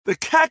The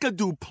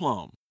Kakadu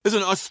plum is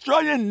an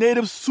Australian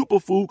native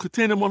superfood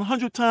containing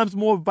 100 times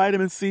more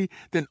vitamin C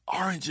than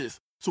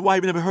oranges. So why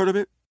have you never heard of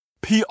it?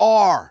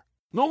 PR.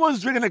 No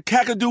one's drinking a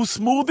Kakadu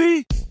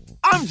smoothie?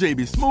 I'm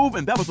JB Smoove,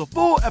 and that was a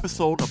full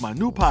episode of my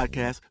new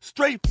podcast,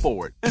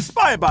 Straightforward,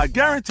 inspired by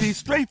guaranteed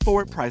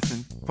straightforward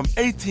pricing from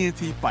AT&T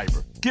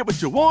Fiber. Get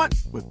what you want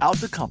without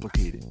the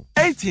complicated.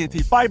 AT&T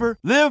Fiber,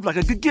 live like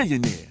a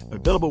gigillionaire.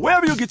 Available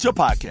wherever you get your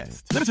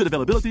podcasts. Limited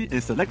availability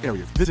in select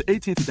areas. Visit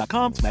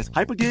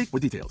AT&T.com/hypergig for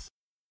details.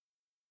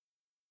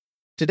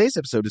 Today's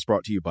episode is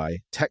brought to you by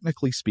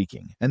Technically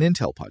Speaking, an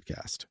Intel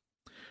podcast.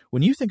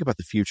 When you think about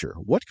the future,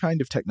 what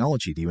kind of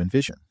technology do you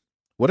envision?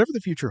 Whatever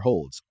the future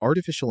holds,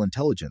 artificial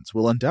intelligence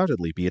will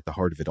undoubtedly be at the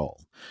heart of it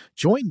all.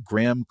 Join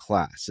Graham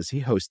Class as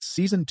he hosts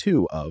Season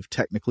 2 of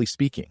Technically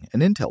Speaking,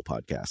 an Intel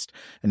podcast,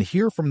 and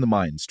hear from the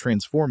minds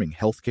transforming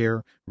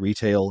healthcare,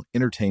 retail,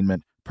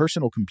 entertainment,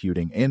 personal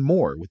computing, and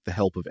more with the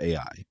help of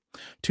AI.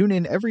 Tune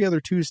in every other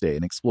Tuesday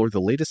and explore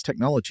the latest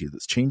technology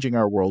that's changing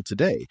our world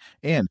today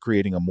and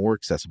creating a more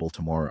accessible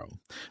tomorrow.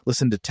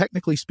 Listen to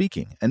Technically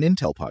Speaking, an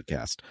Intel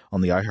podcast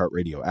on the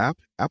iHeartRadio app,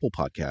 Apple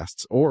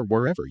Podcasts, or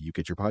wherever you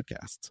get your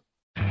podcasts.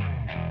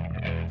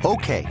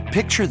 Okay,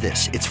 picture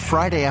this. It's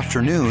Friday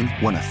afternoon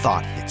when a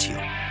thought hits you.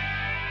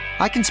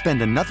 I can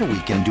spend another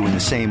weekend doing the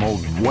same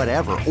old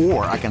whatever,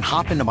 or I can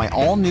hop into my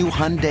all-new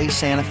Hyundai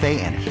Santa Fe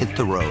and hit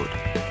the road.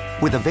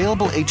 With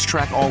available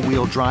H-Track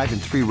all-wheel drive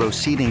and 3-row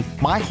seating,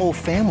 my whole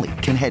family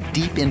can head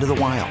deep into the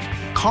wild.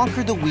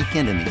 Conquer the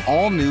weekend in the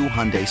all-new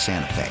Hyundai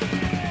Santa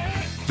Fe.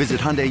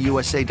 Visit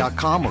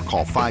HyundaiUSA.com or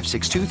call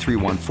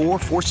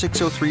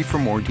 562-314-4603 for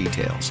more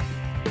details.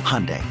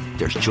 Hyundai,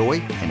 there's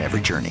joy in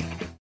every journey.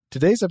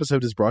 Today's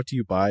episode is brought to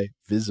you by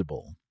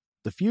Visible.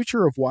 The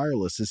future of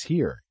wireless is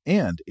here,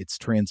 and it's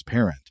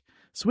transparent.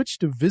 Switch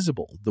to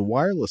Visible, the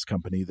wireless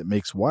company that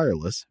makes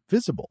wireless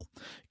visible.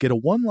 Get a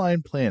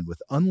one-line plan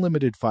with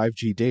unlimited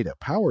 5G data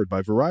powered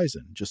by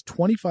Verizon, just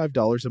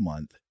 $25 a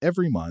month,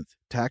 every month,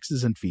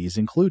 taxes and fees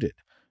included.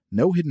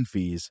 No hidden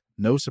fees,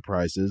 no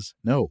surprises,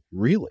 no,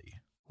 really.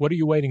 What are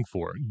you waiting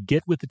for?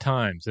 Get with the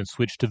times and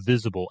switch to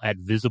Visible at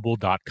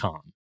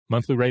Visible.com.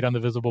 Monthly rate on the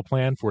Visible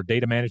plan. For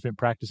data management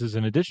practices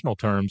and additional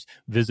terms,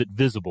 visit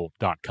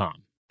Visible.com.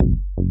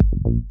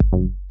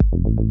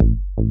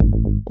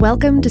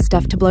 Welcome to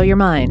Stuff to Blow Your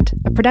Mind,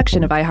 a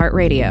production of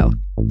iHeartRadio.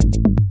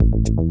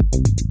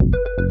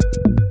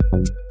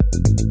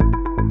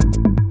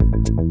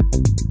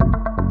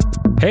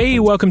 Hey,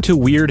 welcome to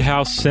Weird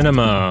House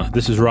Cinema.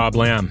 This is Rob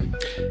Lamb.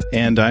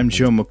 And I'm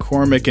Joe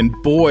McCormick, and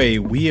boy,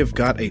 we have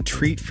got a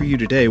treat for you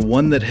today,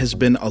 one that has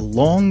been a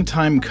long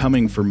time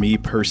coming for me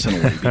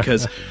personally,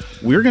 because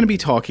we're going to be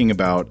talking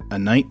about a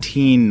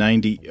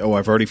 1990,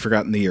 I've already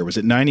forgotten the year. Was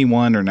it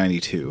 91 or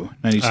 92?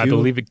 92? I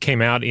believe it came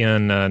out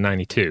in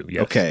 92,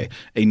 yes. Okay,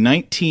 a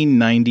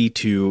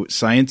 1992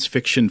 science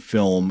fiction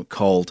film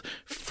called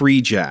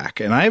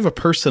Freejack, and I have a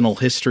personal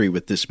history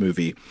with this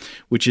movie,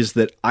 which is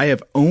that I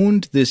have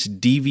owned this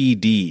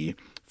DVD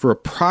for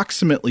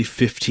approximately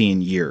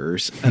 15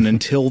 years, and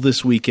until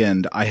this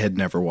weekend, I had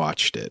never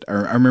watched it.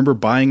 I remember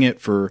buying it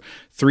for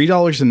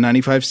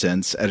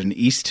 $3.95 at an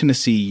East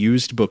Tennessee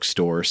used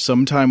bookstore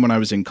sometime when I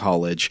was in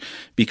college,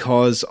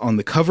 because on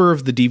the cover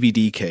of the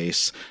DVD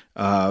case,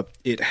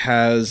 it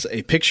has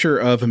a picture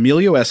of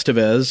Emilio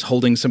Estevez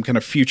holding some kind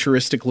of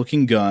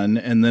futuristic-looking gun,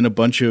 and then a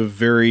bunch of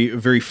very,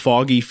 very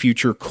foggy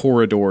future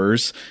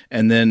corridors,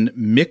 and then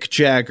Mick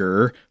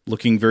Jagger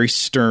looking very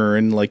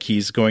stern, like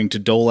he's going to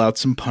dole out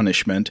some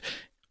punishment.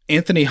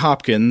 Anthony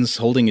Hopkins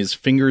holding his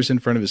fingers in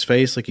front of his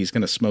face like he's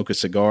going to smoke a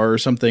cigar or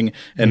something,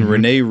 and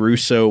Rene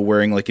Russo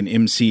wearing like an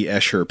MC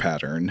Escher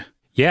pattern.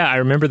 Yeah, I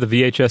remember the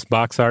VHS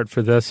box art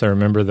for this. I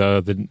remember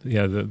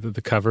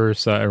the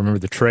covers. I remember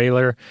the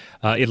trailer.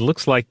 It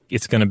looks like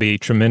it's going to be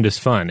tremendous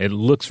fun. It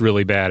looks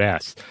really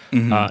badass.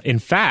 In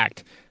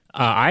fact,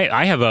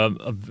 I have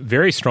a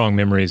very strong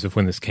memories of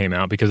when this came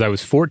out because I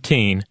was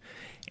 14.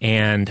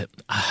 And,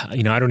 I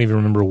don't even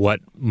remember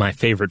what my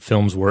favorite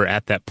films were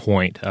at that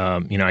point.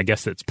 I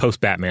guess it's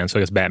post-Batman, so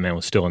I guess Batman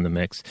was still in the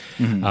mix.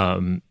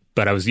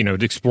 But I was,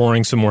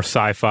 exploring some more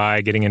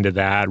sci-fi, getting into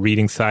that,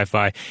 reading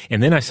sci-fi.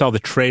 And then I saw the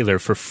trailer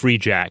for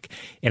Freejack,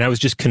 and I was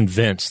just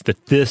convinced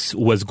that this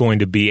was going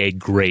to be a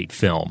great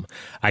film.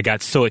 I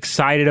got so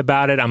excited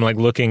about it. I'm like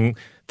looking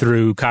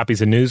through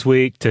copies of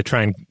Newsweek to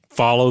try and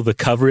follow the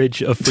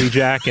coverage of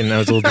Freejack, and I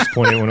was a little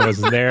disappointed when I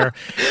wasn't there.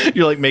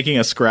 You're like making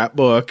a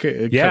scrapbook,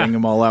 cutting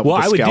them all out with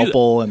a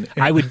scalpel.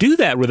 I would do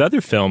that with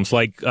other films.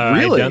 Like,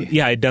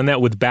 really? I'd done that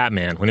with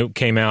Batman. When it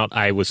came out,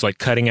 I was like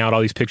cutting out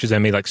all these pictures. I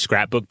made like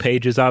scrapbook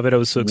pages of it. I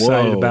was so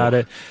excited about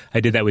it.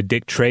 I did that with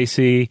Dick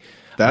Tracy.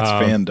 That's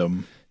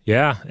fandom.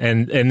 Yeah,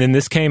 and then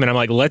this came, and I'm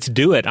like, let's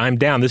do it. I'm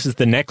down. This is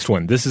the next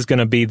one. This is going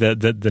to be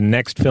the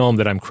next film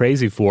that I'm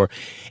crazy for.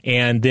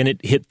 And then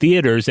it hit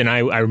theaters, and I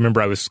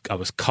remember I was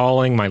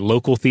calling my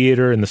local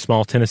theater in the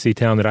small Tennessee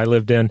town that I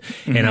lived in,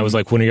 and I was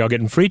like, when are y'all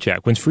getting Freejack?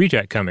 When's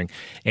Freejack coming?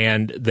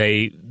 And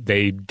they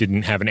they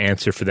didn't have an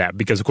answer for that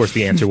because, of course,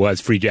 the answer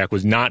was Freejack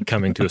was not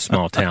coming to a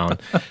small town.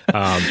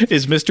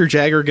 Is Mr.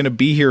 Jagger going to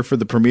be here for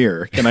the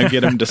premiere? Can I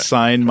get him to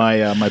sign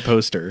my my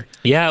poster?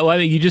 Yeah, well,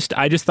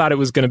 I just thought it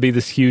was going to be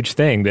this huge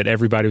thing that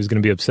everybody was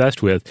going to be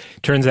obsessed with.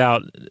 Turns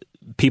out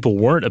people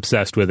weren't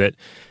obsessed with it.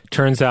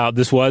 Turns out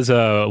this was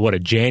a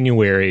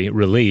January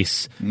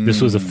release.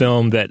 This was a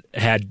film that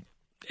had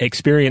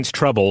experienced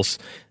troubles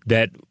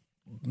that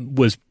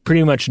was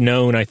pretty much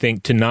known, I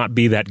think, to not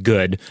be that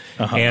good,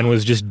 and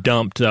was just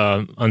dumped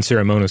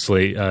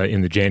unceremoniously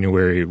in the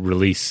January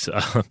release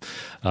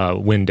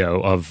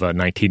window of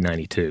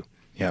 1992.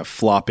 Yeah,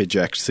 flop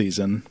eject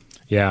season.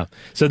 Yeah,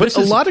 so but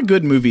a lot of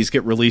good movies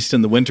get released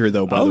in the winter,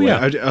 though. By the way,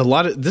 yeah.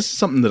 This is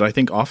something that I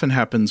think often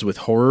happens with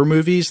horror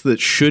movies that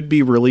should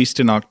be released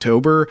in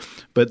October,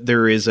 but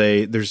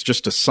there's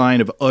just a sign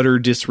of utter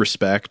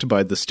disrespect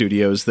by the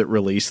studios that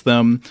release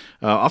them.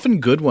 Often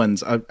good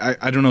ones.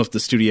 I don't know if the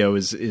studio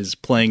is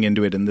playing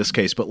into it in this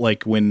case, but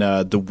like when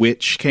The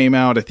Witch came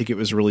out, I think it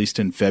was released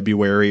in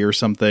February or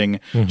something.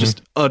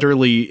 Just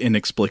utterly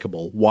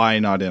inexplicable. Why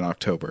not in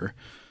October?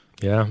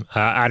 Yeah,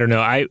 I don't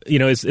know.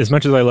 As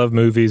much as I love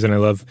movies and I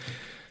love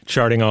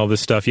charting all this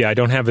stuff, I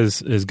don't have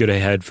as good a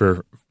head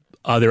for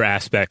other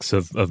aspects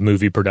of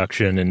movie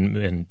production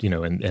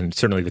and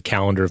certainly the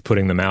calendar of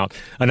putting them out.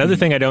 Another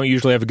thing I don't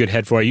usually have a good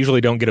head for, I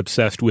usually don't get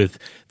obsessed with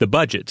the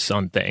budgets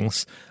on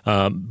things,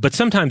 but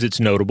sometimes it's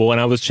notable. And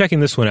I was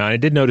checking this one out. I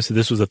did notice that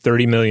this was a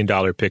 $30 million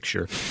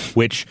picture,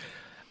 which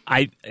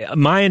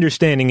my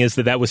understanding is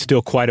that was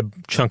still quite a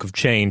chunk of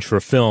change for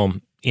a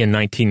film in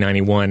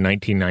 1991,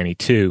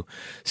 1992.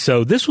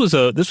 So this was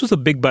a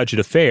big budget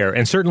affair.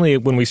 And certainly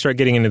when we start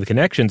getting into the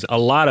connections, a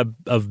lot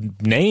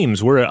of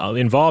names were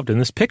involved in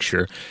this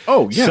picture.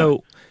 Oh, yeah.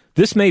 So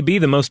this may be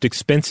the most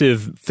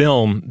expensive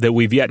film that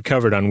we've yet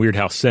covered on Weird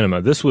House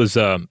Cinema. This was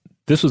a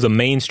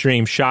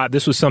mainstream shot.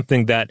 This was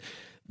something that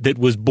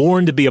was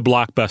born to be a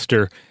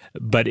blockbuster,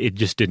 but it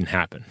just didn't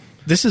happen.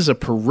 This is a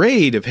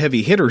parade of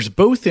heavy hitters,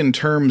 both in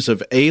terms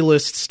of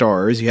A-list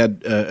stars. You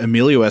had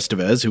Emilio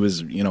Estevez, who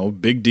was, a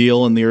big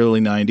deal in the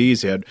early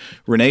 90s. You had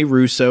Rene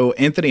Russo,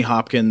 Anthony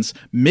Hopkins,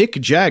 Mick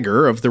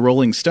Jagger of the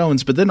Rolling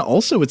Stones. But then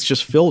also it's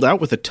just filled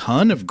out with a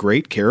ton of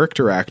great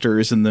character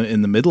actors in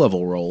the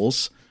mid-level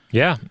roles.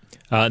 Yeah.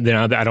 I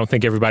don't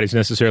think everybody's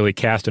necessarily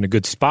cast in a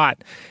good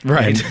spot.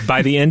 Right. And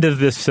by the end of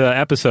this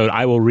episode,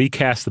 I will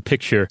recast the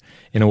picture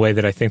in a way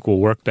that I think will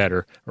work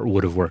better or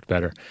would have worked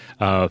better.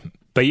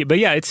 But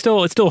yeah, it's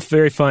still a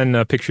very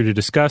fun picture to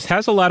discuss.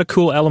 Has a lot of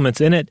cool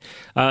elements in it.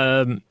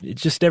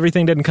 It's just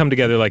everything didn't come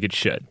together like it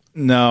should.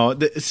 No,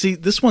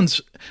 this one's.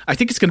 I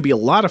think it's going to be a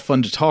lot of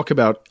fun to talk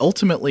about.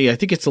 Ultimately, I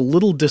think it's a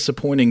little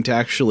disappointing to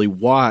actually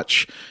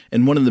watch,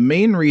 and one of the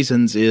main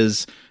reasons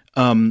is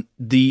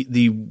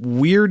the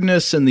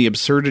weirdness and the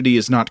absurdity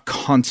is not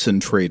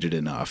concentrated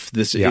enough.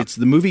 The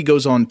movie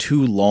goes on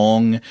too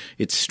long.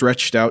 It's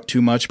stretched out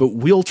too much. But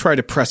we'll try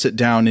to press it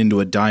down into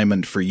a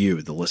diamond for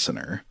you, the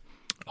listener.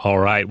 All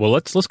right. Well,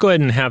 let's go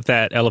ahead and have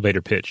that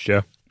elevator pitch,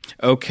 Joe.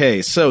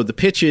 Okay, so the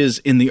pitch is,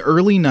 in the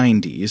early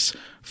 90s,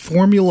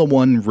 Formula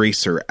One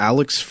racer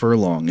Alex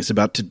Furlong is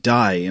about to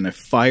die in a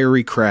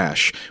fiery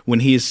crash when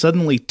he is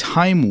suddenly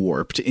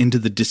time-warped into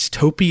the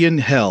dystopian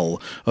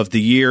hell of the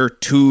year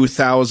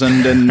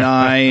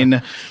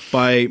 2009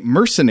 by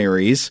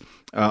mercenaries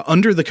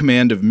under the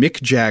command of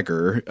Mick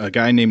Jagger, a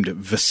guy named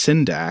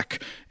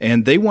Vasindak,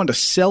 and they want to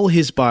sell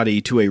his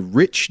body to a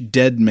rich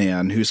dead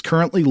man who's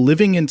currently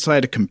living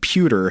inside a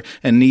computer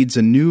and needs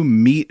a new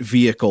meat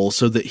vehicle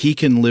so that he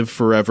can live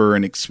forever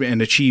and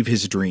achieve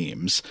his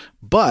dreams.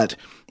 But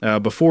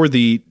before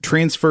the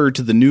transfer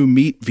to the new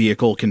meat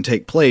vehicle can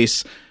take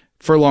place,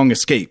 Furlong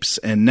escapes,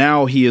 and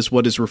now he is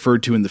what is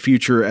referred to in the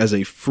future as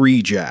a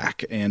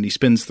Freejack, and he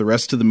spends the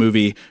rest of the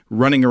movie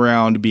running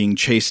around being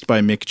chased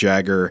by Mick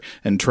Jagger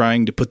and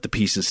trying to put the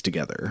pieces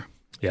together.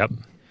 Yep.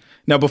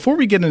 Now, before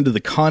we get into the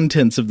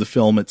contents of the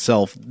film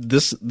itself,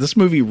 this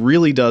movie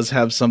really does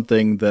have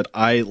something that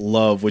I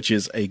love, which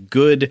is a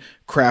good,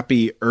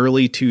 crappy,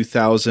 early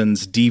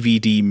 2000s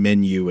DVD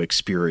menu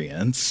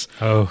experience.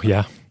 Oh,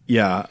 yeah.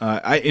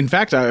 Yeah. In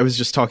fact, I was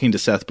just talking to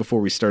Seth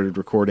before we started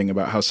recording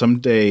about how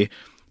someday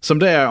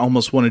I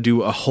almost want to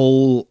do a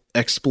whole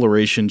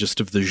exploration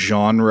just of the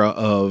genre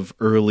of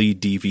early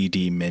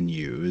DVD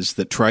menus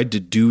that tried to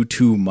do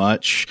too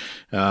much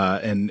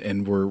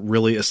and were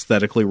really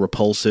aesthetically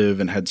repulsive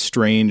and had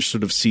strange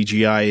sort of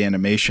CGI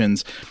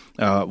animations.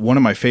 One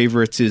of my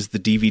favorites is the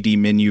DVD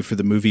menu for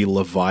the movie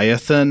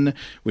Leviathan,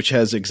 which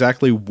has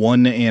exactly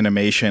one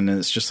animation, and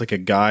it's just like a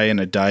guy in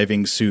a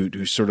diving suit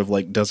who sort of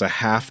like does a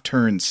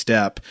half-turn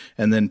step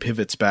and then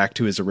pivots back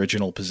to his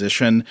original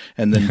position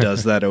and then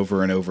does that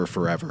over and over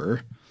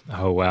forever.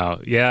 Oh, wow.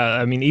 Yeah,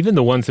 I mean, even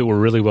the ones that were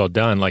really well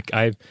done, like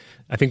I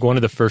think one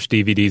of the first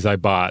DVDs I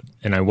bought,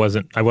 and I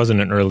wasn't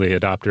an early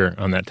adopter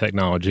on that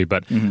technology,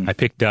 but I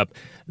picked up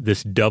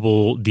this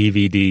double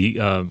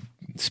DVD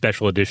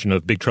special edition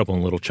of Big Trouble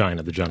in Little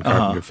China, the John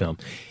Carpenter film.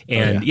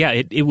 And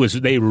it was,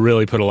 they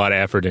really put a lot of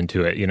effort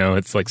into it. You know,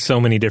 it's like so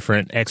many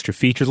different extra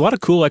features, a lot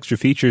of cool extra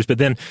features, but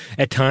then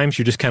at times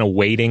you're just kind of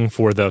waiting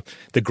for the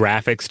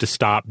graphics to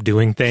stop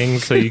doing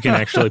things so you can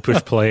actually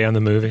push play on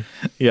the movie.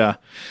 Yeah.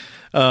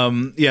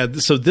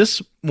 So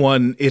this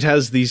one, it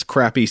has these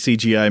crappy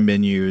CGI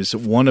menus.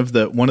 One of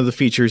the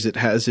features it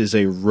has is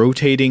a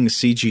rotating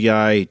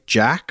CGI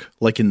jack,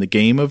 like in the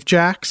game of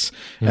jacks.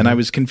 Mm-hmm. And I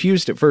was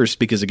confused at first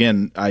because,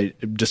 again,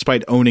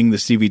 despite owning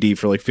this DVD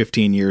for like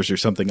 15 years or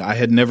something, I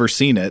had never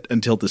seen it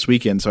until this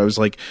weekend. So I was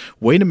like,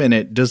 wait a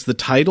minute, does the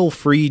title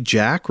Free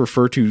Jack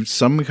refer to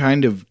some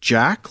kind of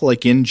jack,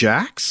 like in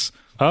Jacks?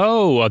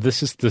 Oh,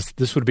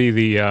 this would be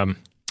the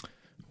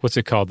what's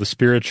it called? The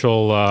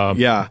spiritual.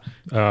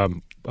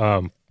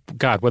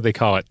 God, what do they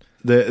call it?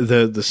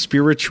 The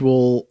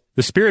spiritual.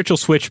 The spiritual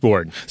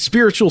switchboard.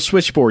 Spiritual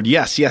switchboard.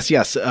 Yes.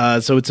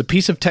 So it's a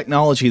piece of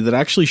technology that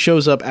actually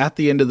shows up at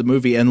the end of the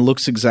movie and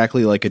looks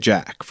exactly like a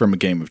jack from a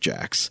game of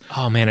jacks.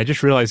 Oh man, I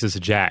just realized it's a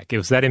jack.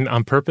 Was that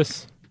on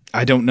purpose?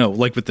 I don't know.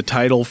 Like with the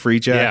title Free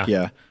Jack.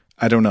 Yeah.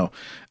 I don't know.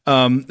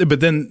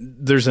 But then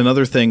there's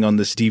another thing on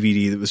this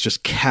DVD that was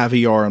just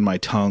caviar on my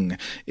tongue.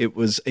 It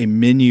was a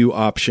menu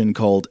option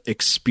called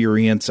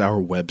Experience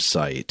Our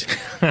Website,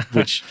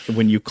 which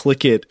when you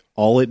click it,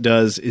 all it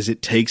does is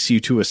it takes you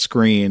to a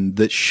screen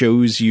that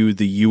shows you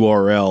the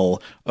URL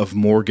of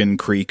Morgan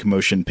Creek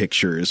Motion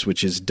Pictures,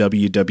 which is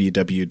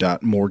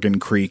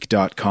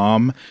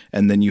www.morgancreek.com.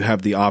 And then you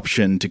have the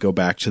option to go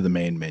back to the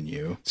main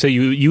menu. So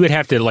you would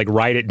have to like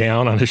write it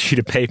down on a sheet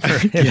of paper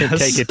and then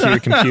take it to your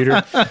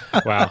computer.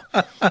 Wow.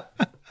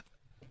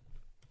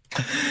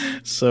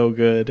 So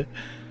good.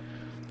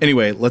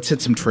 Anyway, let's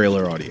hit some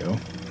trailer audio.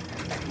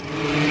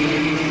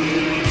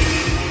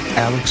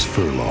 Alex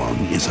Furlong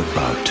is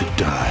about to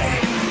die.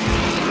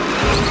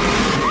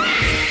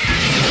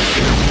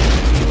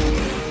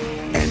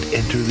 And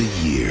enter the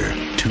year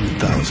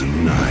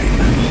 2009,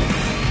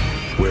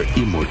 where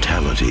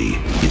immortality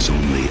is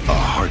only a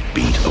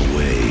heartbeat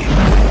away,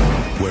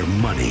 where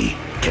money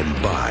can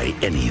buy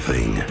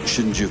anything.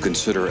 Shouldn't you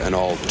consider an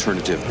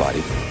alternative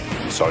body?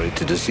 Sorry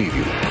to deceive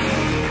you.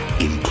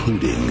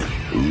 Including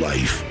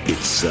life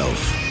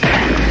itself.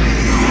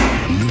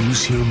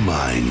 Lose your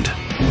mind,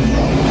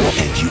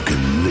 and you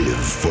can live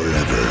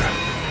forever.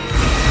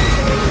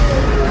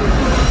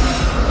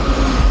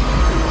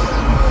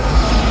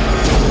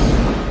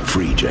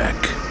 Free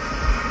Jack.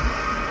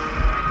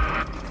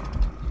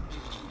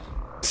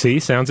 See,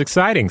 sounds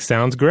exciting.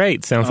 Sounds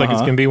great. Sounds like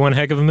it's going to be one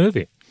heck of a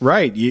movie.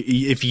 Right.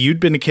 If you'd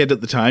been a kid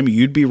at the time,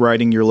 you'd be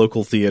writing your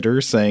local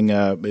theater saying,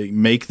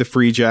 make the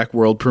Free Jack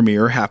world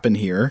premiere happen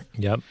here.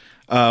 Yep.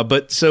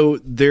 But so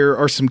there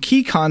are some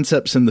key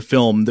concepts in the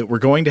film that we're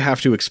going to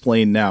have to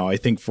explain now, I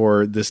think,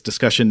 for this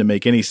discussion to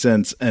make any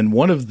sense. And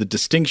one of the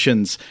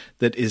distinctions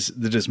that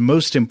is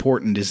most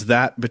important is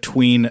that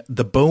between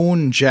the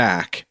Bone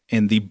Jack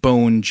and the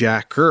Bone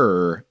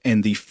Jacker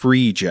and the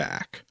Free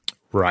Jack.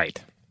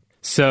 Right.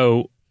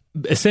 So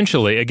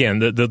essentially, again,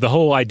 the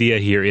whole idea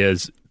here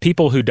is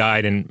people who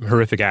died in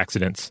horrific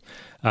accidents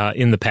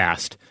in the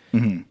past.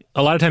 Mm-hmm.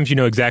 A lot of times you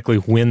know exactly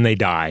when they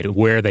died,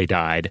 where they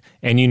died,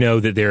 and you know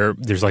that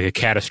there's like a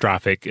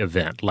catastrophic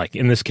event, like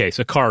in this case,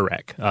 a car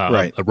wreck,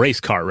 a race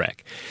car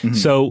wreck. Mm-hmm.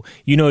 So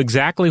you know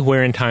exactly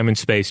where in time and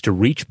space to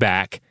reach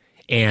back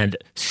and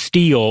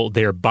steal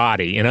their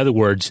body. In other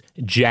words,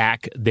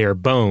 jack their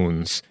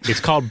bones. It's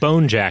called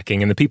bone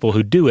jacking, and the people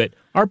who do it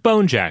are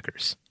bone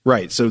jackers.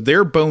 Right, so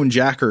they're bone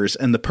jackers,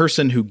 and the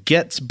person who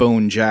gets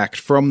bone jacked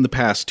from the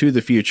past to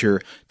the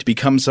future to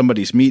become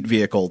somebody's meat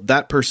vehicle,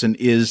 that person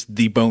is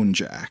the bone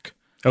jack.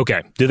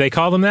 Okay. Do they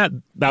call them that?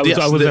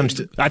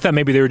 I thought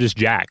maybe they were just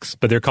jacks,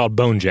 but they're called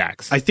bone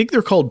jacks. I think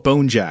they're called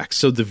bone jacks.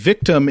 So the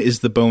victim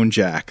is the bone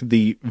jack.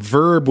 The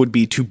verb would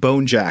be to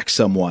bone jack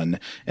someone.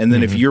 And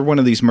then if you're one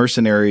of these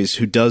mercenaries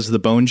who does the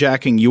bone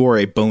jacking, you are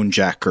a bone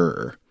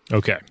jacker.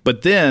 Okay.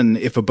 But then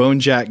if a bone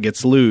jack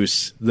gets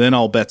loose, then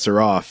all bets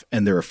are off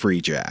and they're a free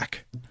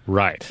jack.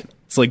 Right.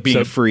 It's like being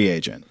a free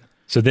agent.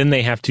 So then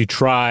they have to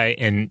try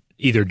and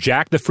either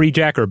jack the free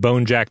jack or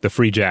bone jack the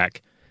free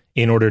jack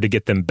in order to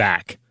get them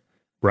back.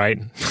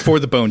 Right? For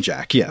the bone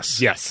jack, yes.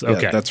 Yes,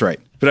 okay. Yeah, that's right.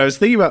 But I was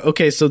thinking about,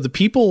 okay, so the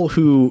people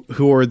who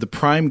are the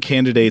prime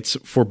candidates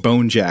for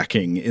bone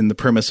jacking in the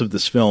premise of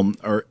this film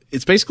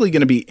it's basically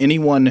going to be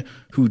anyone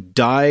who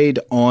died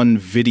on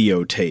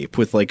videotape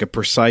with like a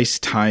precise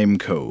time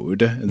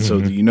code. And so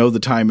you know the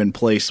time and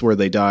place where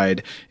they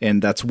died,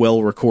 and that's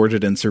well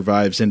recorded and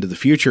survives into the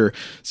future.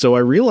 So I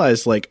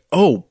realized like,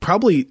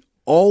 probably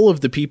all of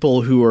the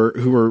people who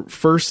are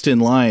first in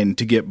line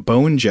to get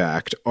bone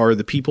jacked are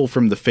the people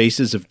from the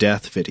Faces of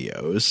Death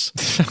videos.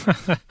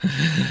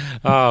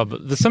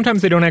 But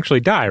sometimes they don't actually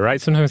die, right?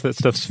 Sometimes that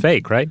stuff's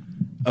fake, right?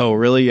 Oh,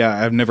 really? Yeah,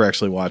 I've never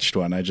actually watched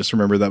one. I just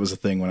remember that was a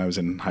thing when I was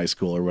in high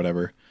school or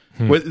whatever.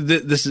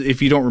 This,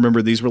 if you don't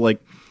remember, these were like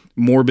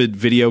morbid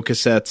video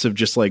cassettes of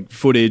just like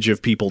footage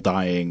of people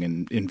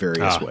dying in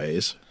various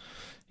ways.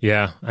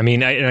 Yeah, I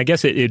mean, I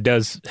guess it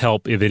does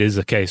help if it is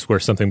a case where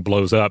something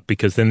blows up,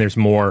 because then there's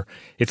more,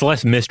 it's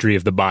less mystery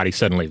if the body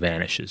suddenly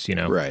vanishes,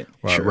 Right.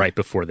 Sure. Right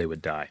before they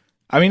would die.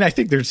 I mean, I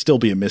think there'd still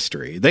be a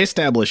mystery. They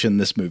establish in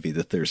this movie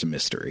that there's a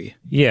mystery.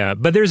 Yeah,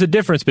 but there's a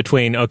difference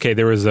between, okay,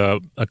 there was a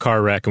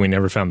car wreck and we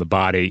never found the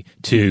body,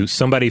 to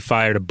somebody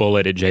fired a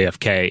bullet at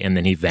JFK and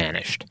then he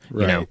vanished,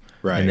 Right.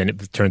 And then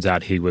it turns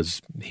out he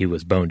was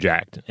bone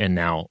jacked and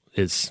now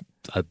is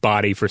a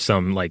body for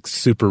some like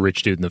super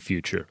rich dude in the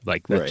future.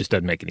 Like that just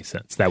doesn't make any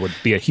sense. That would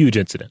be a huge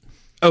incident.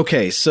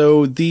 Okay,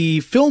 so the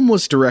film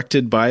was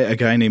directed by a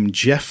guy named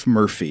Geoff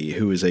Murphy,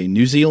 who is a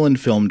New Zealand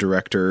film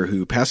director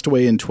who passed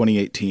away in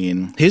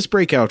 2018. His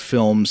breakout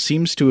film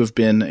seems to have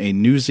been a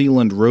New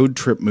Zealand road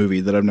trip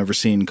movie that I've never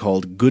seen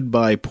called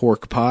Goodbye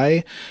Pork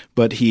Pie,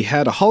 but he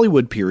had a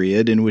Hollywood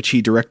period in which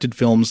he directed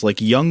films like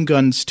Young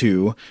Guns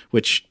 2,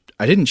 which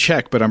I didn't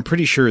check, but I'm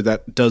pretty sure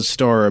that does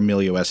star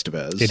Emilio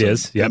Estevez. It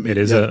is. Yep, it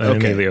is an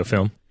Emilio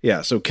film.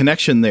 Yeah, so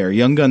connection there.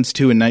 Young Guns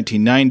 2 in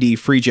 1990,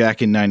 Free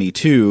Jack in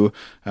 92,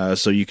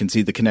 so you can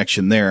see the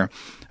connection there.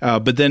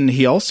 But then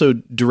he also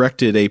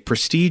directed a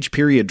prestige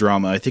period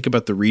drama, I think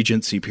about the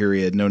Regency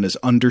period, known as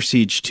Under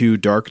Siege 2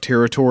 Dark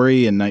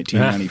Territory in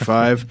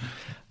 1995.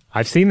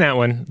 I've seen that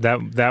one.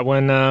 That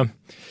one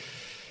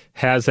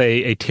has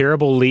a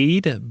terrible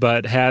lead,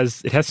 but it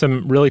has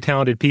some really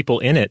talented people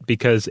in it,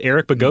 because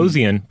Eric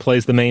Bogosian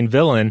plays the main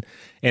villain,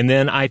 and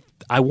then I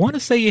want to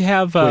say you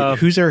have Wait,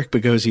 who's Eric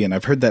Bogosian?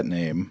 I've heard that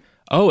name.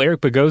 Oh,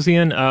 Eric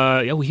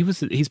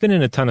Bogosian. He's been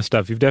in a ton of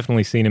stuff. You've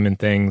definitely seen him in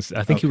things.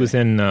 I think he was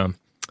in.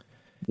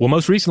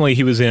 Most recently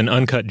he was in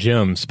Uncut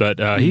Gems,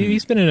 but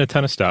he's been in a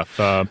ton of stuff.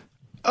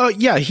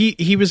 Yeah,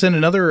 he was in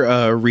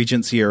another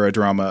Regency era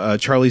drama,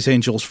 Charlie's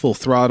Angels Full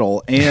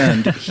Throttle,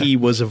 and he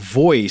was a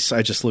voice.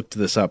 I just looked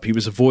this up. He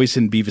was a voice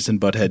in Beavis and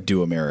Butthead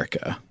Do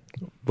America.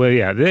 Well,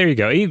 yeah, there you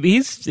go.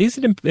 He's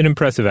an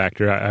impressive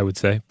actor, I would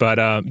say.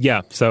 But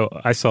yeah, so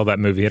I saw that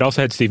movie. It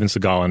also had Steven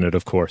Seagal in it,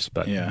 of course.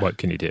 But what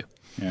can you do?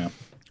 Yeah.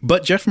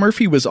 But Geoff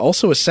Murphy was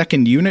also a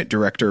second unit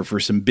director for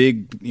some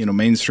big,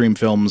 mainstream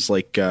films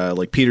like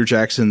Peter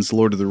Jackson's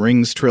Lord of the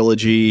Rings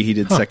trilogy. He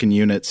did second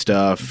unit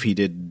stuff. He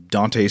did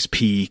Dante's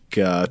Peak,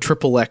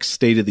 Triple X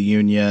State of the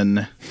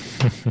Union.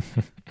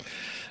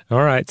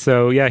 All right.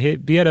 So, yeah,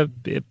 he had a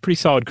pretty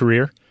solid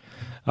career.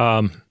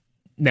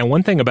 Now,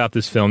 one thing about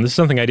this film, this is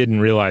something I didn't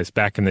realize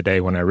back in the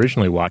day when I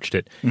originally watched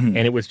it, and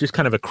it was just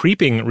kind of a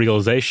creeping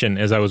realization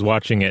as I was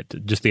watching it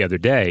just the other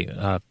day,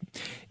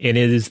 and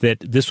it is that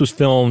this was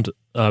filmed,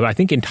 I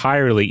think,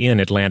 entirely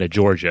in Atlanta,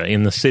 Georgia,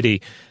 in the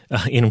city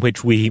in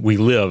which we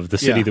live, the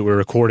city that we're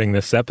recording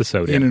this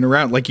episode in. In and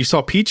around. Like, you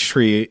saw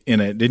Peachtree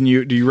in it, didn't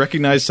you? Do you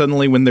recognize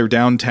suddenly when they're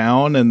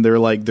downtown and they're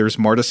like, there's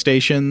MARTA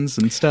stations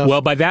and stuff?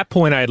 Well, by that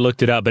point I had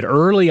looked it up, but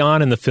early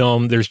on in the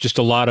film, there's just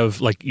a lot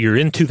of, like, you're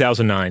in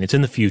 2009, it's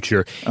in the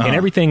future, and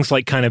everything's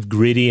like kind of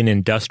gritty and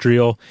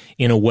industrial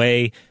in a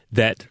way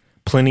that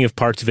plenty of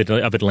parts of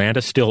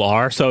Atlanta still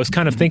are. So I was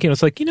kind of thinking,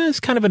 it's like, it's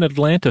kind of an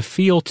Atlanta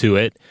feel to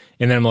it.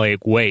 And then I'm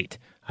like, wait,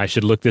 I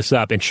should look this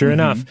up. And sure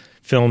enough,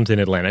 filmed in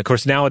Atlanta. Of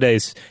course,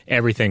 nowadays,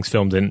 everything's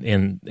filmed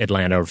in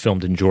Atlanta or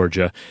filmed in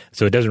Georgia.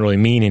 So it doesn't really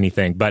mean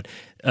anything. But,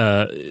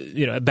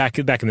 back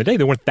in the day,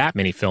 there weren't that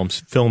many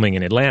films filming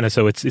in Atlanta.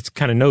 So it's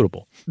kind of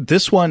notable.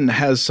 This one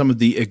has some of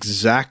the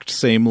exact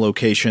same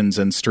locations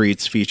and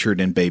streets featured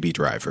in Baby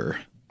Driver.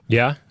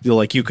 Yeah,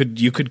 like you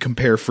could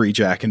compare Free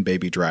Jack and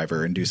Baby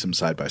Driver and do some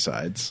side by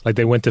sides. Like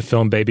they went to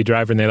film Baby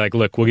Driver and they're like,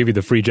 "Look, we'll give you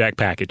the Free Jack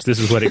package. This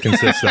is what it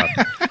consists of."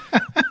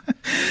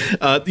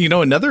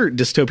 Another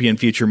dystopian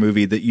future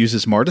movie that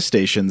uses MARTA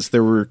stations.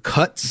 There were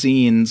cut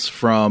scenes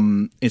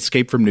from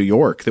Escape from New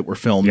York that were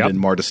filmed in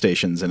MARTA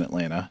stations in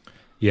Atlanta.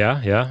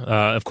 Yeah.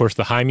 Of course,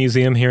 the High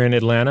Museum here in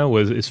Atlanta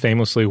is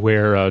famously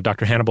where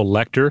Dr. Hannibal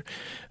Lecter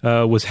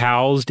was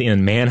housed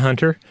in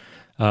Manhunter.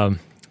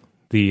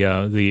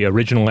 The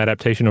original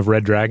adaptation of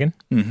Red Dragon.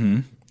 Mm-hmm.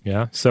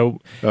 Yeah. So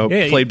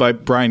played by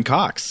Brian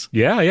Cox.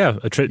 Yeah.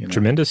 A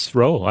tremendous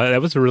role.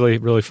 That was a really,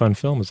 really fun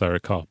film, as I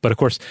recall. But of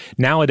course,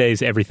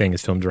 nowadays everything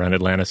is filmed around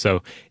Atlanta,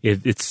 so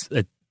it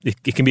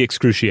can be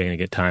excruciating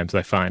at times,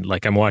 I find.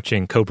 Like I'm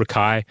watching Cobra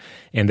Kai,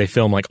 and they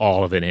film like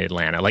all of it in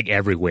Atlanta, like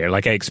everywhere.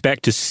 Like I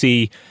expect to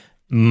see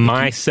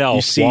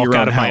myself walk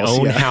out of my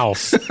own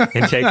house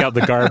and take out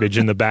the garbage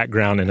in the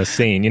background in a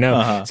scene,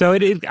 So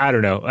I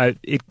don't know.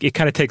 It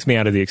kind of takes me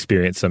out of the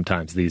experience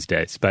sometimes these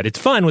days, but it's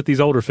fun with these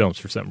older films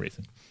for some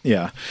reason.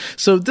 Yeah.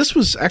 So this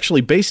was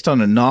actually based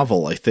on a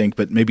novel, I think,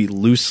 but maybe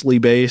loosely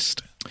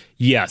based.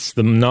 Yes,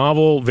 the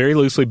novel, very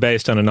loosely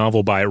based on a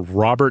novel by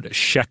Robert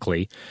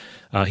Sheckley.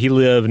 He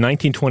lived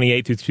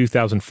 1928 through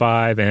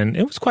 2005, and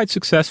it was quite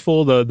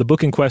successful. The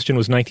book in question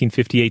was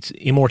 1958's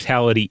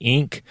Immortality,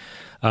 Inc.,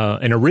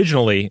 and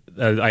originally,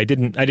 I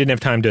didn't have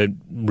time to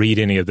read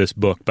any of this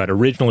book, but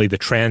originally the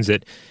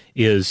transit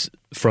is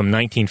from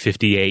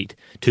 1958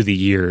 to the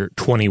year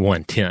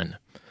 2110.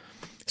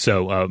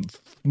 So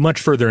much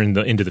further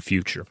into the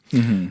future.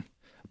 Mm-hmm.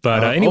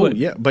 But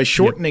anyway, by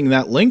shortening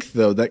that length,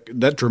 though,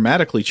 that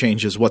dramatically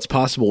changes what's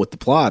possible with the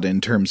plot in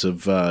terms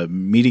of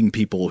meeting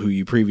people who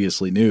you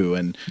previously knew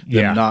and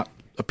them not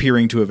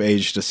appearing to have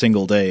aged a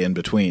single day in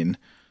between.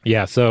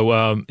 Yeah,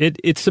 so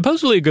it's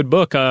supposedly a good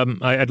book.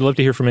 I'd love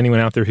to hear from anyone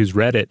out there who's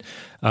read it.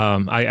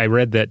 I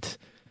read that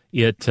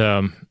it,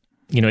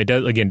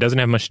 it doesn't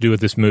have much to do with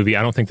this movie.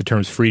 I don't think the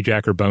terms free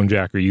jack or bone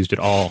jack are used at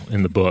all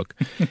in the book.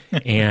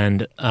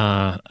 And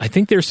I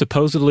think there's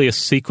supposedly a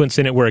sequence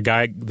in it where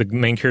the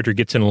main character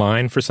gets in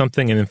line for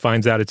something and then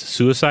finds out it's a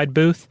suicide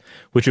booth,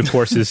 which of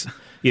course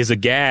is a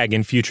gag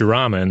in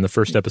Futurama in the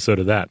first episode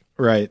of that.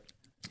 Right.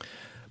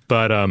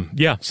 But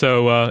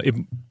it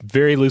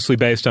very loosely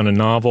based on a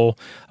novel.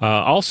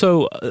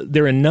 Also,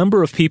 there are a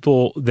number of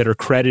people that are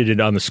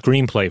credited on the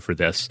screenplay for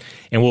this,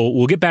 and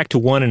we'll get back to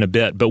one in a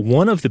bit. But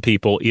one of the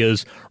people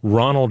is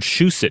Ronald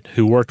Shusett,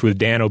 who worked with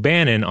Dan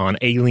O'Bannon on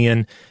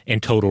Alien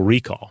and Total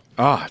Recall.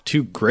 Ah,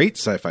 two great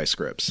sci-fi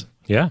scripts.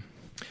 Yeah.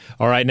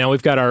 All right, now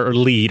we've got our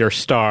lead, our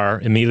star,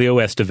 Emilio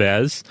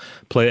Estevez,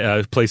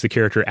 plays the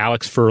character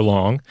Alex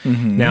Furlong.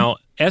 Mm-hmm. Now,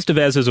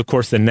 Estevez is, of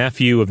course, the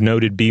nephew of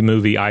noted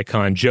B-movie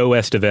icon Joe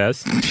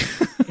Estevez.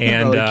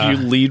 And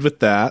you lead with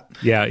that.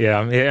 Yeah.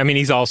 I mean,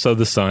 he's also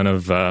the son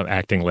of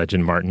acting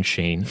legend Martin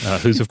Sheen,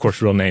 whose, of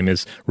course, real name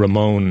is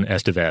Ramon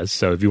Estevez.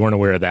 So if you weren't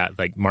aware of that,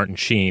 like Martin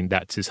Sheen,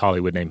 that's his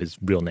Hollywood name. His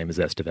real name is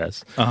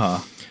Estevez. Uh-huh.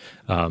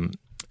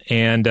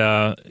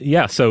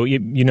 So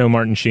you know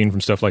Martin Sheen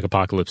from stuff like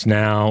Apocalypse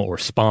Now or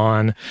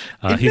Spawn.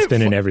 He's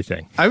been in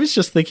everything. I was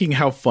just thinking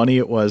how funny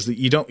it was that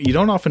you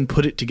don't often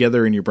put it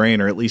together in your brain,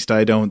 or at least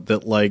I don't,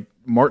 that like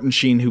Martin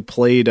Sheen, who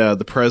played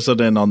the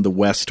president on The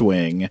West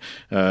Wing,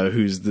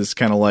 who's this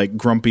kind of like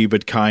grumpy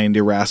but kind,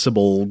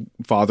 irascible,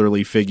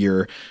 fatherly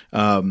figure.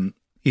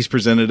 He's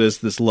presented as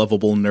this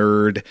lovable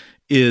nerd,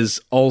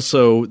 is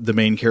also the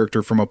main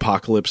character from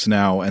Apocalypse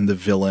Now and the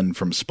villain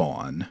from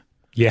Spawn.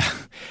 Yeah.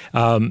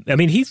 I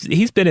mean,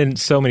 he's been in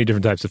so many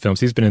different types of films.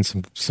 He's been in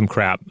some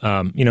crap,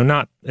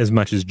 not as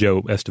much as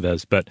Joe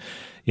Estevez, but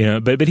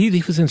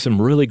he was in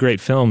some really great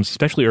films,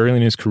 especially early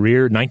in his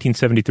career.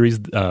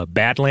 1973's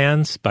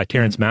Badlands by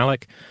Terrence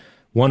Malick.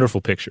 Wonderful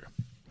picture.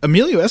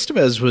 Emilio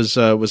Estevez was,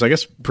 I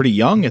guess, pretty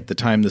young at the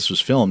time this was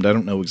filmed. I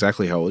don't know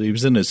exactly how old. He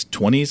was in his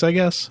 20s, I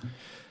guess.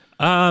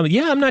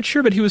 I'm not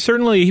sure, but he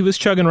was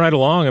chugging right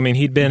along. I mean,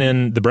 he'd been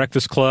in The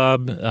Breakfast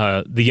Club,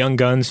 the Young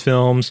Guns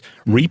films,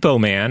 Repo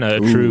Man, a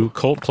true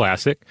cult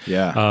classic.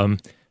 Yeah.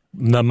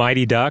 The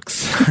Mighty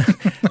Ducks.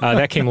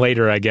 That came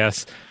later, I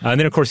guess. And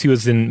then, of course, he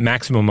was in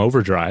Maximum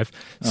Overdrive.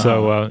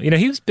 So,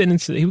 he's been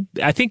in.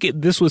 I think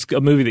this was a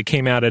movie that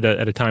came out at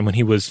a time when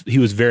he was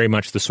very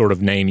much the sort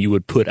of name you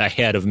would put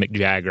ahead of Mick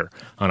Jagger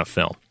on a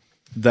film.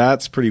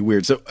 That's pretty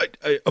weird. So,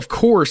 of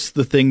course,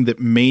 the thing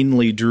that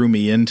mainly drew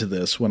me into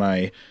this when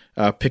I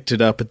picked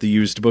it up at the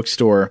used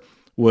bookstore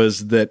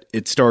was that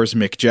it stars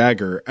Mick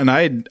Jagger. And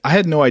I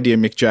had no idea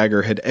Mick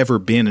Jagger had ever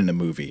been in a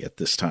movie at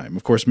this time.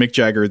 Of course, Mick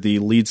Jagger, the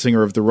lead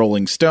singer of the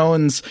Rolling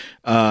Stones,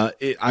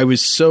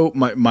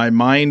 my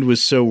mind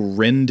was so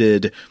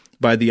rended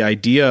by the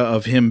idea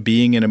of him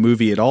being in a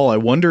movie at all. I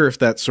wonder if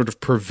that sort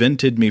of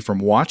prevented me from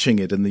watching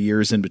it in the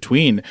years in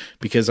between,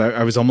 because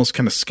I was almost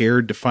kind of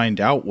scared to find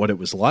out what it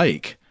was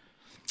like.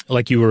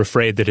 Like you were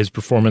afraid that his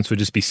performance would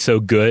just be so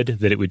good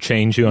that it would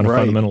change you on a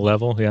fundamental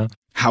level. Yeah.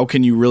 How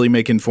can you really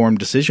make informed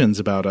decisions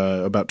about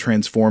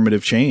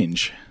transformative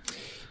change?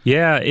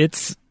 Yeah,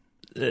 it's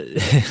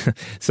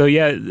so.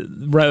 Yeah,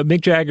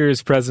 Mick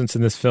Jagger's presence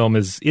in this film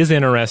is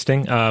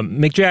interesting.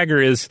 Mick Jagger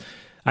is,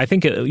 I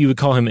think you would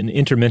call him an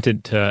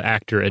intermittent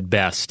actor at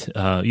best.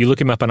 You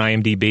look him up on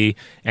IMDb,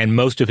 and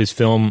most of his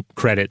film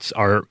credits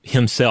are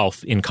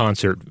himself in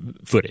concert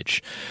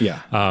footage.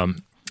 Yeah.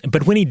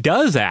 But when he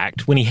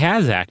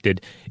has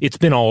acted, it's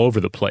been all over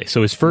the place.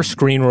 So his first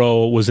screen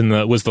role was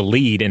the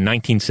lead in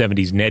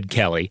 1970's Ned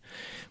Kelly,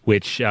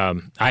 which I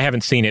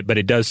haven't seen it, but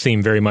it does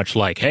seem very much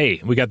like,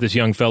 hey, we got this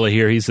young fella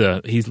here. He's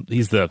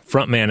the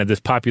front man of this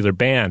popular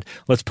band.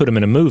 Let's put him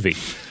in a movie.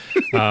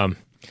 And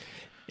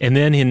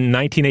then in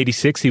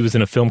 1986, he was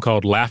in a film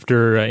called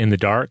Laughter in the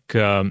Dark,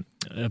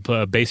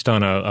 based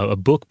on a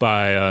book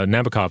by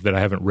Nabokov that I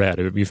haven't read.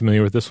 Are you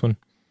familiar with this one?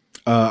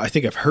 I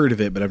think I've heard of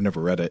it, but I've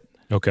never read it.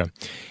 Okay.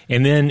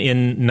 And then in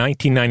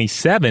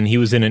 1997, he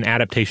was in an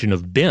adaptation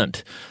of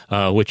Bent,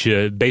 which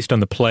based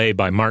on the play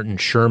by Martin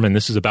Sherman.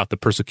 This is about the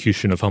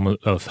persecution of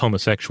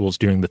homosexuals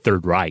during the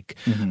Third Reich.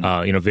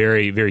 Mm-hmm.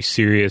 Very, very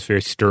serious,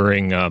 very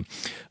stirring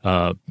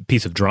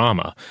piece of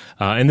drama.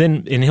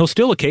 And he'll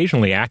still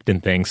occasionally act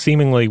in things,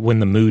 seemingly when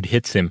the mood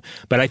hits him.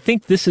 But I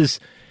think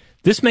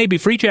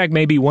Free Jack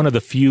may be one of the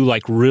few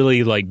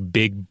really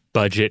big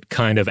budget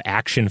kind of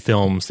action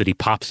films that he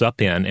pops up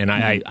in, and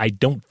I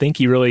don't think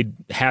he really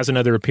has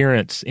another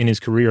appearance in his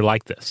career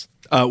like this.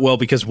 Well,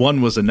 because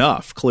one was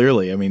enough,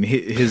 clearly. I mean,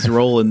 his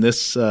role in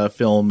this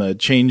film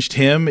changed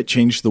him. It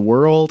changed the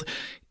world.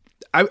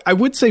 I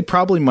would say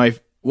probably I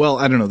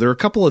don't know. There are a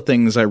couple of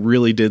things I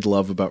really did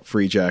love about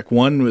Free Jack.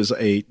 One was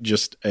a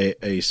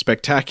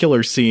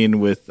spectacular scene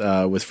with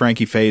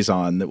Frankie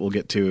Faison that we'll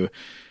get to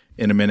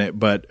in a minute.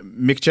 But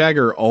Mick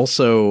Jagger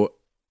also,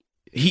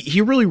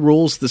 He really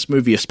rules this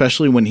movie,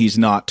 especially when he's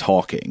not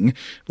talking.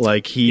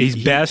 Like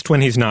he's best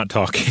when he's not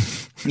talking.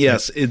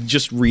 Yes, it's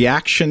just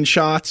reaction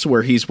shots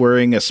where he's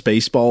wearing a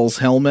Spaceballs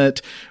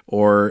helmet,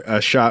 or a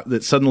shot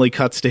that suddenly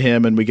cuts to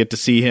him and we get to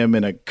see him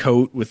in a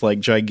coat with like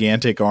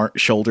gigantic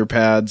shoulder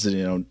pads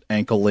and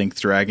ankle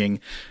length dragging.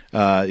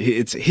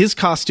 It's his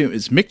costume.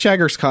 It's Mick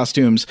Jagger's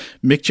costumes,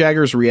 Mick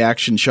Jagger's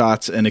reaction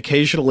shots, and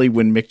occasionally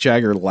when Mick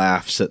Jagger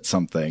laughs at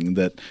something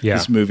that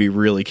this movie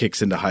really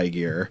kicks into high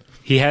gear.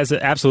 He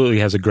absolutely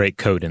has a great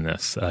coat in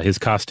this. His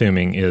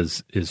costuming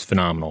is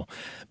phenomenal.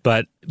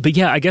 But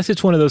yeah, I guess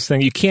it's one of those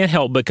things you can't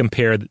help but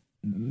compare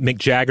Mick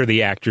Jagger,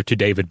 the actor, to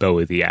David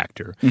Bowie, the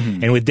actor.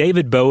 Mm-hmm. And with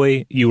David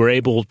Bowie, you were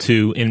able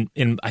to,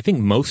 in I think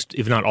most,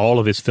 if not all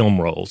of his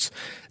film roles,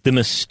 the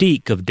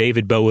mystique of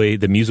David Bowie,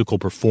 the musical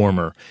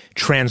performer,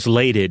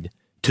 translated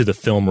to the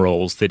film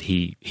roles that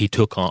he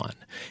took on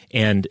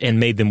and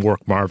made them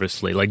work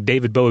marvelously. Like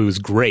David Bowie was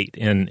great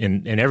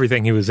in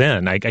everything he was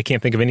in. I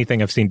can't think of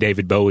anything I've seen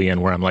David Bowie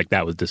in where I'm like,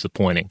 that was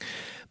disappointing.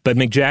 But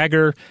Mick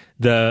Jagger,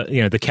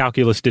 the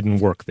calculus didn't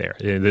work there.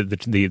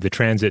 The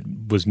transit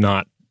was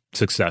not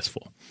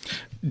successful.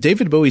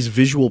 David Bowie's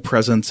visual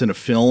presence in a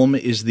film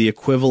is the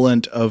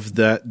equivalent of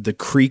the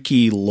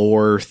creaky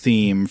lore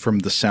theme from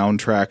the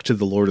soundtrack to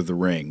The Lord of the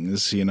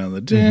Rings. The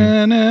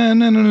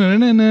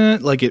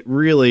like it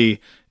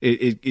really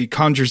it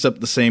conjures up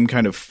the same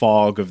kind of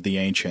fog of the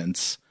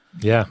ancients.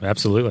 Yeah,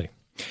 absolutely.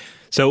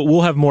 So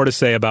we'll have more to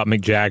say about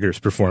Mick Jagger's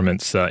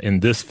performance in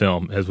this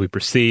film as we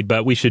proceed,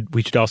 but we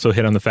should also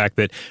hit on the fact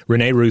that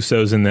Renee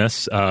Russo's in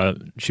this.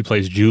 She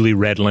plays Julie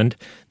Redland,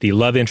 the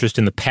love interest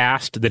in the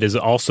past that is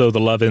also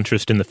the love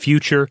interest in the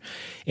future.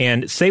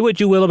 And say what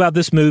you will about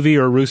this movie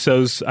or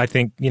Russo's, I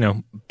think,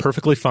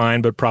 perfectly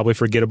fine, but probably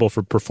forgettable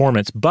for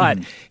performance. But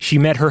she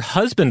met her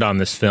husband on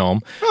this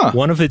film. Huh.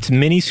 One of its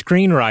many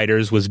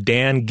screenwriters was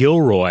Dan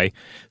Gilroy,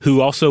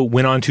 who also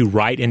went on to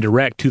write and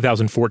direct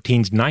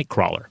 2014's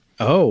Nightcrawler.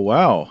 Oh,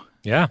 wow.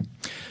 Yeah.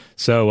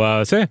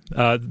 So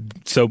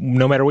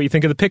no matter what you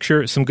think of the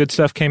picture, some good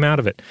stuff came out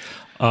of it.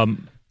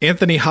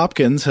 Anthony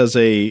Hopkins has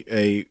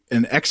an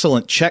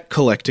excellent check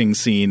collecting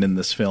scene in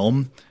this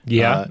film.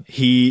 Yeah.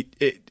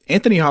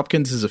 Anthony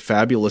Hopkins is a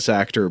fabulous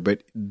actor,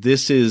 but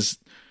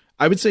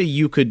I would say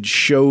you could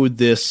show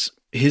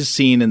his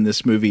scene in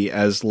this movie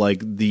as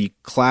like the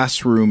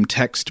classroom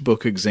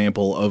textbook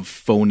example of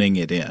phoning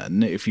it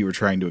in, if you were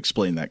trying to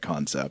explain that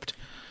concept.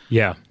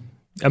 Yeah.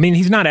 I mean,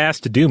 he's not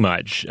asked to do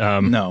much.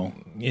 No.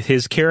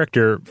 His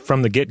character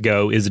from the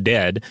get-go is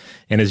dead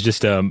and is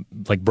just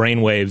like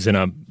brainwaves in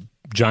a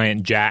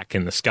giant jack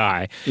in the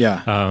sky.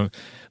 Yeah.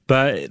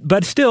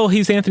 But still,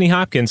 he's Anthony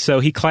Hopkins, so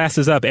he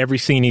classes up every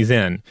scene he's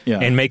in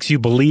and makes you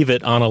believe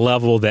it on a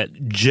level that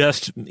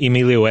just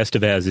Emilio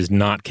Estevez is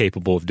not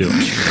capable of doing.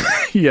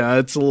 Yeah,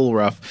 it's a little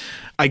rough.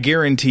 I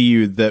guarantee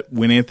you that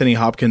when Anthony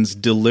Hopkins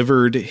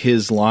delivered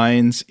his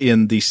lines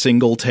in the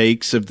single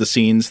takes of the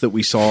scenes that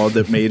we saw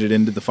that made it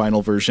into the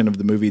final version of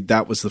the movie,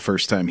 that was the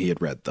first time he had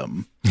read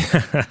them.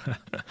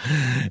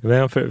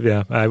 Well,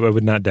 yeah, I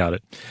would not doubt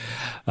it.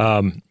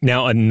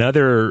 Now,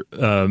 another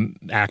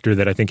actor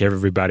that I think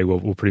everybody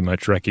will pretty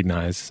much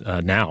recognize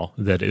now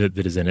that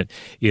is in it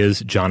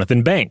is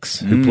Jonathan Banks,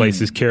 who plays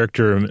his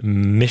character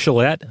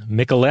Michelet.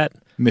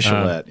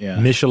 Yeah.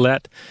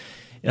 Michelet.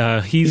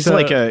 He's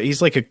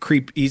like a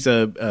creep. He's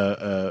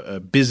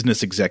a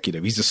business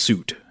executive. He's a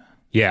suit.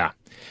 Yeah.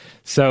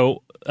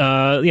 So,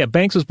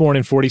 Banks was born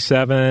in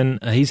 1947.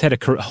 He's had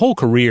a whole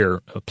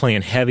career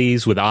playing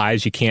heavies with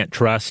eyes you can't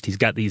trust. He's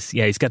got these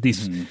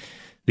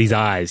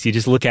eyes. You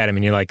just look at him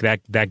and you're like,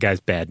 that guy's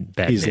bad.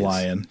 He's news.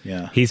 lying.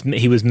 Yeah.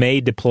 He was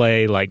made to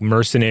play like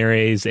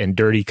mercenaries and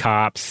dirty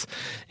cops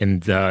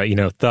and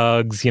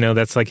thugs.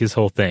 That's like his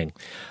whole thing.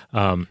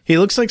 He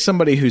looks like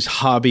somebody whose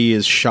hobby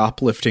is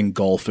shoplifting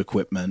golf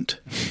equipment.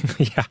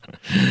 Yeah.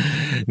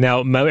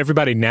 Now,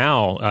 everybody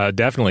now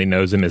definitely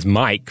knows him as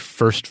Mike,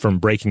 first from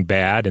Breaking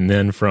Bad and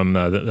then from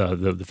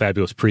the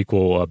fabulous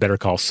prequel Better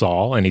Call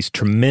Saul. And he's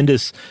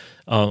tremendous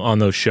on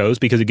those shows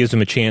because it gives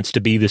him a chance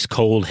to be this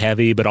cold,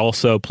 heavy, but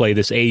also play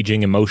this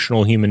aging,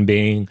 emotional human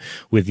being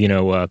with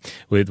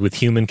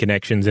human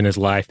connections in his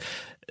life.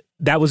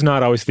 That was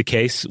not always the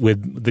case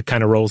with the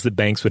kind of roles that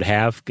Banks would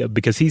have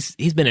because he's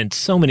been in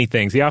so many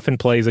things. He often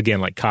plays,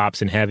 again, like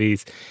cops and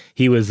heavies.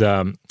 He was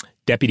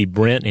Deputy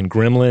Brent in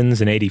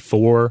Gremlins in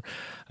 1984.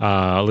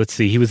 Let's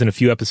see. He was in a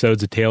few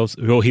episodes of Tales.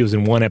 Well, he was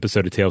in one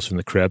episode of Tales from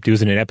the Crypt. He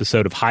was in an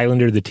episode of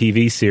Highlander, the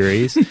TV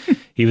series.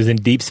 He was in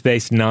Deep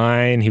Space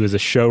Nine. He was a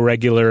show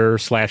regular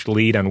 /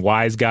 lead on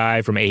Wise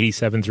Guy from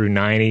 1987 through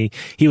 1990.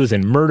 He was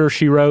in Murder,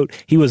 She Wrote.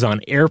 He was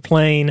on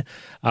Airplane.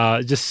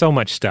 Just so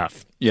much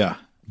stuff. Yeah.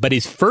 But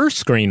his first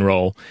screen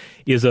role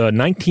is a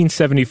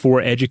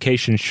 1974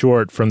 education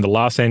short from the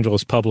Los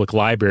Angeles Public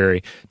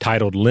Library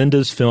titled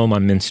Linda's Film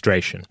on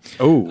Menstruation.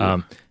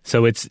 Oh.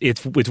 So it's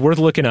worth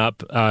looking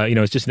up.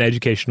 It's just an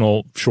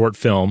educational short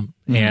film,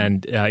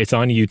 and it's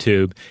on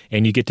YouTube,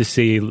 and you get to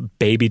see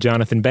baby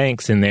Jonathan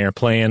Banks in there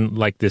playing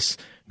like this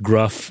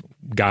gruff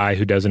guy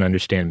who doesn't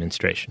understand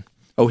menstruation.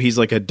 Oh, he's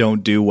like a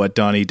don't do what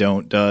Donnie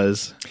don't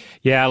does.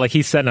 Yeah, like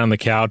he's sitting on the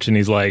couch and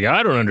he's like,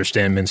 I don't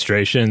understand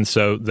menstruation.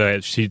 So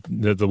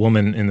the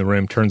woman in the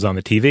room turns on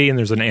the TV and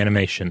there's an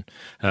animation.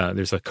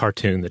 There's a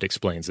cartoon that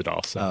explains it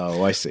all. So.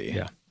 Oh, I see.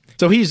 Yeah.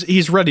 So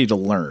he's ready to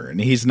learn.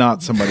 He's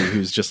not somebody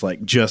who's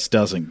just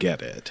doesn't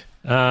get it.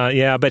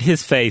 Yeah, but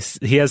his face,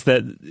 he has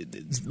that.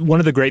 One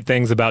of the great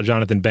things about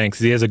Jonathan Banks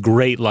is he has a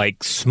great,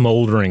 like,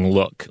 smoldering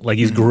look. Like,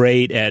 he's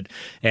great at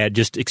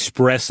just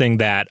expressing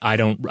that I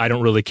don't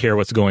really care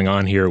what's going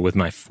on here with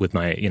my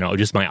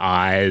just my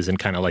eyes and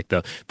kind of like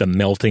the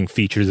melting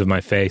features of my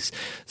face.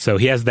 So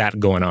he has that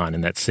going on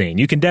in that scene.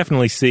 You can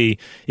definitely see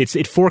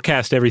it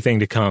forecasts everything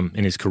to come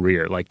in his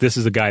career. Like, this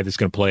is a guy that's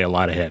going to play a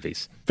lot of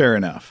heavies. Fair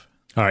enough.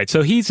 All right,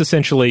 so he's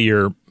essentially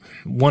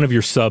one of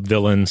your sub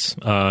villains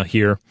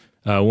here.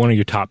 One of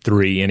your top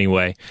three,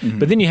 anyway. Mm-hmm.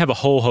 But then you have a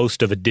whole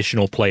host of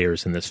additional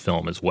players in this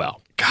film as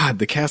well. God,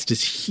 the cast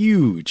is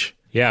huge.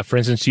 Yeah, for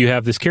instance, you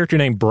have this character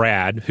named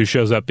Brad, who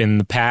shows up in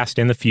the past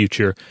and the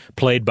future,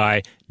 played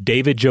by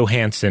David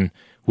Johansen,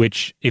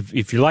 which,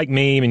 if you're like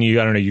me and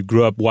you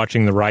grew up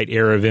watching the right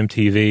era of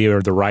MTV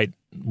or the right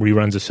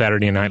reruns of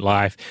Saturday Night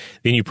Live,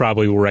 then you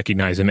probably will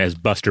recognize him as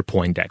Buster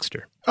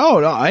Poindexter.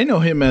 Oh, no, I know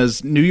him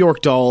as New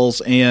York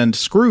Dolls and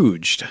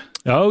Scrooged.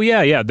 Oh,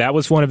 yeah. That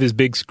was one of his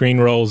big screen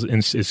roles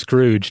in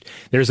Scrooged.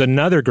 There's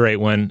another great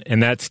one,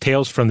 and that's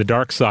Tales from the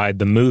Dark Side,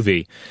 the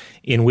movie,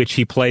 in which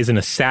he plays an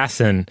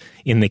assassin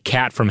in the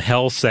Cat from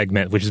Hell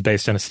segment, which is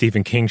based on a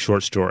Stephen King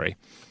short story.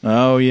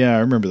 Oh, yeah, I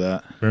remember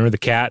that. Remember the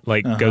cat,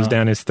 goes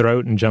down his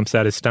throat and jumps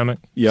out his stomach?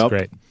 Yep. It's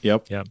great.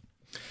 Yep.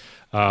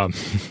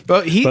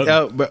 But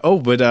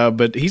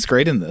he's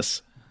great in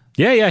this.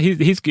 Yeah,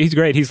 he's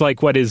great. He's like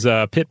his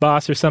pit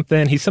boss or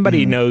something. He's somebody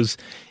he knows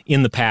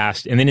in the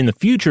past, and then in the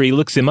future he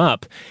looks him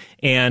up,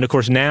 and of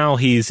course now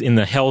he's in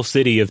the Hell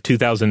City of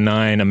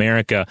 2009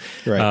 America.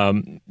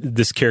 Right.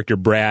 This character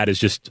Brad is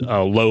just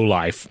a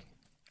lowlife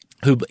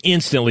who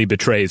instantly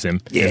betrays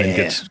him and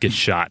then gets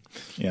shot.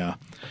 Yeah.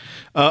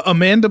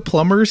 Amanda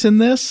Plummer's in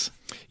this.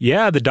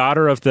 Yeah, the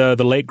daughter of the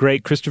late,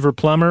 great Christopher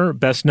Plummer,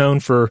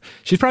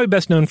 she's probably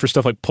best known for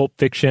stuff like Pulp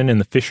Fiction and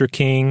The Fisher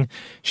King.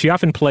 She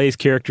often plays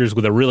characters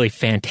with a really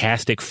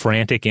fantastic,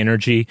 frantic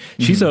energy.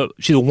 She's a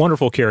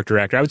wonderful character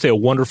actor. I would say a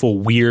wonderful,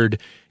 weird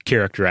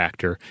character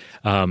actor.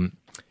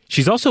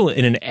 She's also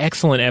in an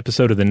excellent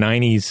episode of the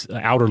 90s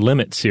Outer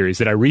Limits series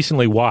that I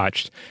recently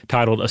watched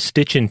titled A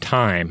Stitch in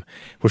Time,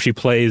 where she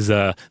plays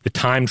the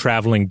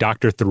time-traveling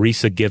Dr.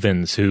 Theresa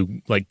Givens,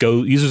 who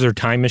uses her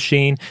time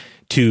machine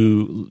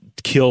to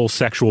kill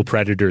sexual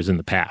predators in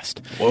the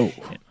past. Whoa.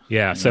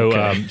 Yeah,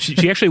 so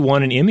she actually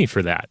won an Emmy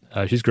for that.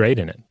 She's great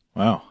in it.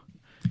 Wow.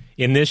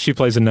 In this, she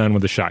plays a nun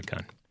with a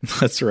shotgun.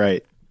 That's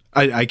right.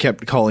 I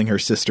kept calling her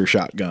Sister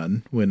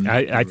Shotgun.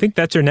 I think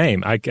that's her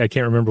name. I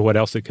can't remember what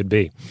else it could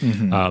be.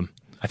 Mm-hmm.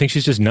 I think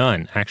she's just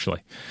Nun,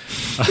 actually.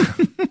 I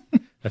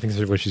think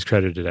that's what she's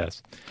credited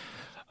as.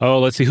 Oh,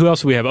 let's see. Who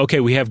else do we have?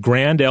 Okay, we have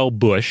Grand L.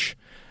 Bush,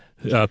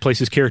 plays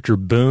his character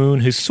Boone,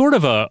 who's sort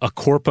of a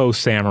corpo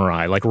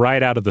samurai, like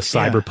right out of the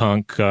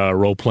cyberpunk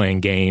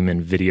role-playing game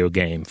and video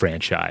game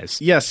franchise.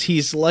 Yes,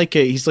 he's like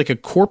a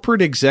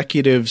corporate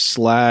executive /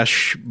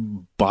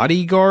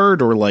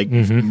 bodyguard or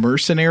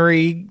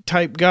mercenary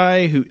type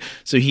guy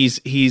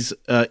he's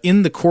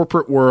in the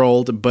corporate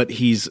world, but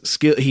he's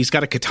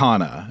got a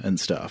katana and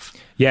stuff.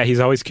 Yeah,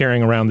 he's always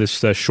carrying around this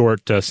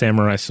short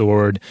samurai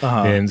sword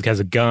and has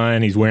a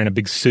gun. He's wearing a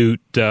big suit.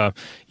 So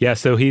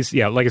he's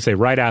like I say,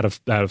 right out of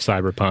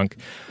cyberpunk.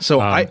 So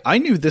I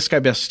knew this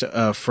guy best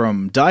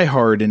from Die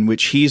Hard, in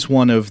which he's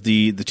one of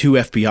the two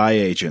FBI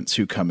agents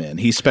who come in.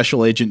 He's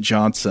Special Agent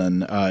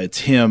Johnson. It's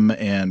him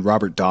and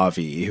Robert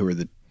Davi who are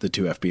the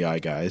two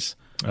FBI guys.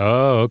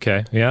 Oh,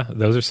 okay. Yeah,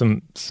 those are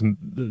some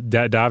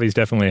Davi's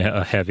definitely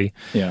a heavy.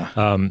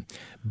 Yeah.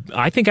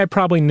 I think I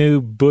probably knew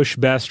Bush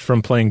best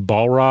from playing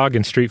Balrog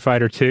in Street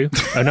Fighter 2.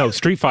 No,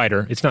 Street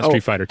Fighter. It's not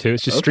Street Fighter 2.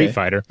 It's just Street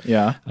Fighter.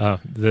 Yeah.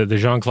 The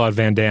Jean-Claude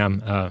Van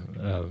Damme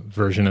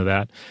version of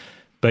that.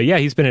 But yeah,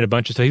 he's been in a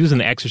bunch of stuff. He was in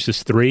The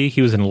Exorcist 3.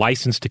 He was in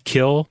License to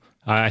Kill.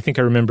 I think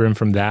I remember him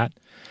from that.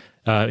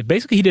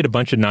 Basically, he did a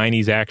bunch of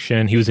 90s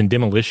action. He was in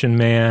Demolition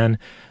Man.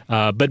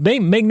 But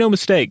make no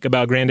mistake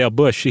about Grand L.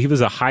 Bush. He was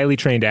a highly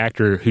trained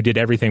actor who did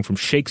everything from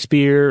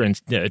Shakespeare and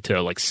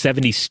to like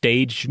 70s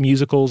stage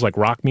musicals, like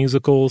rock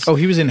musicals. Oh,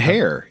 he was in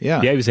Hair.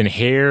 Yeah. Yeah, he was in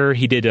Hair.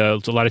 He did a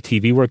lot of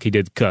TV work. He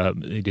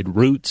did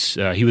Roots.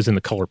 He was in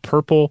The Color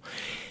Purple.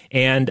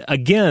 And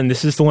again,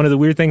 this is one of the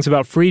weird things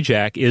about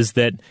Freejack is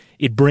that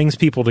it brings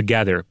people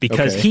together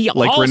because he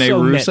also Rene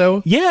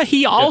Russo?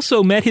 He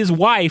also met his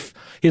wife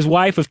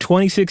of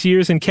 26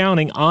 years and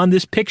counting on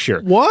this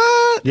picture.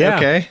 What? Yeah.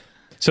 Okay.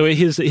 So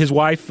his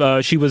wife,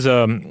 she was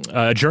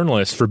a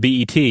journalist for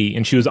BET,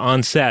 and she was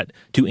on set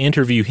to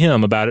interview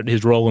him about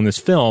his role in this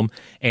film,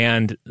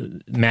 and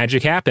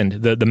magic happened.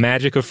 The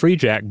magic of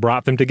Freejack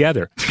brought them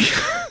together.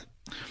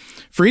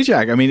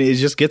 Freejack, I mean, it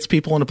just gets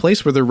people in a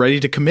place where they're ready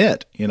to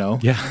commit, you know?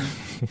 Yeah.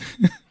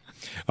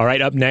 All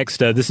right, up next,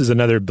 this is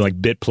another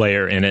bit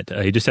player in it.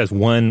 He just has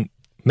one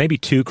maybe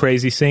 2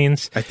 crazy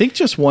scenes. I think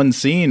just one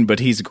scene, but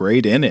he's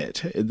great in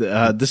it.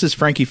 This is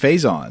Frankie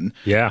Faison,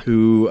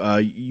 who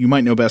you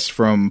might know best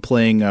from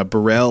playing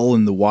Burrell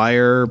in The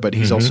Wire, but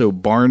he's also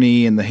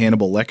Barney in the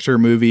Hannibal Lecter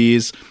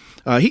movies.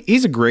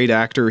 He's a great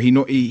actor.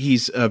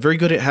 He's very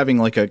good at having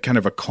like a kind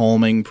of a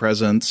calming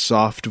presence,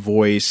 soft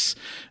voice.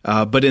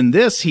 But in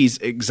this, he's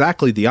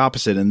exactly the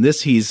opposite. In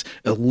this, he's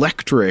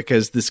electric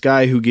as this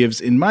guy who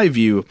gives, in my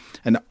view,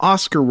 an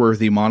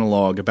Oscar-worthy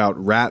monologue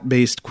about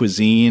rat-based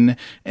cuisine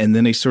and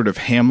then a sort of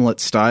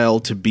Hamlet-style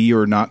to be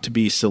or not to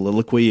be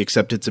soliloquy,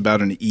 except it's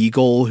about an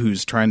eagle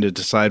who's trying to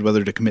decide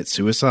whether to commit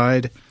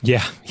suicide.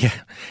 Yeah.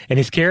 And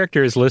his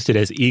character is listed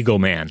as Eagle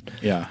Man.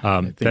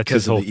 Yeah. That's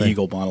his whole thing.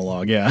 Eagle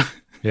monologue, yeah.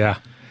 Yeah.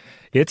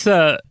 It's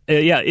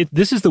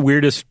this is the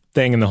weirdest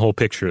thing in the whole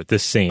picture,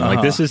 this scene.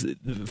 Like this is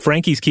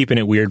Frankie's keeping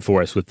it weird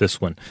for us with this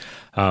one.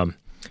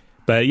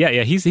 But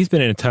he's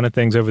been in a ton of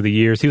things over the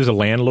years. He was a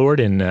landlord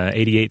in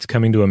 88's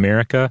Coming to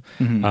America.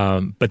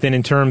 But then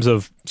in terms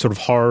of sort of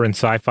horror and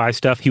sci-fi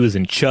stuff, he was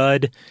in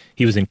Chud,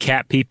 he was in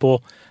Cat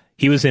People.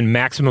 He was in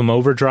Maximum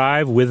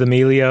Overdrive with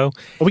Emilio.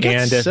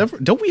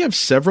 Don't we have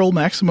several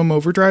Maximum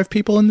Overdrive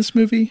people in this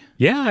movie?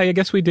 Yeah, I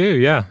guess we do,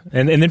 yeah.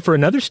 And then for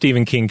another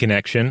Stephen King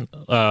connection,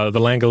 The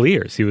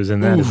Langoliers, he was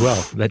in that as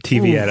well, that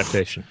TV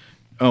adaptation.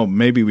 Oh,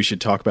 maybe we should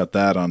talk about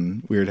that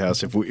on Weird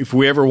House. If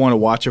we ever want to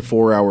watch a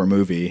 4-hour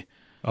movie.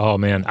 Oh,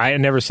 man, I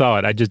never saw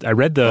it. I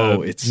read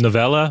the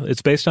novella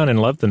it's based on and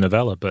loved the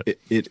novella. But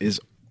it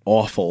is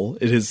awful.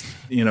 It is,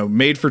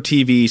 made for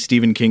TV,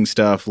 Stephen King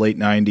stuff, late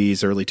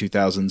 90s, early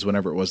 2000s,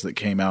 whenever it was that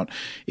came out.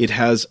 It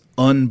has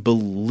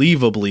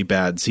unbelievably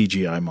bad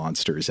CGI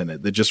monsters in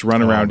it that just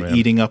run around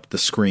eating up the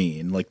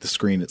screen, like the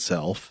screen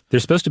itself. They're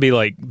supposed to be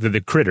like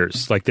the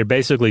critters. Like they're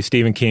basically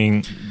Stephen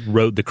King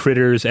wrote the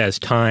critters as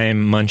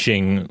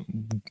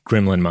time-munching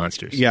gremlin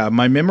monsters. Yeah,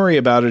 my memory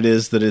about it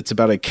is that it's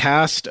about a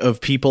cast of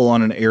people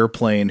on an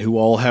airplane who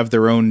all have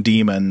their own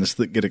demons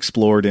that get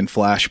explored in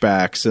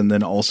flashbacks, and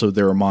then also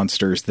there are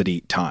monsters that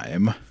eat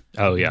time.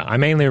 Oh, yeah. I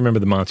mainly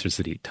remember the monsters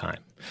that eat time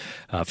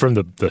from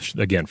the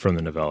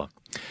novella.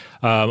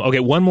 Okay,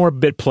 one more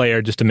bit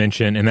player just to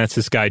mention, and that's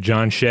this guy,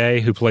 John Shea,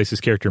 who plays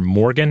his character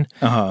Morgan.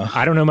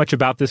 I don't know much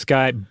about this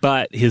guy,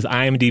 but his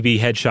IMDb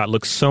headshot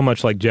looks so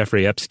much like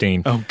Jeffrey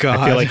Epstein. Oh, God.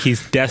 I feel like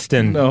he's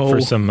destined for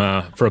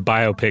a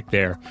biopic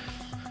there.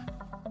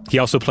 He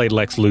also played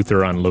Lex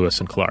Luthor on Lewis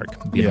and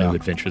Clark, The New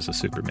Adventures of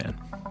Superman.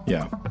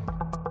 Yeah.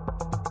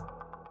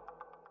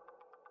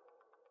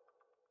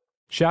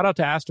 Shout out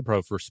to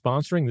Astapro for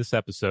sponsoring this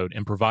episode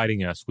and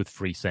providing us with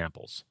free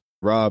samples.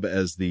 Rob,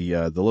 as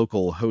the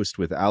local host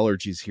with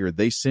allergies here,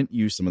 they sent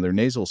you some of their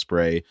nasal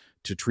spray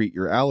to treat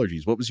your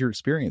allergies. What was your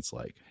experience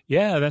like?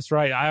 Yeah, that's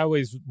right. I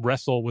always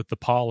wrestle with the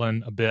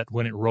pollen a bit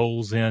when it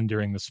rolls in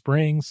during the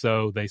spring,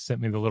 so they sent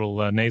me the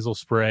little nasal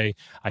spray.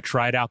 I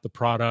tried out the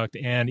product,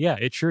 and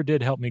it sure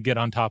did help me get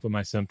on top of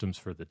my symptoms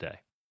for the day.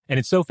 And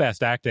it's so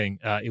fast-acting,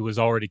 it was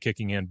already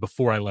kicking in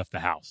before I left the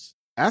house.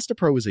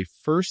 Astapro is a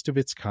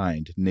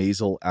first-of-its-kind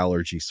nasal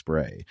allergy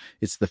spray.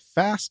 It's the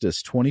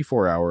fastest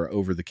 24-hour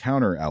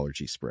over-the-counter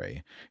allergy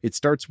spray. It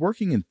starts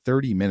working in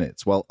 30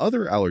 minutes, while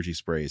other allergy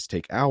sprays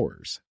take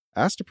hours.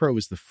 Astapro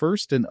is the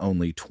first and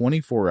only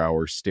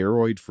 24-hour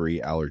steroid-free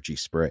allergy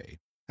spray.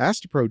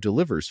 Astapro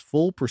delivers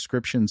full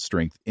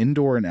prescription-strength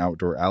indoor and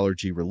outdoor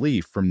allergy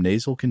relief from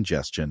nasal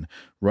congestion,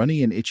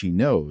 runny and itchy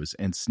nose,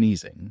 and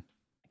sneezing.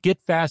 Get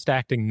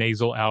fast-acting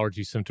nasal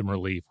allergy symptom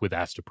relief with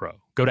Astapro.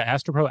 Go to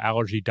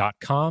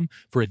astaproallergy.com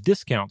for a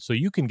discount so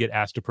you can get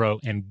Astapro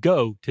and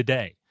go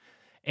today.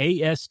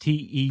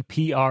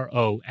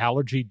 ASTEPRO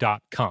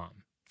allergy.com.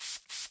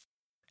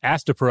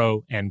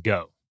 Astapro and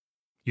go.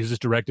 Use as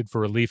directed for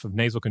relief of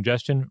nasal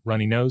congestion,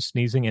 runny nose,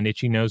 sneezing, and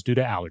itchy nose due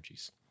to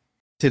allergies.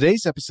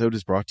 Today's episode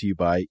is brought to you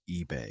by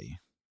eBay.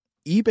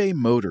 eBay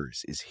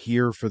Motors is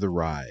here for the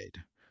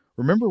ride.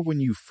 Remember when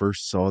you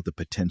first saw the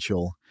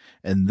potential?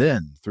 And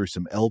then, through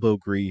some elbow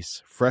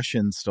grease, fresh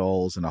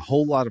installs, and a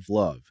whole lot of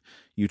love,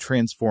 you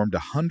transformed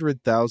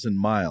 100,000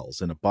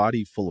 miles and a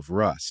body full of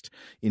rust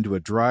into a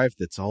drive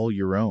that's all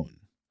your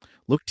own.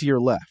 Look to your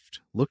left.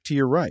 Look to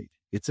your right.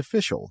 It's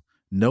official.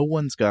 No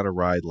one's got a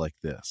ride like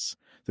this.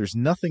 There's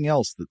nothing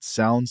else that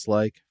sounds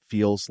like,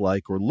 feels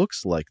like, or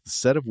looks like the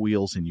set of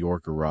wheels in your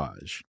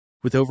garage.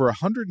 With over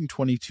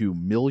 122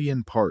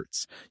 million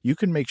parts, you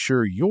can make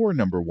sure your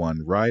number one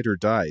ride or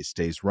die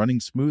stays running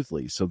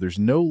smoothly, so there's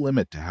no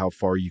limit to how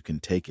far you can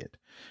take it.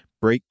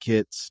 Brake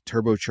kits,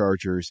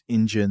 turbochargers,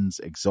 engines,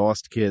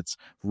 exhaust kits,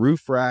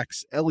 roof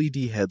racks,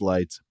 LED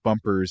headlights,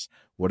 bumpers,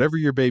 whatever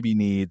your baby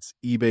needs,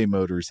 eBay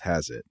Motors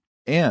has it.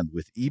 And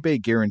with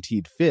eBay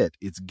Guaranteed Fit,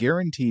 it's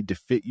guaranteed to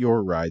fit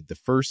your ride the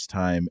first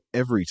time,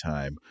 every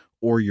time,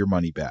 or your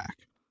money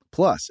back.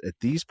 Plus, at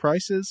these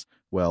prices,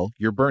 well,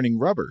 you're burning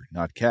rubber,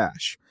 not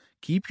cash.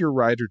 Keep your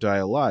ride or die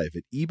alive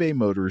at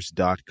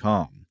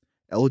ebaymotors.com.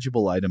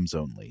 Eligible items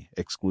only.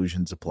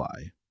 Exclusions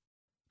apply.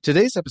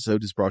 Today's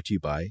episode is brought to you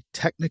by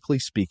Technically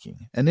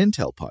Speaking, an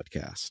Intel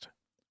podcast.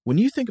 When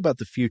you think about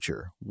the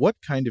future, what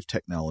kind of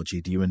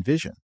technology do you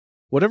envision?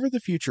 Whatever the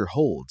future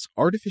holds,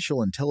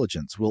 artificial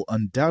intelligence will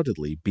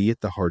undoubtedly be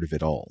at the heart of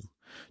it all.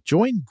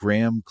 Join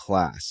Graham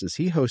Class as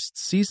he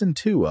hosts Season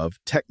 2 of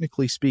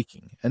Technically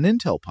Speaking, an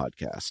Intel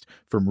podcast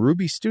from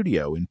Ruby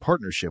Studio in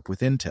partnership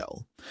with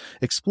Intel.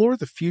 Explore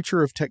the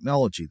future of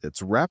technology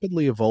that's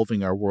rapidly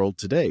evolving our world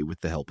today with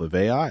the help of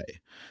AI.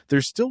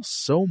 There's still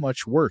so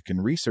much work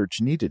and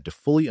research needed to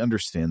fully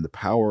understand the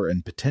power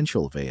and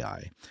potential of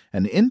AI,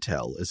 and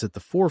Intel is at the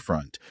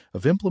forefront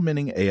of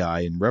implementing AI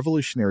in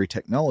revolutionary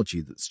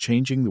technology that's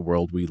changing the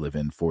world we live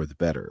in for the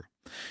better.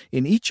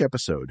 In each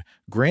episode,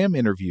 Graham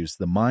interviews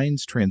the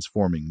minds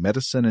transforming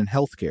medicine and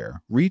healthcare,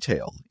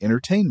 retail,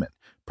 entertainment,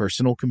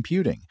 personal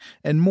computing,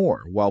 and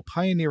more while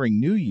pioneering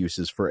new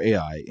uses for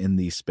AI in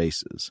these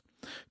spaces.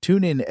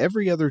 Tune in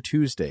every other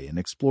Tuesday and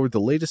explore the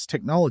latest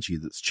technology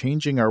that's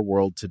changing our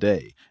world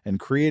today and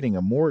creating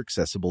a more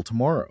accessible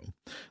tomorrow.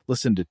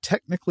 Listen to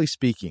Technically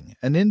Speaking,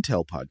 an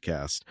Intel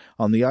podcast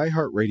on the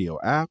iHeartRadio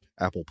app,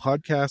 Apple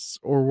Podcasts,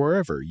 or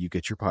wherever you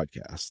get your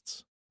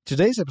podcasts.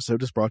 Today's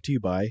episode is brought to you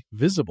by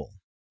Visible.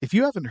 If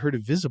you haven't heard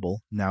of Visible,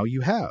 now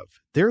you have.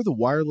 They're the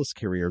wireless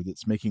carrier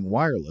that's making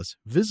wireless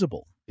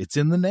visible. It's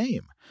in the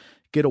name.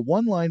 Get a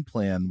one-line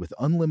plan with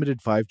unlimited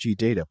 5G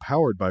data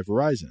powered by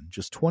Verizon,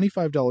 just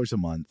 $25 a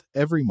month,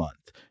 every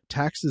month,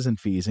 taxes and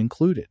fees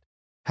included.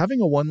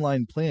 Having a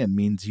one-line plan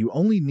means you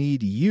only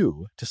need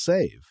you to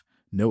save.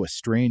 No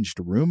estranged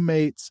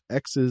roommates,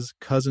 exes,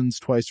 cousins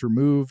twice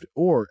removed,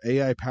 or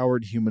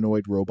AI-powered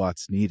humanoid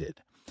robots needed.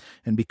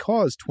 And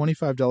because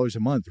 $25 a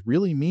month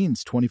really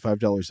means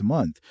 $25 a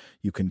month,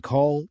 you can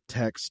call,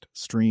 text,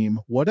 stream,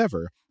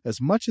 whatever,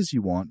 as much as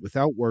you want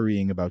without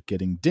worrying about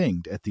getting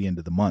dinged at the end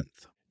of the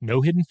month.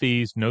 No hidden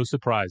fees, no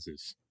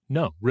surprises.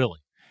 No, really.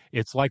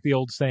 It's like the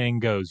old saying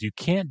goes, you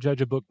can't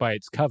judge a book by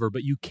its cover,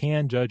 but you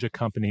can judge a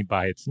company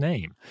by its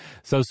name.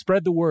 So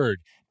spread the word.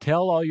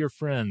 Tell all your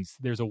friends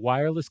there's a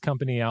wireless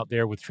company out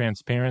there with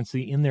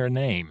transparency in their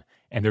name,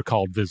 and they're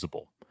called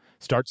Visible.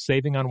 Start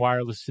saving on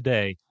wireless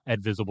today at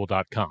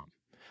Visible.com.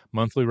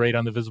 Monthly rate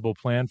on the Visible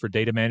plan for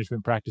data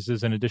management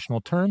practices and additional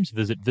terms,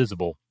 visit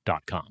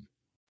Visible.com.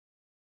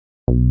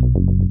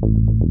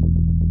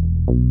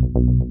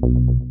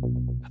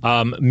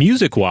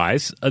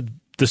 Music-wise,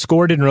 the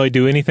score didn't really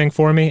do anything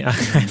for me, I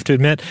have to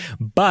admit,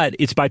 but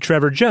it's by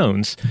Trevor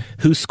Jones,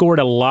 who scored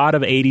a lot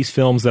of 80s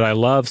films that I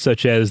love,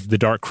 such as The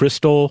Dark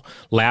Crystal,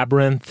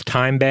 Labyrinth,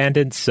 Time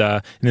Bandits,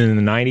 and then in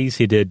the 90s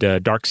he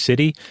did Dark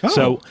City. Oh.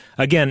 So,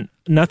 again,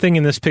 nothing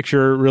in this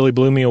picture really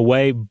blew me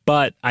away,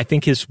 but I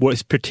think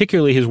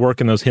particularly his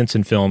work in those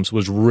Henson films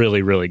was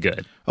really, really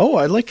good. Oh,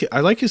 I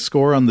like his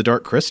score on The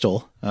Dark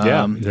Crystal.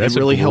 That's it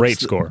really a great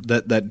helps score.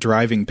 That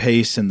driving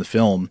pace in the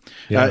film.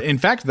 Yeah. In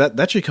fact,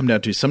 that should come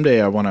down to someday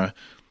I want to,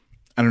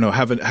 I don't know,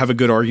 have a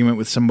good argument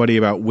with somebody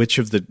about which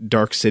of the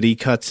Dark City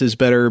cuts is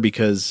better,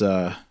 because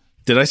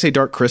did I say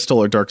Dark Crystal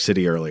or Dark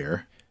City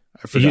earlier?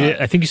 I forgot.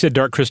 I think you said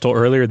Dark Crystal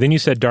earlier, then you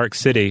said Dark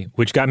City,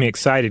 which got me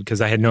excited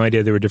because I had no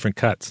idea there were different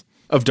cuts.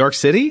 Of Dark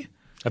City?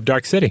 Of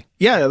Dark City.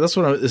 Yeah, that's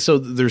what so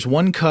there's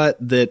one cut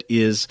that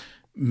is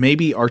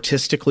maybe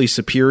artistically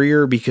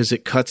superior because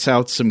it cuts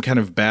out some kind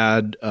of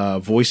bad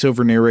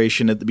voiceover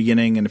narration at the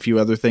beginning and a few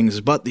other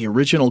things, but the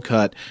original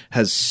cut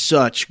has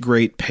such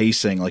great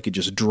pacing, like it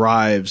just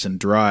drives and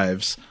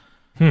drives.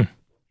 I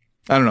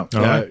don't know.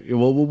 Right.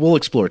 We'll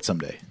explore it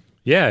someday.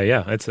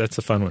 Yeah, that's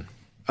a fun one.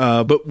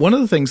 But one of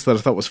the things that I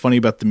thought was funny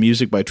about the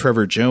music by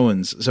Trevor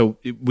Jones, so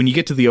when you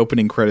get to the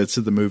opening credits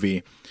of the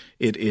movie,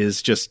 it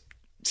is just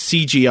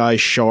CGI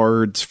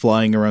shards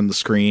flying around the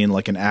screen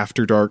like an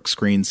After Dark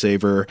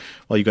screensaver,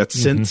 while you got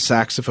synth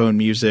saxophone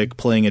music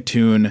playing a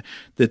tune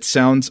that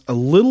sounds a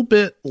little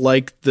bit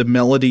like the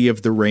melody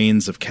of the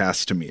Rains of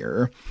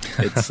Castamere.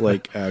 It's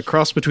like a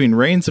cross between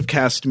Rains of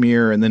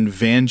Castamere and then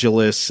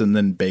Vangelis and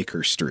then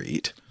Baker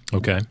Street.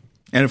 Okay.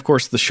 And of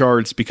course, the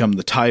shards become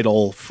the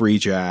title, Free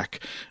Jack,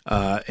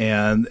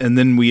 and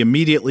then we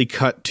immediately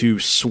cut to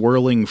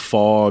swirling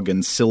fog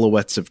and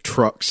silhouettes of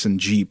trucks and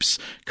jeeps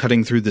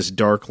cutting through this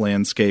dark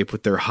landscape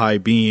with their high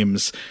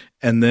beams.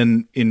 And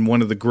then in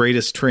one of the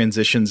greatest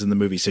transitions in the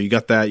movie, so you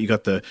got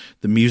the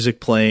music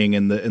playing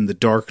and the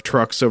dark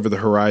trucks over the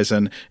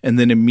horizon, and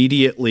then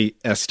immediately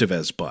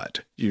Estevez butt.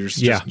 There's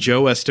just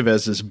Joe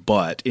Estevez's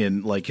butt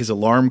in, like, his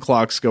alarm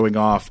clock's going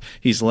off.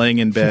 He's laying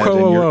in bed.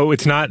 Whoa!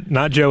 It's not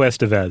Joe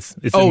Estevez.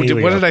 It's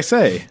Emilio. What did I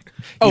say?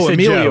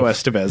 Emilio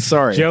Estevez.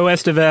 Sorry, Joe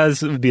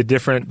Estevez would be a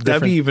different.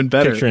 That'd be even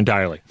better. Picture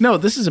entirely. No,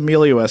 this is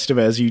Emilio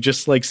Estevez. You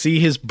just like see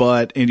his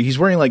butt, and he's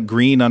wearing like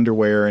green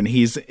underwear, and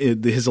his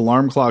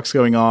alarm clock's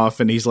going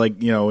off, and he's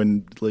like,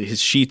 and his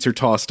sheets are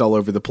tossed all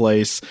over the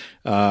place.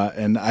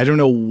 And I don't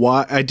know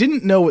why. I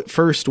didn't know at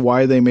first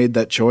why they made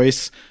that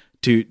choice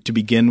to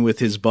begin with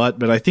his butt,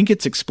 but I think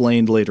it's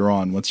explained later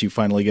on once you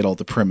finally get all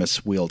the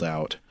premise wheeled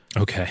out.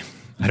 Okay.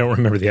 I don't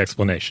remember the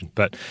explanation,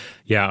 but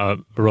yeah,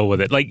 roll with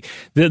it. Like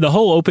the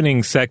whole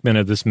opening segment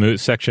of this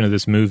section of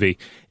this movie,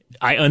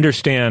 I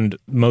understand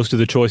most of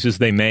the choices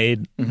they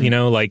made.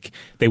 Like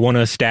they want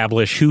to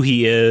establish who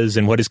he is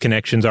and what his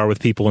connections are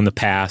with people in the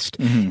past,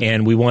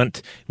 and we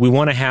want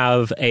to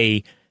have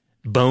a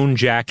bone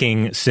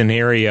jacking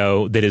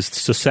scenario that is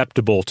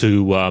susceptible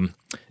to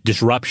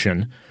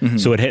disruption.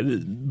 So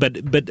but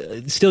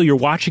still you're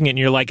watching it and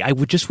you're like, I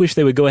would just wish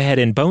they would go ahead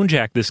and bone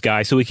jack this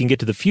guy so we can get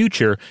to the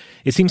future.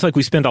 It seems like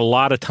we spend a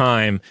lot of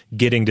time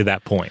getting to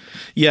that point.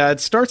 Yeah, it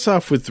starts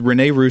off with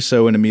Rene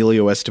Russo and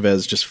Emilio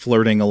Estevez just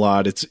flirting a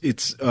lot.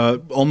 It's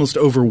almost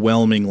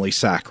overwhelmingly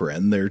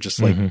saccharine. They're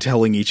just like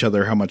telling each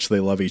other how much they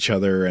love each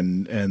other,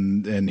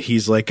 and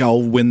he's like,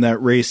 I'll win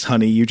that race,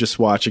 honey. You just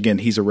watch. Again,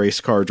 he's a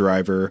race car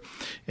driver,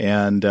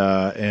 and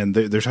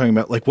they're talking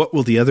about like, what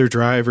will the other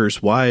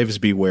drivers' wives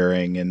be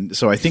wearing? And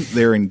so I think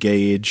they're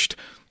engaged.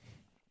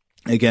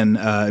 Again,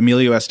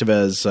 Emilio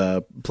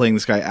Estevez playing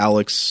this guy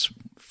Alex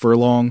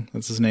Furlong.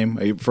 That's his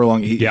name.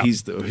 Furlong.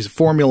 He's a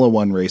Formula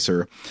One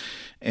racer.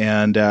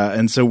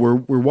 And so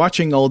we're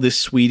watching all this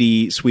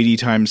sweetie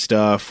time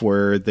stuff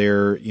where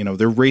they're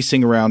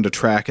racing around a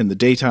track in the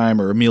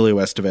daytime, or Emilio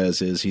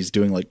Estevez he's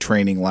doing like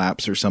training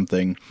laps or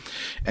something.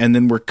 And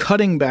then we're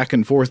cutting back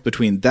and forth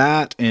between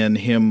that and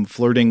him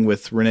flirting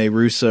with Rene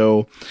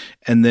Russo,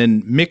 and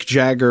then Mick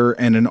Jagger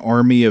and an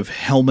army of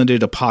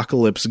helmeted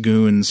apocalypse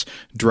goons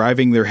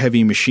driving their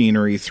heavy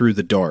machinery through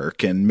the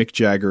dark. And Mick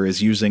Jagger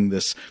is using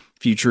this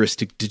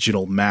futuristic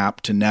digital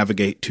map to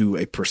navigate to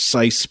a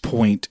precise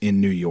point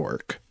in New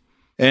York.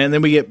 And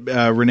then we get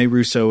Rene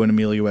Russo and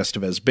Emilio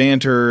Estevez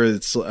banter.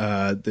 It's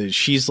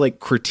she's like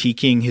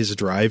critiquing his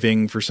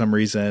driving for some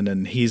reason,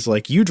 and he's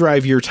like, "You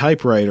drive your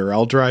typewriter,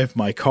 I'll drive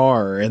my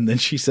car." And then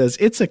she says,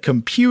 "It's a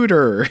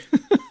computer."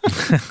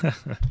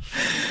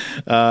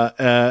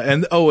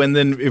 And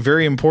then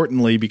very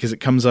importantly, because it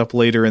comes up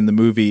later in the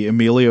movie,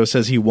 Emilio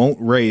says he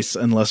won't race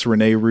unless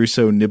Rene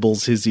Russo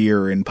nibbles his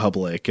ear in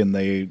public, and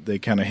they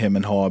kind of hem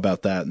and haw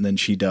about that, and then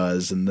she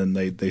does, and then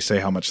they say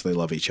how much they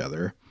love each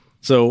other.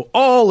 So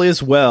all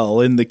is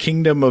well in the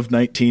kingdom of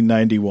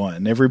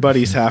 1991.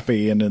 Everybody's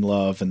happy and in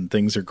love, and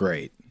things are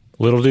great.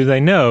 Little do they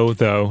know,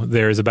 though,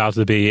 there is about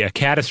to be a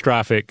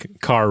catastrophic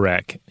car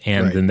wreck,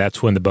 and then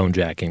that's when the bone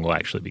jacking will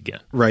actually begin.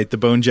 Right, the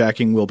bone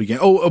jacking will begin.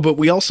 But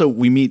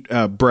we meet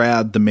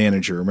Brad, the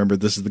manager. Remember,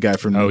 this is the guy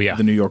from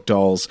the New York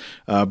Dolls.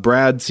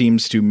 Brad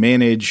seems to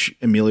manage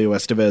Emilio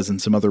Estevez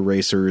and some other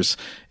racers,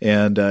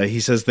 and he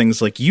says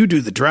things like, "You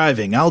do the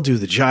driving, I'll do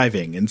the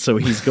jiving." And so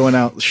he's going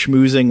out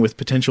schmoozing with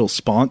potential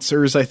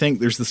sponsors, I think.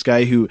 There's this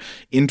guy who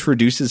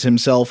introduces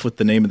himself with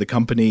the name of the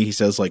company. He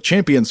says, like,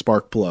 Champion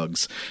Spark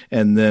Plugs.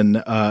 And then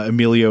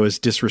Emilio is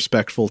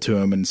disrespectful to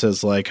him and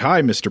says like,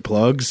 "Hi, Mr.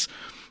 Plugs."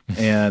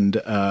 And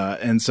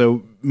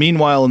so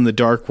meanwhile in the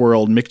dark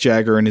world, Mick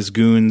Jagger and his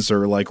goons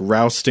are like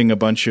rousting a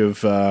bunch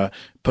of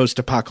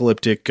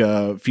post-apocalyptic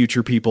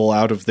future people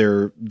out of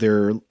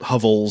their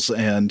hovels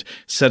and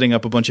setting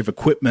up a bunch of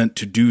equipment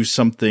to do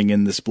something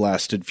in this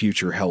blasted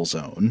future hell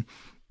zone.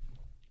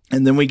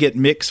 And then we get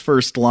Mick's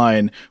first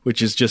line,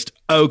 which is just,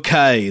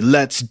 "Okay,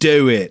 let's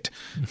do it."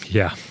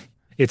 Yeah.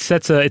 It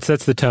sets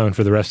the tone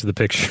for the rest of the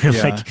picture.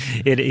 Yeah. Like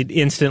it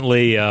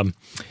instantly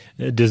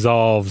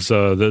dissolves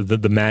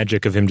the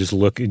magic of him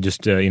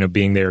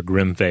being there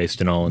grim faced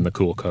and all in the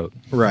cool coat.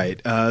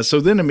 Right. So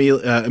then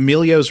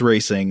Emilio's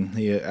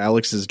racing.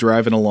 Alex is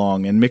driving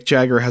along, and Mick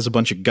Jagger has a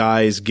bunch of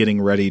guys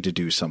getting ready to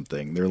do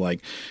something. They're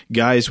like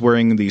guys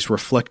wearing these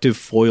reflective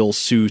foil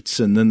suits,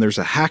 and then there's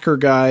a hacker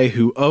guy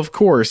who, of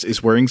course,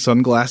 is wearing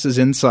sunglasses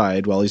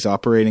inside while he's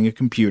operating a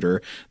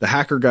computer. The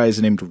hacker guy is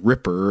named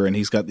Ripper, and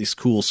he's got these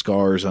cool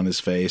scars on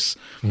his face.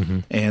 Mm-hmm.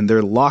 And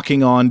they're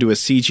locking on to a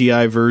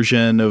CGI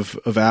version of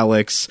Alex.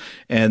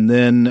 And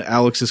then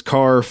Alex's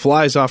car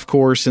flies off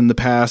course in the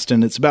past,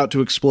 and it's about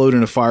to explode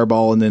in a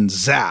fireball, and then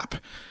zap.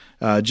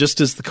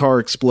 Just as the car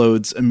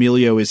explodes,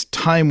 Emilio is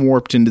time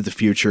warped into the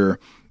future,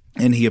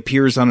 and he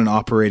appears on an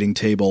operating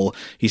table.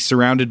 He's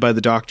surrounded by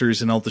the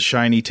doctors in all the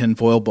shiny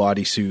tinfoil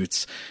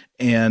bodysuits.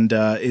 And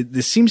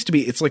this seems to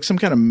be, it's like some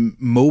kind of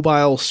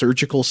mobile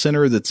surgical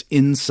center that's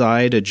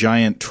inside a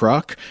giant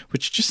truck,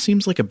 which just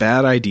seems like a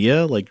bad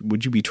idea. Like,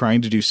 would you be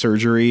trying to do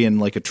surgery in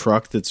like a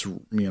truck that's,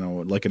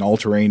 like an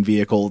all-terrain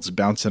vehicle that's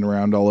bouncing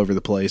around all over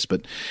the place?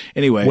 But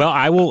anyway. Well,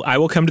 I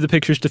will come to the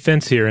picture's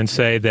defense here and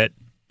say that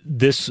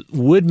this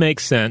would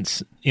make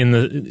sense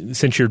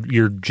since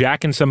you're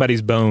jacking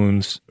somebody's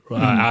bones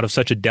out of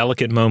such a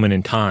delicate moment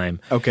in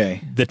time.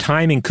 Okay. The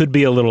timing could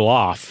be a little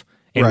off.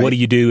 And what do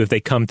you do if they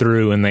come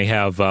through and they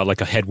have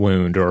like a head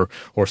wound or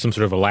some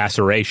sort of a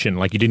laceration?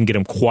 Like you didn't get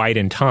them quite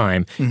in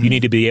time. Mm-hmm. You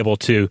need to be able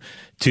to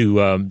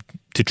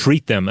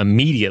treat them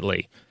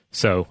immediately.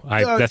 So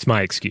that's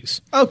my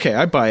excuse. Okay,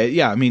 I buy it.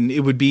 Yeah, I mean,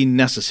 it would be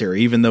necessary,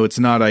 even though it's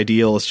not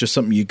ideal. It's just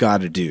something you got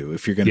to do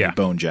if you're going to be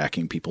bone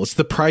jacking people. It's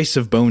the price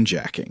of bone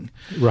jacking,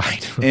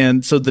 right?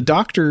 And so the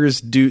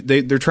doctors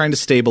they're trying to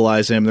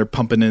stabilize him. They're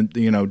pumping in,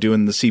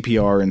 doing the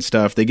CPR and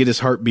stuff. They get his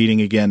heart beating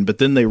again, but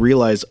then they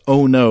realize,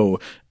 oh no,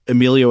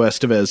 Emilio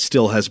Estevez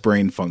still has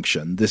brain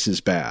function. This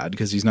is bad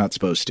because he's not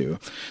supposed to.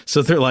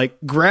 So they're like,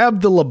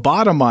 grab the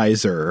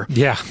lobotomizer,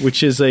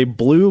 which is a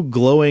blue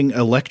glowing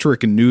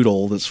electric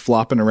noodle that's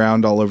flopping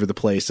around all over the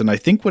place. And I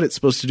think what it's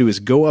supposed to do is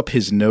go up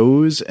his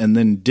nose and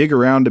then dig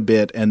around a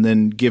bit and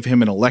then give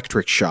him an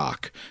electric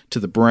shock to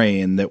the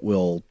brain that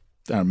will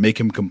make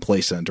him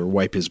complacent or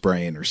wipe his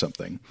brain or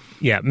something.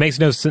 Yeah, it makes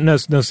no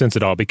sense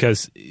at all,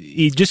 because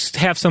you just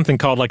have something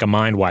called like a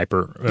mind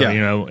wiper,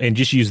 and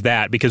just use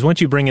that, because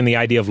once you bring in the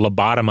idea of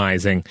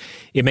lobotomizing,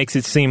 it makes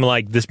it seem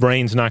like this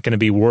brain's not going to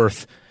be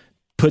worth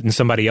putting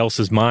somebody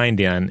else's mind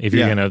in if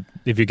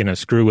you're gonna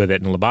screw with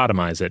it and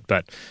lobotomize it.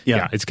 But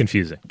yeah, it's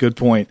confusing. Good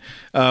point.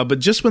 But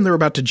just when they're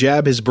about to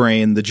jab his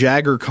brain, the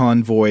Jagger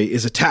convoy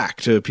is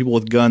attacked. People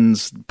with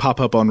guns pop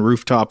up on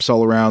rooftops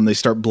all around. They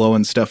start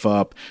blowing stuff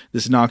up.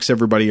 This knocks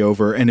everybody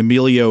over, and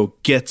Emilio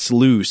gets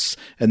loose.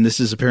 And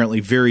this is apparently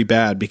very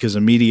bad, because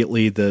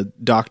immediately the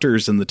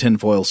doctors in the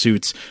tinfoil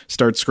suits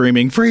start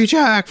screaming, "Free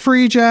Jack!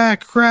 Free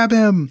Jack! Grab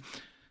him!"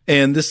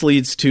 And this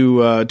leads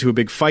to a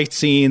big fight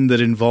scene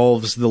that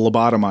involves the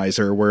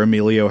lobotomizer, where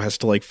Emilio has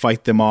to like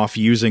fight them off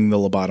using the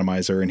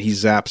lobotomizer, and he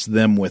zaps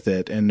them with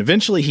it. And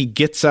eventually he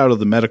gets out of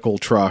the medical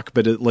truck,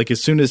 but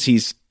as soon as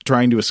he's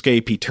trying to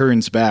escape, he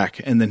turns back,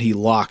 and then he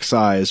locks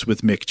eyes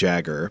with Mick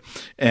Jagger.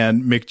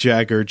 And Mick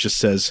Jagger just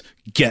says,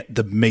 "Get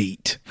the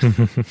mate."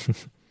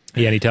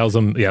 Yeah, and he tells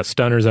them,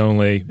 stunners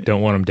only,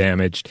 don't want them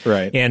damaged.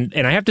 Right. And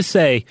I have to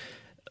say,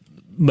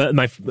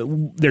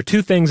 there are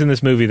two things in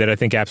this movie that I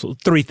think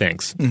three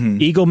things.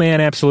 Mm-hmm. Eagle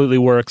Man absolutely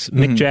works.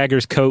 Mick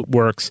Jagger's coat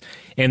works.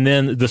 And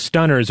then the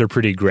stunners are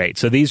pretty great.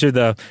 So these are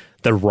the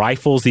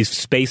rifles, these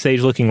space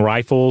age looking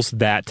rifles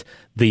that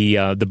the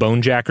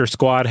Bonejacker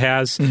squad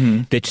has,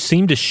 that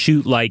seem to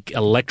shoot like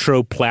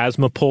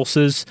electroplasma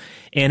pulses,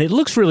 and it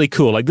looks really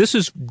cool. Like, this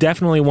is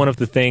definitely one of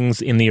the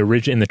things in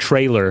the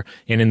trailer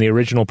and in the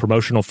original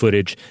promotional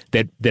footage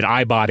that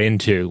I bought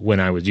into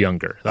when I was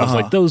younger. I was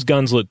like, those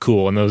guns look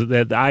cool, and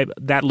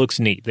that looks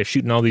neat. They're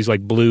shooting all these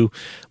like blue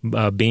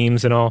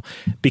beams and all,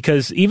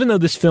 because even though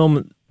this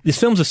film's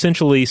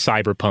essentially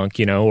cyberpunk,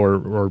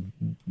 or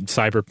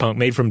cyberpunk,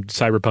 made from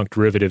cyberpunk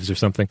derivatives or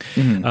something.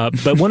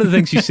 But one of the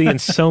things you see in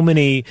so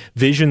many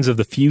visions of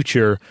the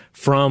future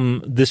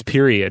from this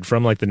period,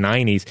 from like the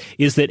 90s,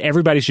 is that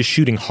everybody's just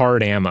shooting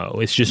hard ammo.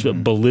 It's just a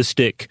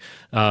ballistic,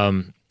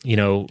 worship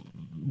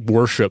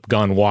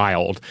gone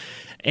wild.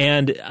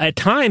 And at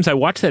times I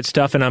watch that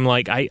stuff and I'm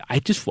like, I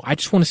just want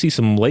to see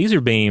some laser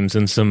beams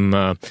and some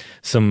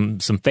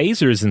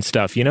phasers and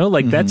stuff,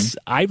 that's,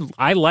 I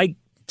like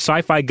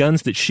sci-fi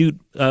guns that shoot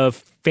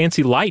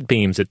fancy light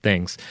beams at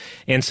things.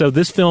 And so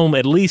this film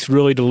at least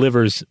really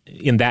delivers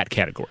in that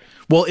category.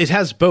 Well, it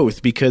has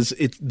both, because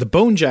the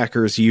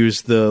Bonejackers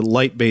use the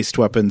light-based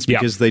weapons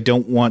because they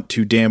don't want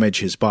to damage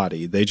his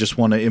body. They just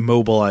want to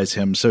immobilize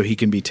him so he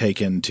can be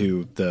taken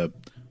to the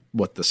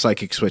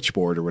psychic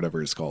switchboard or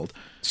whatever it's called.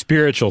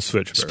 Spiritual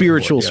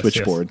switchboard.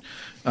 Switchboard.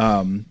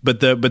 Yes.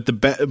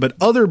 But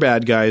other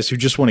bad guys who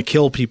just want to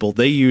kill people,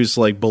 they use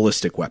like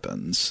ballistic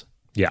weapons.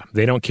 Yeah,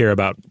 they don't care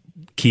about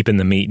keeping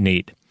the meat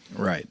neat.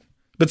 Right.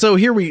 But so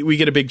here we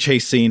get a big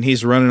chase scene.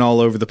 He's running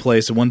all over the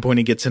place. At one point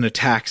he gets in a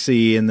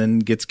taxi and then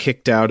gets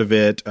kicked out of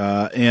it.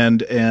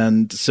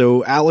 And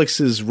so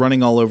Alex is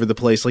running all over the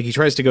place. Like, he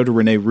tries to go to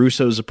Rene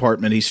Russo's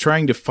apartment. He's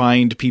trying to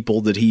find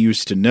people that he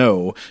used to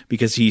know,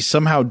 because he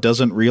somehow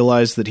doesn't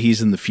realize that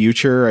he's in the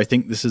future. I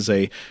think this is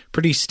a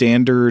pretty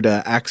standard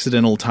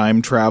accidental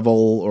time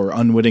travel or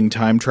unwitting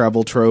time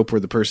travel trope,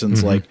 where the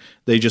person's like,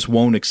 they just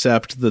won't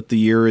accept that the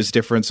year is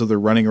different. So they're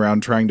running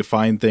around trying to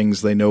find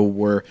things they know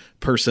where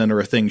person or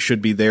a thing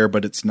should be there,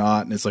 but it's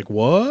not. And it's like,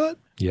 what?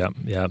 Yeah.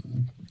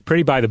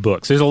 Pretty by the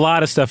books. There's a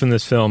lot of stuff in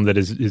this film that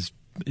is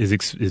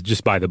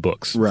just by the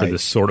books for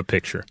this sort of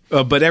picture.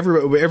 But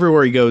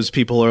everywhere he goes,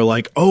 people are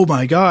like, "Oh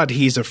my God,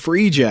 he's a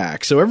free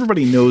jack!" So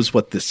everybody knows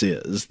what this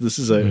is. This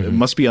is it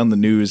must be on the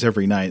news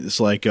every night. It's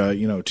like,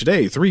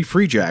 today 3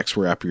 free jacks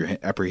were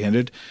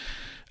apprehended.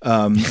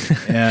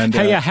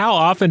 How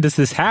often does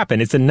this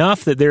happen? It's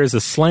enough that there is a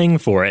slang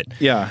for it.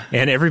 Yeah.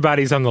 And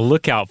everybody's on the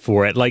lookout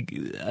for it. Like,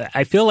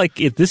 I feel like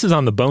this is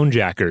on the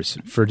Bonejackers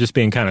for just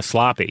being kind of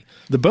sloppy.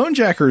 The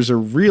Bonejackers are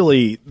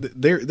really,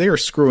 they are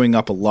screwing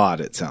up a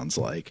lot, it sounds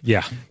like.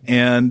 Yeah.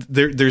 And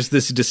there's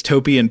this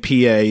dystopian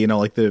PA,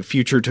 like the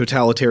future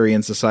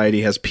totalitarian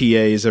society has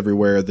PAs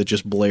everywhere that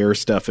just blare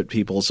stuff at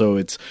people. So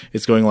it's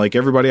going like,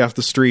 everybody off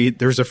the street,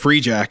 there's a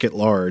free jack at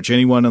large.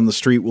 Anyone on the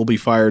street will be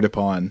fired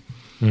upon.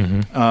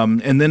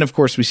 And then, of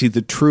course, we see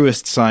the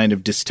truest sign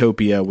of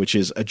dystopia, which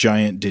is a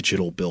giant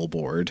digital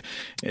billboard.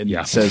 And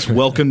it says,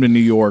 "Welcome to New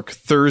York,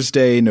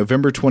 Thursday,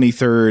 November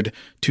 23rd,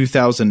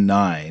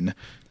 2009.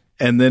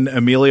 And then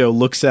Emilio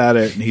looks at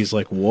it and he's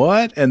like,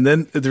 "What?" And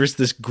then there's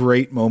this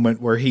great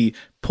moment where he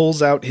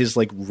pulls out his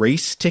like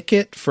race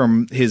ticket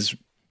from his,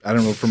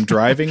 from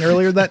driving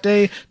earlier that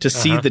day to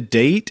see the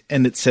date,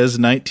 and it says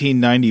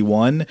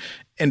 1991.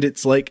 And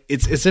it's like,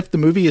 it's as if the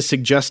movie is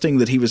suggesting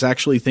that he was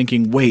actually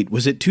thinking, wait,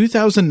 was it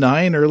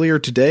 2009 earlier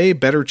today?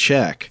 Better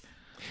check.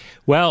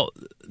 Well,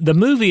 the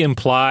movie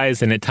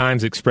implies and at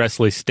times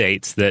expressly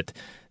states that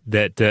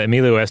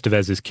Emilio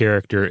Estevez's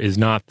character is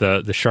not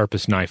the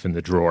sharpest knife in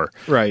the drawer.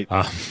 Right.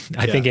 I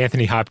think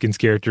Anthony Hopkins'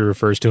 character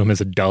refers to him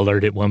as a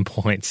dullard at one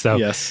point. So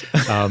yes.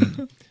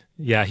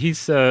 He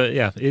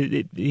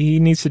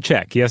needs to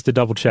check. He has to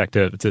double check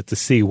to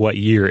see what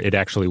year it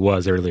actually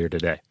was earlier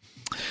today.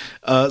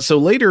 So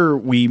later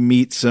we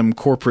meet some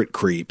corporate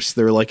creeps.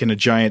 They're like in a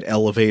giant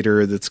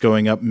elevator that's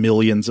going up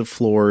millions of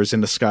floors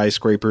in a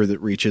skyscraper that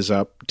reaches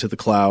up to the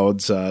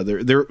clouds.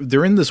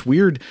 They're in this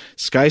weird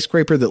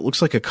skyscraper that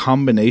looks like a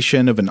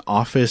combination of an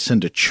office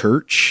and a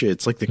church.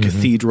 It's like the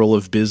Cathedral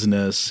of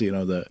Business,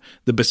 the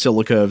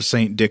Basilica of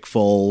St.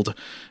 Dickfold.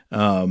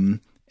 So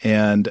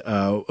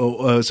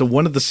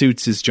one of the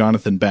suits is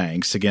Jonathan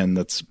Banks. Again,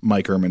 that's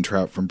Mike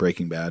Ehrmantraut from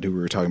Breaking Bad, who we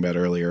were talking about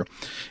earlier.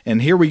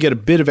 And here we get a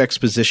bit of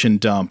exposition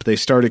dump. They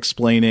start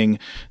explaining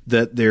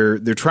that they're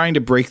trying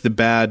to break the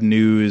bad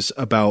news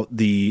about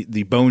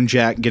the Bone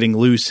Jack getting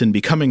loose and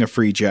becoming a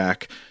Free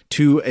Jack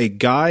to a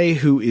guy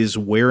who is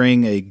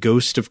wearing a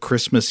Ghost of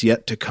Christmas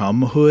Yet to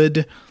Come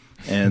hood.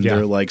 And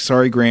they're like,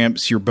 sorry,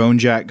 Gramps, your Bone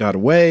Jack got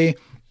away.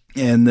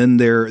 And then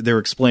they're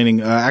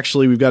explaining,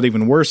 actually, we've got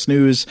even worse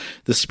news.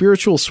 The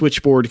spiritual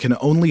switchboard can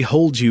only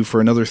hold you for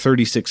another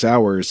 36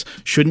 hours.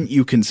 Shouldn't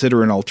you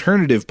consider an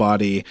alternative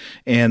body?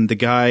 And the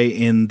guy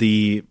in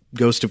the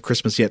Ghost of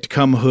Christmas Yet to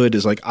Come hood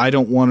is like, I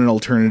don't want an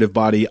alternative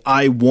body.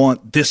 I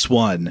want this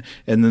one.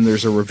 And then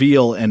there's a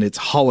reveal, and it's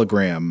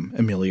hologram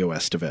Emilio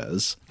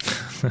Estevez.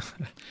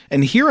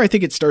 And here I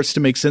think it starts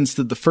to make sense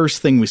that the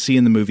first thing we see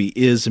in the movie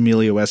is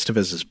Emilio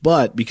Estevez's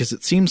butt, because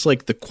it seems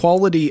like the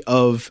quality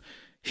of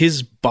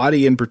his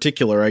body in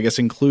particular, I guess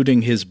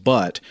including his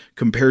butt,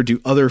 compared to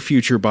other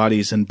future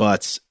bodies and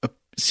butts,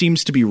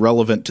 seems to be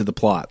relevant to the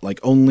plot. Like,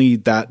 only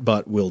that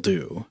butt will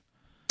do.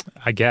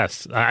 I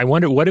guess. I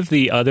wonder, what if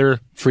the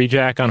other Free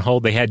Jack on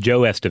hold, they had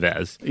Joe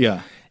Estevez?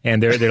 Yeah.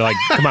 And they're like,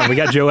 come on, we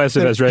got Joe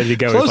Estevez ready to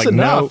go. Close it's like,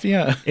 enough, no,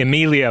 yeah.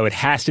 Emilio, it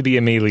has to be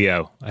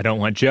Emilio. I don't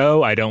want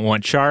Joe. I don't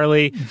want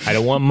Charlie. I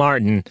don't want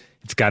Martin.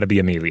 It's got to be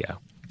Emilio.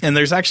 And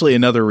there's actually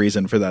another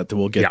reason for that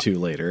we'll get to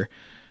later.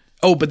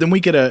 Oh, but then we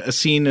get a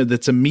scene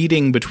that's a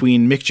meeting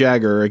between Mick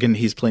Jagger. Again,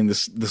 he's playing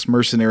this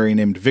mercenary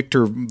named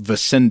Victor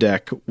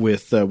Vasendek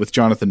with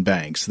Jonathan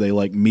Banks. They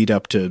like meet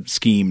up to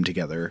scheme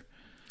together.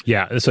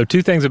 Yeah. So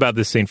two things about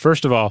this scene.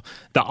 First of all,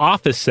 the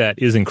office set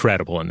is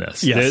incredible in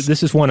this. Yes.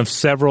 This is one of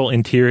several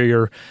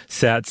interior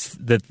sets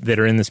that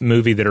are in this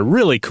movie that are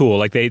really cool.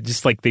 Like they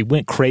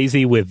went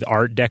crazy with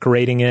art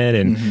decorating it.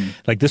 And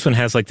like this one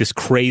has like this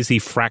crazy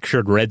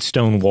fractured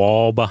redstone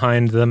wall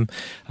behind them,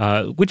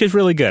 which is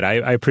really good.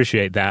 I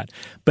appreciate that.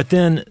 But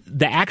then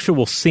the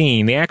actual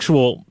scene, the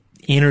actual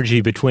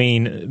energy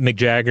between Mick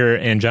Jagger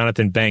and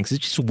Jonathan Banks is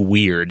just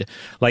weird.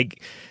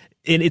 Like,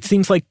 and it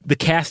seems like the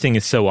casting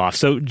is so off.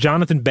 So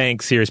Jonathan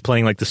Banks here is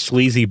playing like the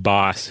sleazy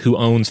boss who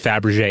owns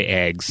Fabergé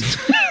eggs.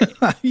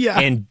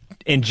 Yeah.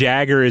 And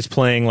Jagger is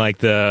playing like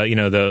the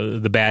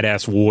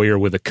badass warrior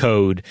with a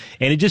code.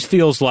 And it just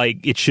feels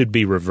like it should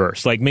be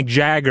reversed. Like Mick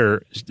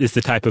Jagger is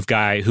the type of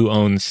guy who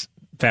owns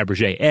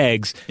Fabergé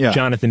eggs. Yeah.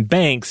 Jonathan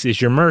Banks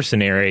is your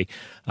mercenary.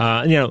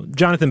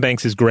 Jonathan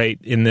Banks is great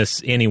in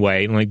this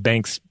anyway. And like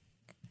Banks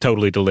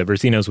totally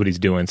delivers. He knows what he's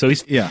doing. So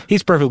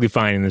he's perfectly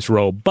fine in this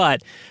role.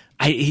 But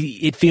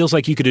it feels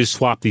like you could just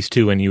swap these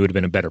two and you would have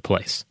been a better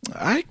place.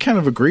 I kind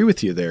of agree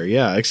with you there,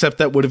 yeah. Except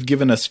that would have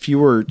given us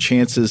fewer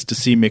chances to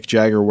see Mick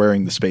Jagger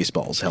wearing the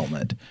Spaceballs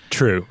helmet.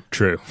 True.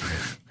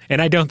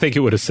 And I don't think it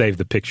would have saved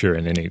the picture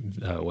in any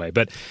way.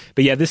 But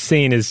yeah, this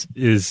scene is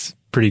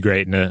pretty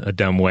great in a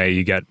dumb way.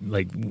 You got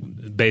like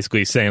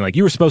basically saying like,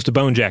 you were supposed to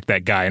bone jack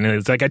that guy. And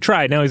it's like, I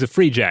tried. Now he's a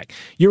Free Jack.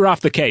 You're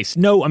off the case.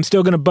 No, I'm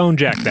still going to bone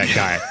jack that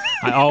guy.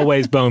 I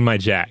always bone my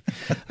jack.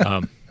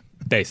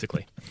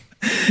 Basically.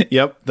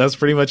 Yep, that's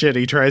pretty much it.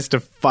 He tries to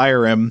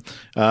fire him,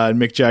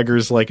 and Mick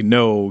Jagger's like,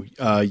 "No,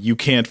 you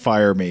can't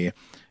fire me.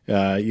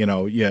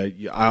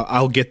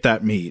 I'll get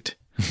that meat."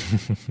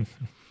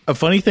 A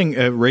funny thing,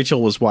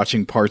 Rachel was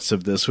watching parts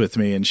of this with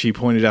me, and she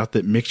pointed out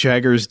that Mick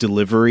Jagger's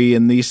delivery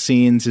in these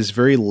scenes is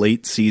very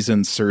late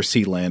season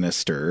Cersei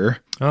Lannister.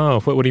 Oh,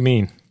 what do you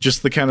mean?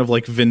 Just the kind of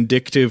like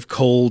vindictive,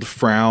 cold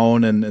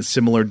frown and a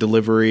similar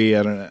delivery.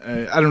 I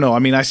don't know. I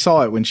mean, I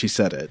saw it when she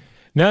said it.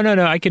 No.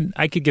 I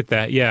could get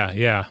that.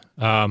 Yeah.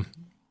 But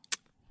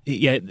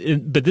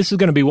this is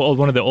going to be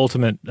one of the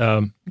ultimate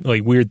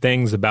like weird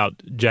things about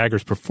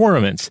Jagger's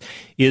performance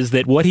is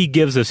that what he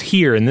gives us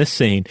here in this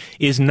scene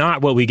is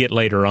not what we get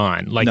later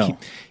on. Like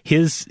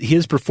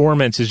his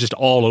performance is just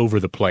all over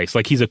the place.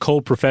 Like he's a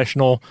cold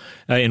professional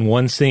in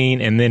one scene,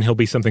 and then he'll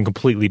be something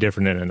completely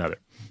different in another.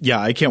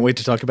 Yeah, I can't wait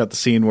to talk about the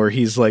scene where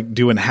he's like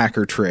doing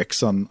hacker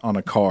tricks on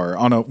a car,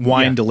 on a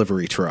wine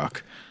delivery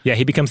truck. Yeah,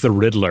 he becomes the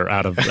Riddler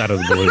out of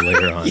the blue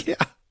later on. Yeah.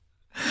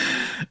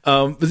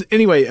 But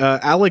anyway,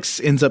 Alex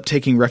ends up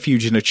taking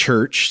refuge in a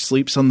church,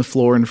 sleeps on the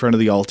floor in front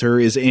of the altar,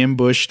 is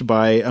ambushed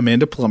by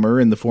Amanda Plummer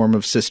in the form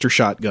of Sister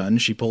Shotgun.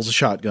 She pulls a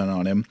shotgun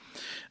on him.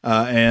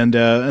 And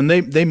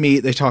they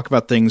meet, they talk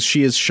about things.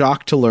 She is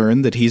shocked to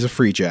learn that he's a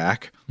Free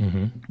Jack.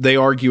 Mm-hmm. They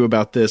argue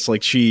about this.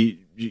 Like she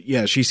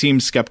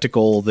seems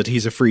skeptical that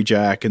he's a Free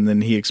Jack, and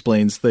then he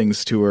explains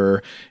things to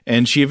her,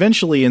 and she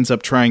eventually ends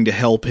up trying to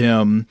help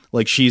him.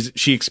 Like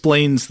she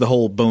explains the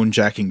whole bone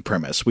jacking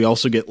premise. We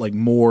also get like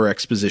more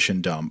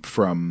exposition dump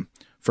from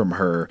from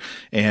her.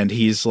 And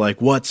he's like,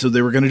 what? So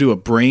they were going to do a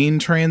brain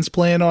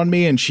transplant on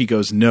me? And she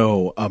goes,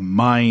 no, a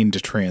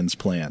mind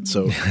transplant.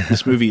 So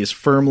this movie is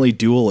firmly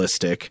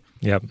dualistic.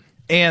 Yep.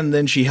 And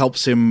then she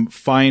helps him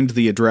find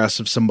the address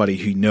of somebody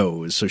he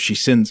knows. So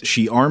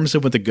she arms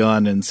him with a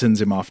gun and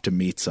sends him off to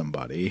meet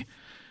somebody.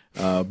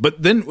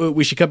 But then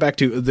we should cut back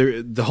to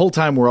the whole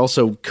time we're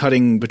also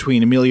cutting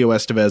between Emilio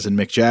Estevez and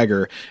Mick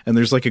Jagger. And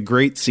there's like a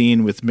great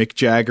scene with Mick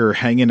Jagger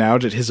hanging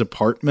out at his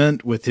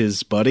apartment with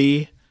his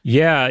buddy.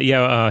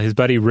 Yeah, his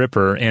buddy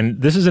Ripper. And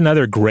this is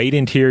another great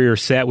interior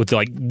set with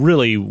like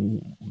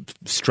really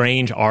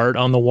strange art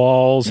on the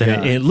walls.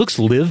 And it looks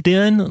lived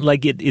in.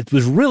 Like it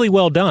was really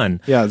well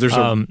done. Yeah, there's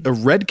a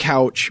red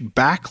couch,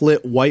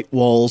 backlit white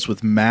walls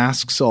with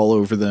masks all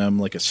over them,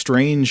 like a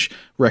strange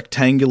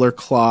rectangular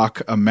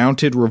clock, a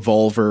mounted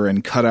revolver,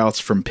 and cutouts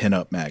from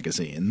pinup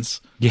magazines.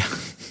 Yeah,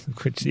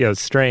 which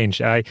it's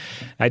strange. I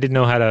didn't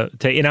know how to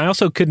take, and I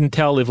also couldn't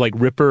tell if like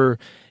Ripper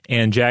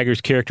and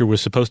Jagger's character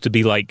was supposed to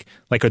be like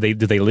do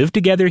they live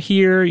together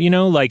here? You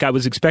know, like I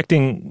was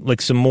expecting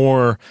like some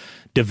more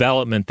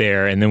development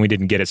there, and then we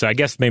didn't get it. So I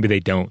guess maybe they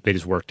don't. They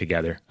just work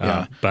together.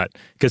 Yeah. But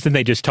because then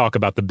they just talk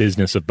about the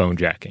business of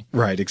bonejacking.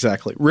 Right,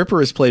 exactly.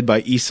 Ripper is played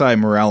by Isai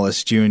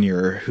Morales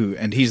Jr.,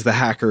 and he's the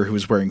hacker who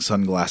was wearing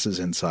sunglasses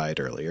inside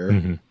earlier.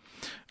 Mm-hmm.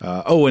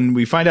 And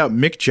we find out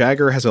Mick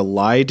Jagger has a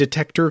lie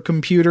detector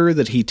computer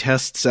that he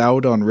tests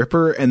out on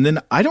Ripper. And then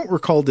I don't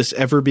recall this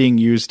ever being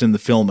used in the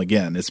film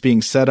again. It's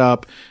being set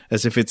up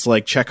as if it's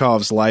like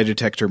Chekhov's lie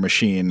detector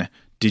machine.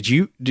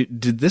 Did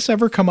this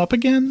ever come up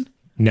again?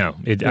 No,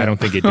 I don't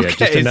think it did. Okay,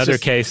 just another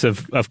case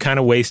of kind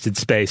of wasted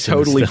space.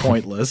 Totally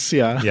pointless.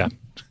 Yeah. Yeah.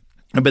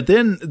 But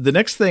then the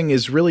next thing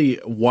is really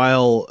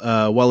while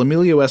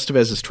Emilio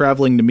Estevez is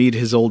traveling to meet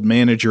his old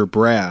manager,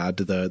 Brad,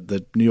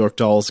 the New York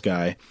Dolls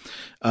guy,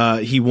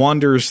 he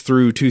wanders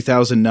through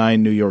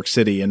 2009 New York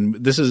City. And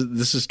this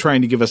is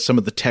trying to give us some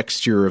of the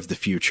texture of the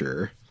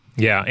future.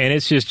 Yeah, and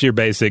it's just your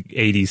basic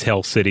 80s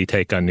Hell City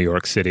take on New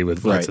York City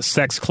with lots of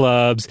sex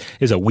clubs.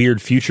 There's a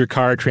weird future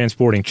car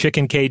transporting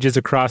chicken cages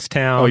across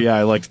town. Oh, yeah,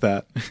 I liked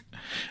that.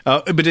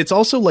 But it's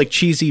also like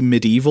cheesy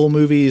medieval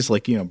movies,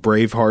 like,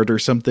 Braveheart or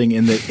something,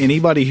 in that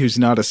anybody who's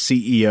not a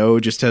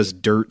CEO just has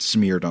dirt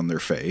smeared on their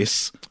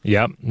face.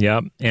 Yep.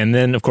 And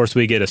then, of course,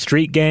 we get a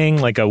street gang,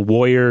 like a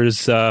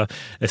Warriors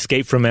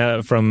escape from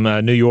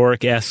New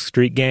York-esque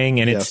street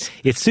gang. And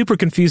it's super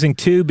confusing,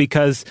 too,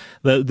 because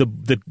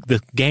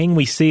the gang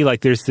we see,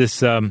 like there's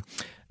this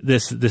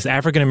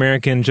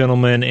African-American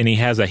gentleman, and he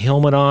has a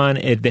helmet on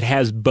that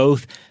has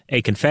both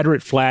a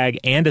Confederate flag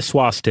and a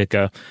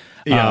swastika.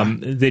 Yeah.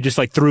 They just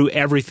like threw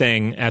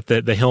everything at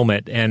the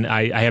helmet, and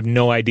I have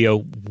no idea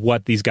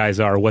what these guys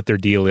are, what their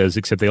deal is,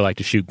 except they like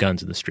to shoot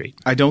guns in the street.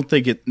 I don't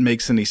think it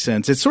makes any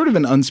sense. It's sort of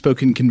an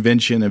unspoken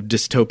convention of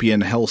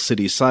dystopian Hell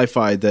City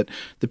sci-fi that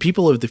the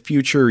people of the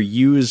future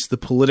use the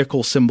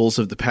political symbols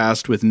of the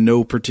past with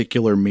no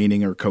particular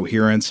meaning or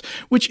coherence,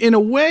 which in a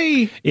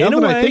way,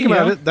 I think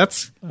about it,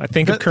 that's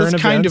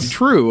kind of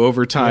true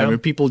over time. Yeah.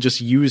 And people just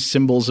use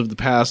symbols of the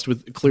past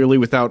clearly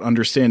without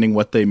understanding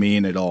what they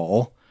mean at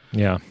all.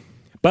 Yeah.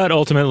 But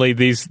ultimately,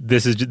 this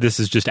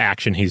is just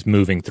action he's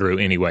moving through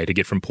anyway to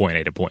get from point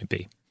A to point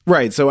B.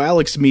 Right. So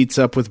Alex meets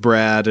up with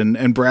Brad,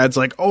 and Brad's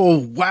like, "Oh,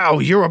 wow,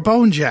 you're a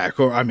bone jack,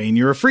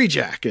 you're a free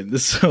jack." And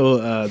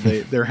so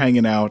they're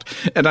hanging out,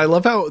 and I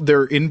love how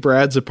they're in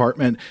Brad's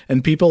apartment,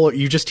 and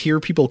you just hear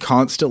people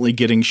constantly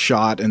getting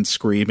shot and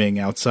screaming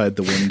outside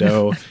the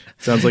window.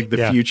 Sounds like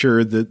the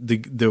future.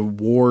 The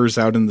wars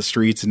out in the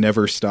streets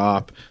never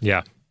stop.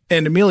 Yeah.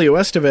 And Emilio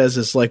Estevez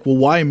is like, well,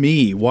 why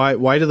me?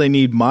 Why do they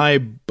need my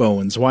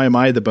bones? Why am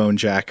I the bone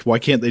jack? Why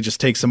can't they just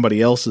take somebody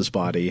else's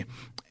body?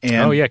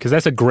 And because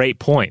that's a great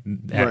point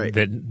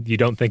that you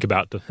don't think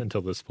about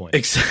until this point.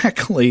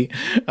 Exactly.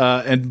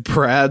 And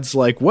Brad's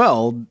like,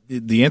 well,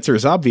 the answer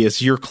is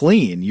obvious. You're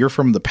clean. You're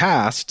from the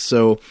past.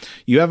 So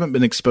you haven't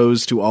been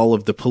exposed to all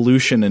of the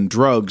pollution and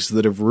drugs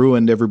that have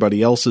ruined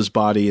everybody else's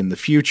body in the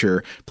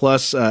future.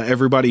 Plus,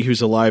 everybody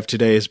who's alive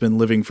today has been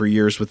living for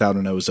years without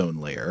an ozone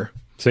layer.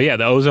 So yeah,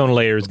 the ozone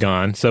layer is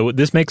gone. So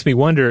this makes me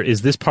wonder,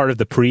 is this part of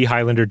the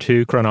pre-Highlander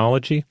 2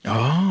 chronology?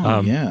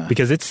 Oh, yeah.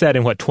 Because it's set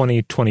in,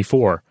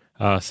 2024?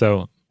 So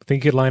I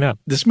think it could line up.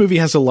 This movie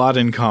has a lot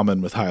in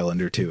common with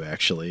Highlander 2,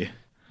 actually.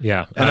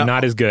 Yeah,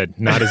 not as good.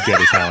 Not as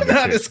good as Highlander 2.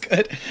 Not as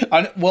good.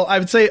 Well, I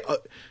would say,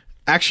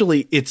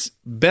 actually, it's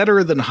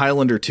better than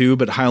Highlander 2,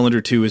 but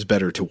Highlander 2 is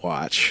better to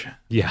watch.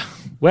 Yeah.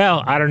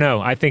 Well, I don't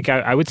know. I think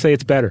I would say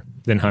it's better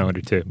than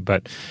Highlander 2,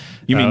 but...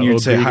 You mean you'd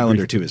say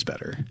Highlander 2 is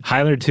better?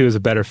 Highlander 2 is a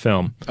better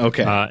film.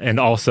 Okay. And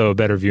also a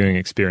better viewing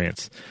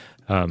experience.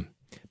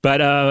 But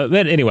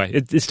anyway,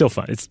 it's still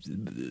fun. It's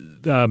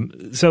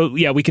so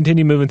yeah, we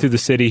continue moving through the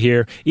city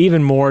here.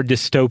 Even more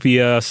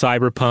dystopia,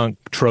 cyberpunk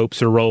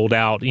tropes are rolled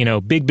out. You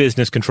know, big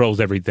business controls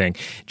everything.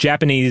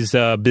 Japanese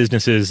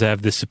businesses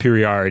have this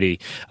superiority.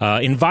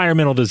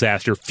 Environmental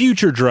disaster,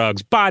 future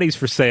drugs, bodies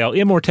for sale,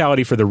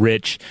 immortality for the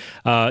rich.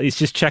 It's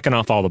just checking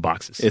off all the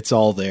boxes. It's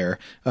all there.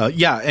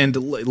 And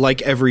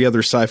like every other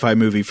sci-fi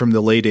movie from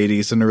the late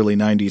 80s and early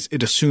 90s,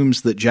 it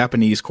assumes that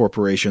Japanese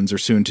corporations are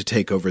soon to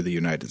take over the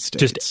United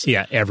States. Just,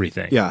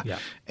 everything. Yeah.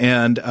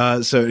 And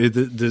so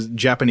the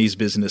Japanese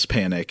business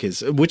panic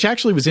is, which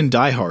actually was in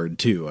Die Hard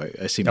too,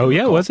 I seem to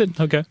recall. Was it?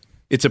 Okay.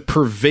 It's a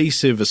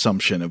pervasive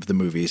assumption of the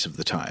movies of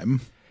the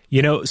time.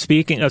 You know,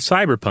 speaking of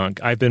cyberpunk,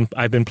 I've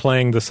been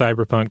playing the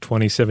Cyberpunk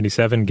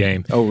 2077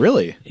 game. Oh,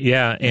 really?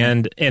 Yeah,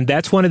 and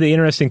that's one of the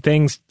interesting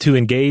things to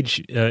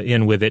engage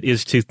in with it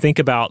is to think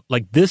about,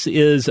 like, this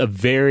is a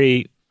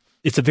very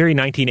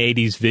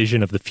 1980s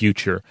vision of the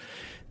future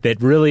that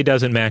really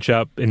doesn't match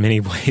up in many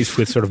ways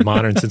with sort of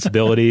modern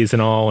sensibilities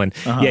and all. And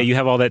you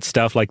have all that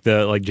stuff like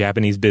the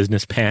Japanese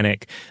business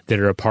panic that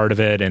are a part of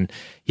it. And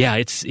yeah,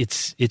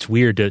 it's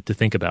weird to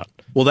think about.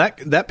 Well,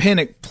 that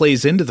panic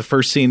plays into the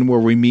first scene where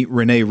we meet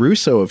Rene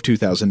Russo of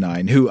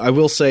 2009, who I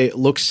will say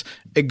looks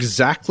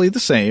exactly the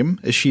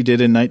same as she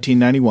did in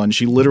 1991.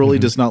 She literally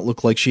does not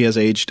look like she has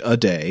aged a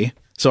day.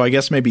 So I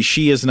guess maybe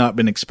she has not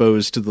been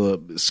exposed to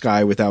the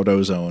sky without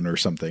ozone or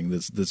something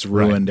that's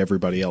ruined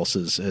everybody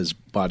else's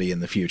body in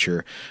the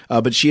future.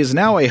 But she is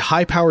now a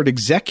high-powered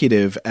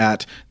executive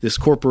at this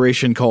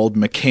corporation called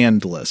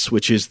McCandless,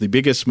 which is the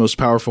biggest, most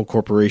powerful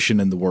corporation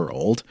in the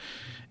world.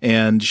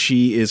 And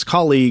she is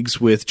colleagues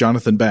with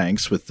Jonathan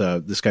Banks, with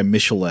this guy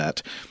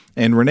Michelet.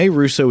 And Rene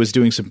Russo is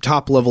doing some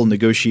top-level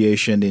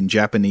negotiation in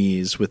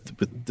Japanese with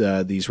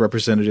these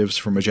representatives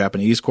from a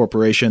Japanese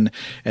corporation.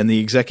 And the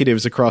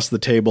executives across the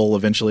table,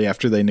 eventually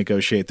after they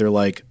negotiate, they're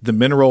like, the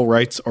mineral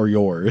rights are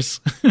yours.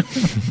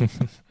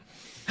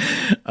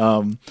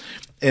 And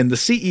the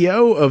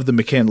CEO of the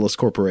McCandless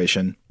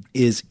Corporation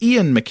is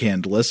Ian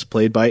McCandless,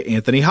 played by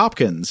Anthony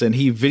Hopkins. And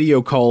he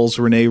video calls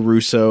Rene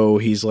Russo.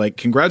 He's like,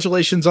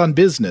 congratulations on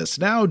business.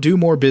 Now do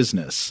more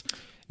business.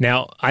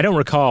 Now, I don't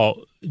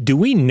recall, do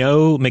we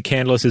know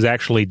McCandless is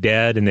actually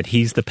dead and that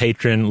he's the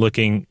patron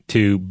looking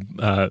to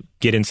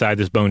get inside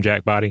this Bone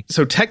Jack body?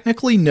 So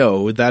technically,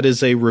 no. That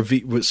is a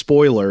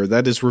spoiler.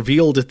 That is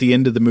revealed at the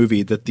end of the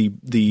movie, that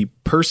the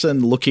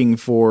person looking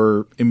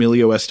for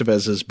Emilio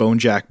Estevez's Bone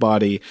Jack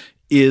body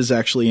is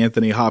actually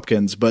Anthony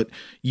Hopkins, but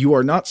you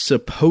are not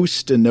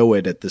supposed to know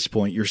it at this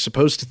point. You're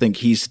supposed to think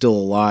he's still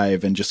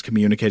alive and just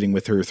communicating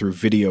with her through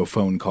video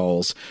phone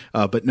calls.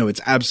 But no,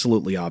 it's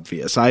absolutely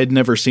obvious. I had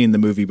never seen the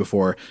movie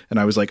before, and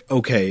I was like,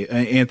 okay,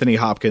 Anthony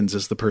Hopkins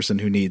is the person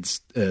who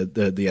needs the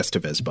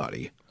Estevez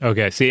body.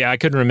 Okay, see, I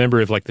couldn't remember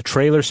if like the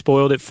trailer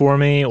spoiled it for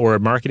me or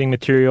marketing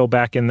material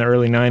back in the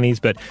early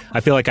 90s, but I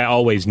feel like I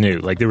always knew.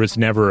 Like there was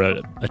never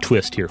a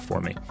twist here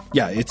for me.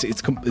 Yeah, it's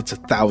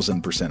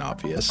 1,000%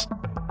 obvious.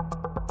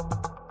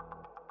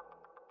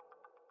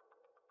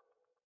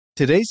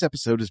 Today's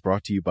episode is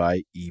brought to you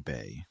by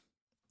eBay.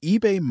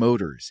 eBay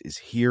Motors is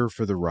here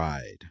for the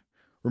ride.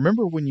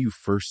 Remember when you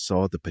first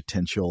saw the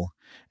potential?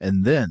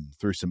 And then,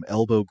 through some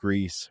elbow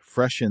grease,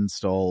 fresh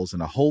installs,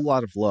 and a whole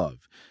lot of love,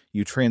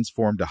 you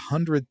transformed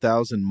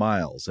 100,000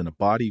 miles and a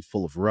body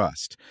full of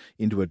rust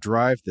into a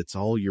drive that's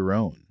all your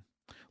own.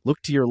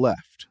 Look to your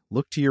left.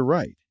 Look to your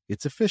right.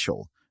 It's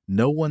official.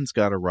 No one's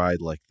got a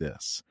ride like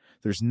this.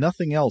 There's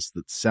nothing else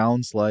that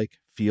sounds like,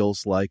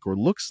 feels like, or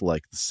looks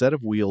like the set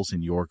of wheels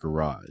in your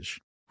garage.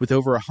 With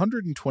over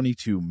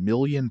 122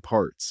 million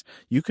parts,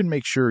 you can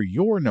make sure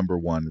your number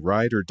one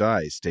ride or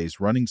die stays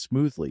running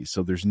smoothly,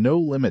 so there's no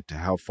limit to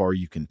how far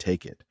you can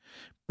take it.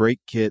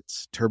 Brake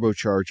kits,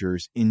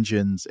 turbochargers,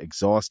 engines,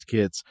 exhaust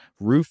kits,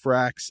 roof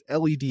racks,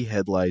 LED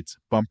headlights,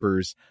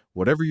 bumpers,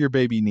 whatever your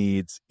baby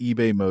needs,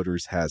 eBay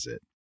Motors has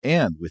it.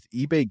 And with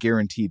eBay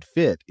Guaranteed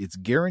Fit, it's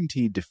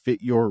guaranteed to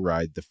fit your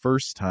ride the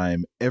first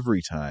time,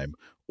 every time,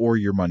 or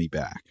your money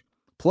back.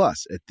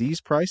 Plus, at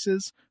these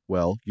prices,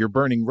 well, you're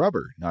burning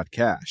rubber, not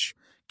cash.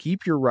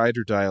 Keep your ride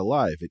or die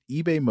alive at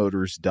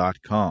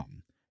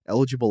ebaymotors.com.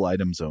 Eligible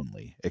items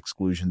only.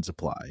 Exclusions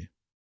apply.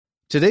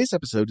 Today's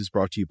episode is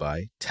brought to you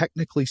by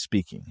Technically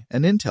Speaking,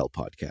 an Intel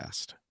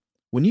podcast.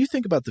 When you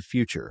think about the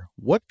future,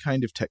 what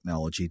kind of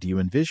technology do you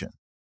envision?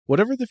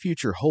 Whatever the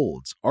future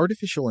holds,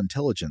 artificial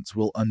intelligence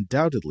will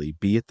undoubtedly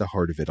be at the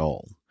heart of it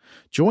all.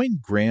 Join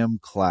Graham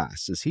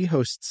Class as he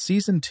hosts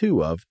Season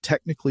 2 of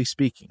Technically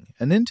Speaking,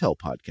 an Intel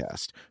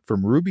podcast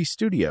from Ruby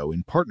Studio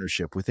in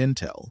partnership with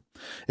Intel.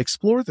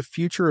 Explore the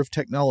future of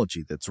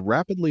technology that's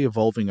rapidly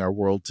evolving our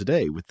world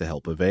today with the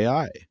help of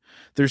AI.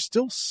 There's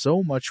still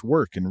so much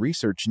work and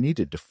research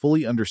needed to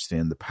fully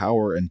understand the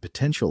power and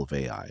potential of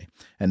AI,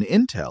 and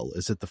Intel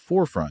is at the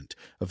forefront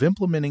of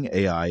implementing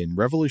AI in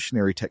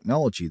revolutionary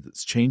technology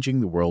that's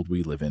changing the world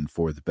we live in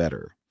for the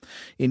better.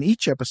 In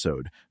each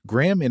episode,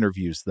 Graham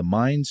interviews the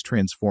minds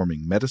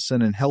transforming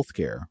medicine and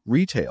healthcare,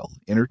 retail,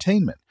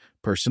 entertainment,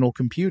 personal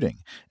computing,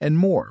 and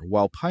more,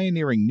 while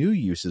pioneering new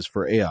uses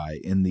for AI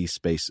in these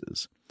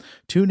spaces.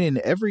 Tune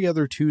in every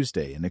other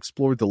Tuesday and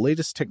explore the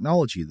latest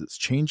technology that's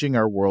changing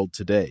our world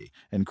today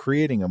and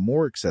creating a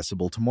more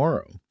accessible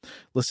tomorrow.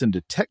 Listen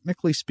to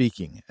Technically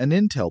Speaking, an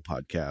Intel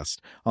podcast,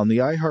 on the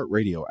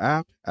iHeartRadio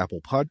app,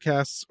 Apple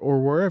Podcasts,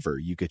 or wherever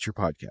you get your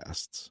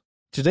podcasts.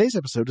 Today's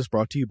episode is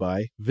brought to you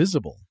by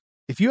Visible.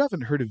 If you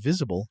haven't heard of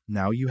Visible,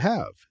 now you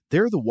have.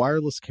 They're the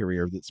wireless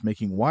carrier that's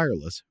making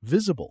wireless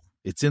visible.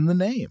 It's in the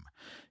name.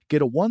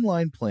 Get a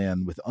one-line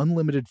plan with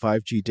unlimited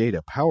 5G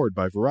data powered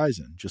by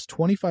Verizon, just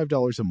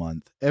 $25 a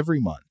month, every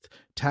month,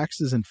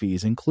 taxes and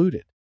fees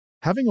included.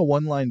 Having a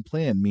one-line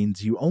plan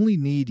means you only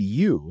need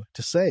you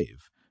to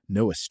save.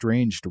 No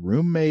estranged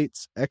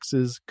roommates,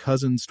 exes,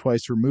 cousins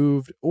twice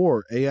removed,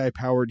 or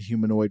AI-powered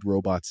humanoid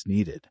robots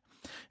needed.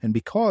 And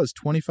because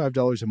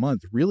 $25 a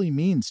month really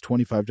means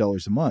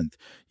 $25 a month,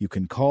 you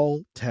can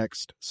call,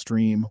 text,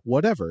 stream,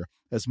 whatever,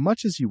 as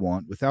much as you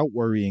want without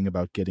worrying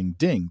about getting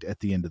dinged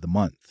at the end of the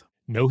month.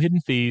 No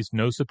hidden fees,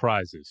 no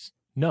surprises.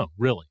 No,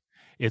 really.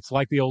 It's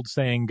like the old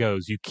saying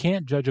goes, you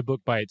can't judge a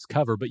book by its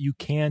cover, but you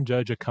can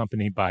judge a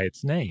company by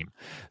its name.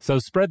 So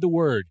spread the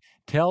word.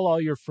 Tell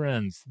all your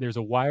friends there's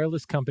a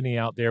wireless company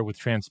out there with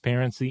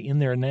transparency in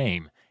their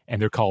name,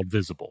 and they're called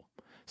Visible.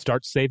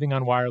 Start saving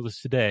on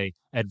wireless today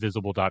at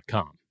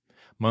Visible.com.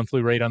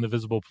 Monthly rate on the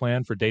Visible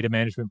plan for data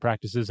management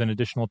practices and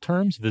additional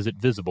terms, visit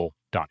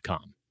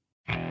Visible.com.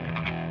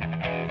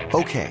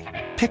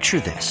 Okay, picture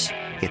this.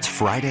 It's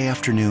Friday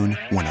afternoon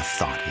when a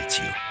thought hits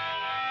you.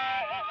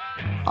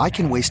 I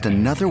can waste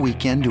another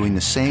weekend doing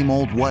the same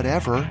old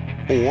whatever,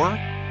 or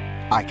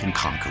I can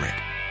conquer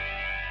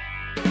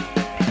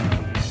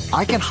it.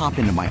 I can hop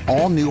into my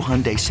all-new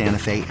Hyundai Santa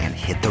Fe and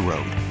hit the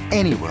road.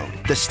 Any road.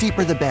 The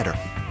steeper, the better.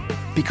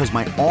 Because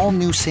my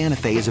all-new Santa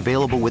Fe is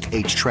available with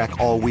H-Track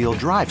all-wheel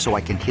drive, so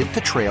I can hit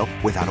the trail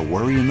without a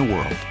worry in the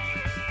world.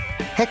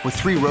 Heck, with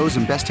 3 rows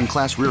and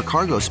best-in-class rear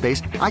cargo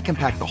space, I can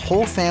pack the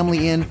whole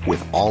family in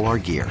with all our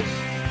gear.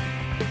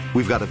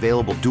 We've got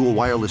available dual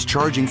wireless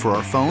charging for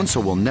our phones, so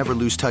we'll never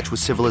lose touch with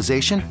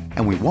civilization,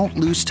 and we won't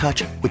lose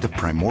touch with the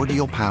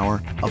primordial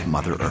power of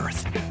Mother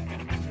Earth.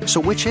 So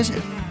which is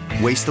it?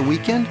 Waste the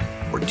weekend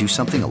or do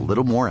something a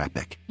little more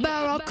epic?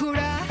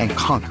 And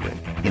conquer it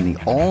in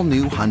the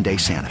all-new Hyundai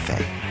Santa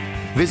Fe.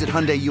 Visit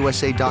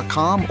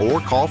HyundaiUSA.com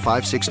or call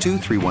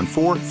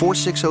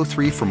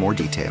 562-314-4603 for more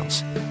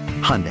details.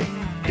 Hyundai,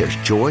 there's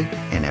joy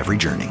in every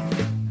journey.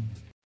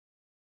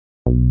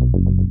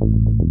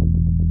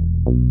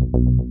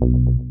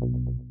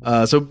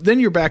 So then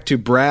you're back to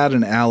Brad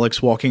and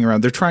Alex walking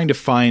around. They're trying to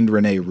find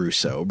Rene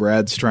Russo.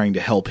 Brad's trying to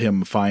help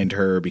him find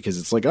her because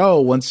it's like, oh,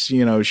 once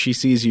she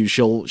sees you,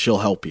 she'll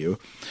help you.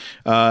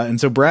 And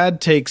so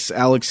Brad takes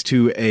Alex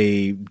to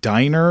a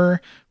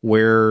diner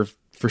where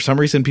for some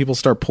reason people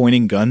start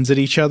pointing guns at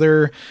each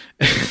other,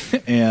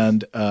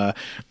 and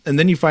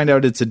then you find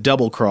out it's a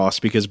double cross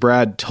because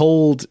Brad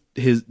told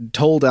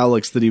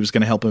Alex that he was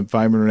going to help him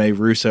find Rene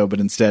Russo,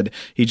 but instead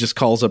he just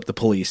calls up the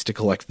police to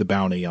collect the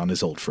bounty on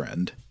his old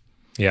friend.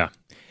 Yeah.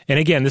 And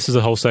again, this is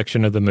a whole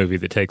section of the movie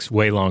that takes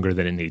way longer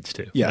than it needs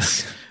to.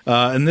 Yes.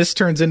 And this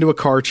turns into a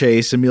car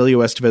chase. Emilio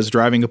Estevez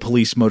driving a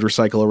police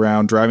motorcycle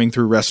around, driving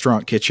through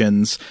restaurant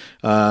kitchens.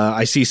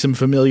 I see some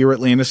familiar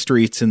Atlanta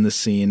streets in this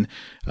scene.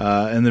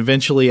 And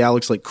eventually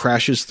Alex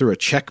crashes through a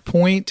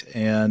checkpoint,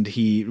 and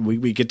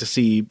we get to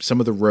see some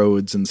of the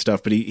roads and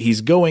stuff, but he's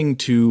going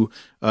to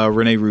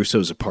Rene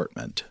Russo's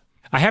apartment.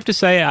 I have to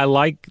say,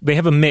 they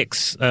have a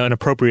mix, an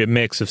appropriate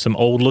mix of some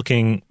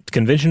old-looking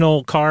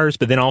conventional cars,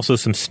 but then also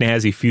some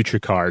snazzy future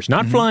cars.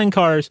 Not flying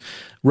cars,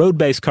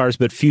 road-based cars,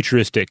 but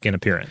futuristic in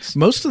appearance.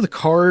 Most of the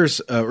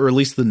cars, or at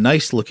least the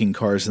nice-looking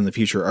cars in the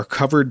future, are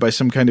covered by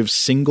some kind of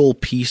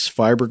single-piece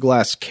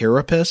fiberglass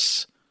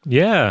carapace.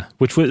 Yeah,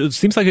 which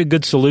seems like a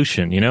good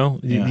solution, Yeah.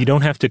 You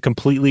don't have to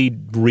completely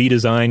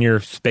redesign your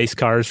space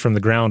cars from the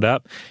ground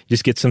up. You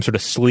just get some sort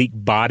of sleek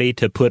body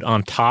to put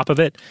on top of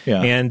it.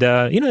 Yeah. And,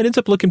 it ends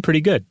up looking pretty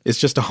good. It's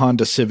just a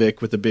Honda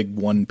Civic with a big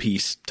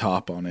one-piece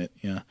top on it.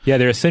 Yeah. Yeah,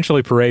 they're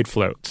essentially parade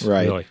floats.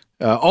 Right. Really.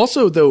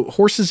 Also, though,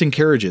 horses and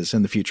carriages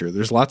in the future.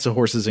 There's lots of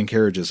horses and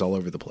carriages all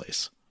over the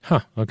place.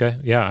 Huh. Okay.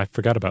 Yeah, I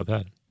forgot about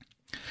that.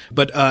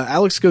 But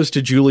Alex goes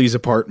to Julie's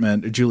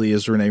apartment. Julie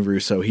is Rene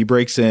Russo. He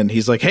breaks in.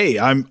 He's like, "Hey,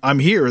 I'm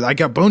here. I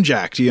got bone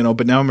jacked,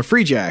 but now I'm a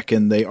free jack."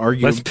 And they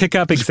argue. Let's pick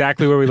up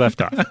exactly where we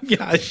left off.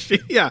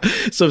 Yeah.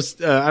 So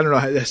I don't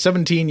know,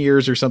 17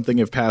 years or something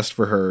have passed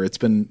for her. It's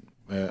been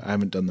I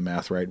haven't done the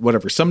math right.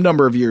 Whatever, some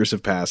number of years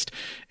have passed,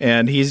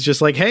 and he's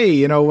just like,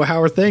 "Hey,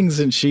 how are things?"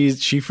 And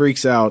she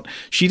freaks out.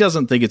 She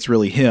doesn't think it's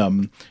really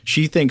him.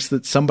 She thinks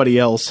that somebody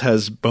else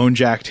has bone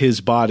jacked his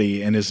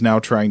body and is now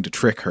trying to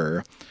trick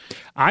her.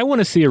 I want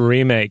to see a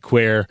remake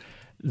where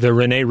the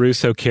Rene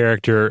Russo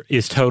character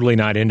is totally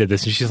not into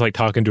this, and she's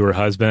talking to her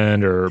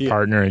husband or her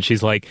partner, and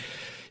she's like,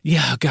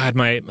 "Yeah, God,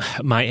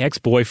 my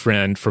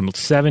ex-boyfriend from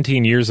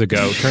 17 years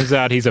ago, turns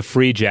out he's a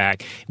free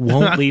jack,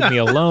 won't leave me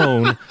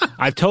alone.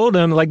 I've told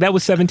him, that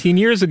was 17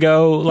 years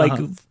ago,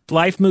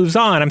 life moves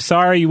on. I'm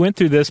sorry you went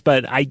through this,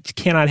 but I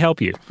cannot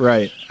help you.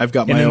 Right. I've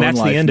got my own life now. And then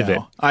that's the end of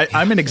it.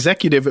 I'm an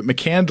executive at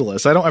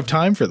McCandless. I don't have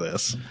time for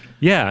this.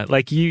 Yeah,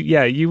 like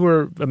you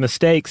were a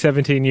mistake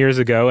 17 years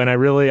ago, and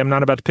I'm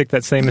not about to pick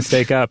that same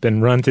mistake up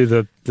and run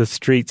through the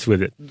streets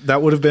with it.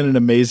 That would have been an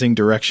amazing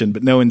direction,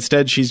 but no,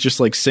 instead she's just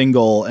like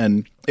single,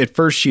 and at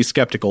first she's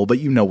skeptical, but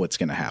you know what's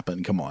going to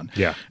happen. Come on.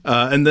 Yeah.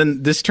 And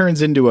then this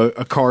turns into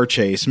a car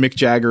chase. Mick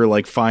Jagger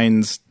like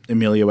finds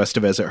Emilio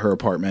Estevez at her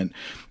apartment.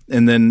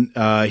 And then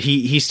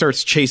he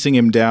starts chasing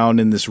him down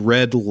in this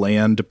red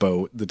land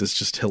boat that is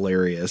just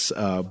hilarious.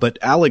 But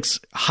Alex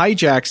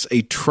hijacks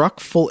a truck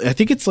full, I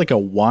think it's like a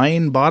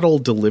wine bottle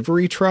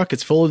delivery truck.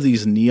 It's full of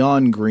these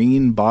neon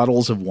green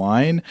bottles of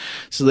wine.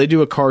 So they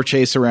do a car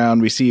chase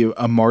around. We see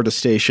a MARTA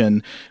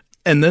station.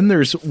 And then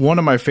there's one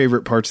of my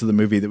favorite parts of the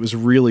movie that was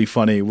really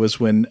funny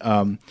was when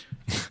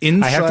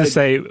inside. I have to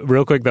say,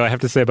 real quick though,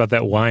 about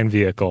that wine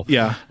vehicle.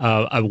 Yeah.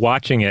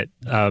 Watching it.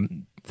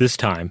 This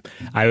time,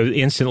 I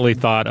instantly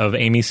thought of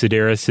Amy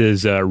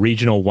Sedaris's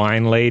regional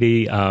wine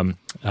lady,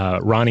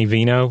 Ronnie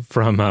Vino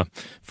from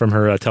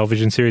her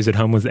television series At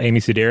Home with Amy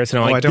Sedaris.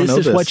 And I'm like, this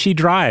is what she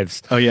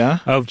drives. Oh, yeah?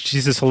 Oh,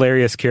 she's this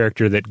hilarious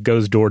character that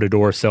goes door to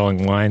door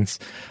selling wines.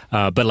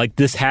 But like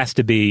this has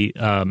to be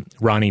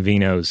Ronnie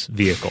Vino's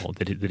vehicle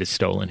that is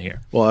stolen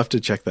here. Well, I'll have to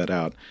check that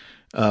out.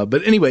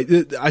 But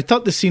anyway, I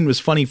thought the scene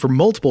was funny for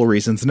multiple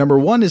reasons. Number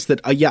one is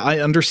that, I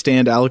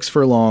understand Alex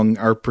Furlong,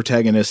 our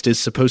protagonist, is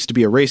supposed to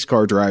be a race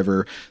car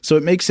driver. So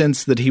it makes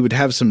sense that he would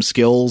have some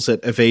skills at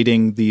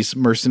evading these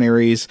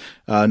mercenaries,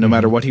 no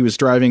matter what he was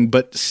driving.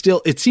 But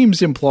still, it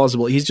seems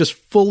implausible. He's just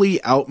fully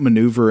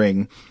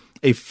outmaneuvering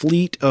a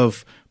fleet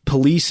of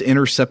police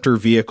interceptor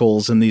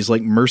vehicles and these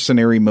like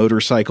mercenary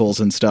motorcycles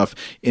and stuff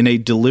in a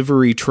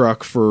delivery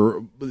truck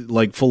for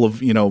like full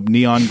of,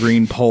 neon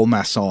green Paul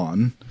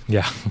Masson.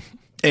 Yeah.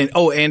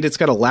 And it's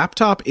got a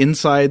laptop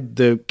inside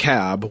the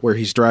cab where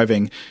he's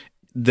driving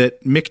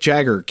that Mick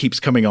Jagger keeps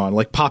coming on,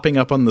 like popping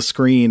up on the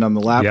screen on the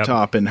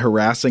laptop and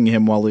harassing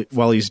him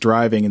while he's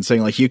driving and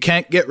saying like, you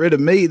can't get rid of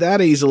me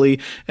that easily.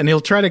 And he'll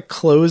try to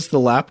close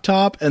the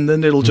laptop and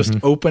then it'll just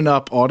open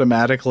up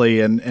automatically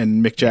and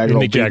Mick Jagger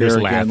will be there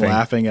again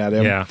laughing at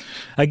him. Yeah.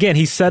 Again,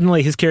 his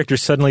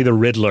character's suddenly the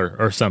Riddler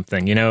or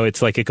something.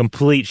 It's like a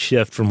complete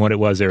shift from what it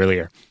was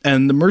earlier.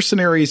 And the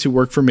mercenaries who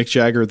work for Mick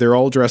Jagger, they're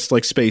all dressed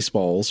like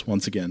Spaceballs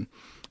once again.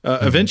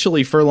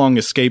 Eventually, Furlong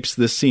escapes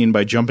this scene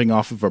by jumping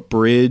off of a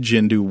bridge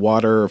into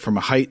water from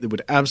a height that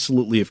would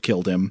absolutely have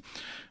killed him.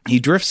 He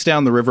drifts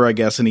down the river, I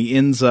guess, and he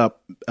ends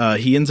up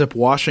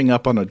washing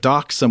up on a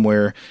dock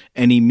somewhere,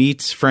 and he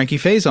meets Frankie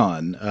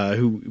Faison,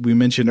 who we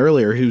mentioned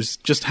earlier, who's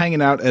just hanging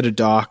out at a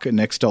dock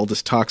next to all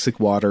this toxic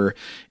water,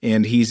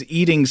 and he's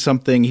eating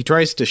something. He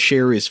tries to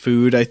share his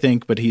food, I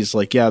think, but he's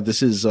like, yeah,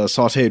 this is a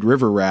sauteed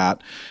river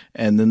rat,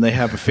 and then they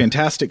have a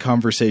fantastic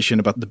conversation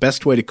about the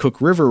best way to cook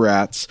river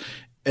rats.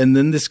 And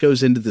then this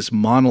goes into this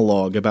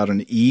monologue about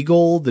an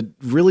eagle that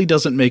really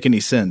doesn't make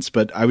any sense.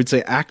 But I would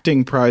say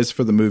acting prize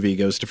for the movie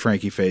goes to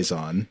Frankie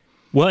Faison.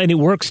 Well, and it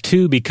works,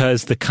 too,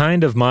 because the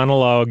kind of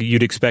monologue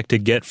you'd expect to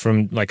get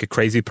from like a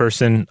crazy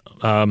person,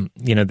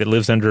 that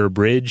lives under a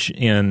bridge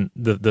in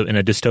in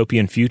a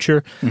dystopian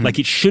future, like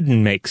it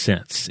shouldn't make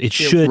sense. It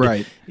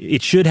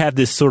should have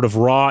this sort of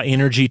raw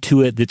energy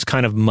to it that's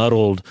kind of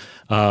muddled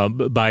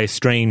by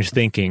strange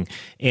thinking,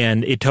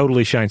 and it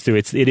totally shines through.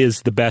 It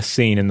is the best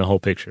scene in the whole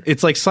picture.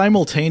 It's like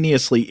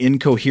simultaneously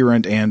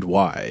incoherent and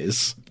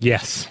wise.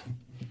 Yes.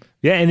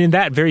 Yeah, and in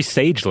that very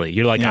sagely,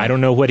 you're like, I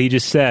don't know what he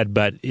just said,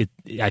 but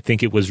I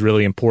think it was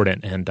really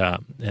important, and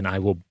I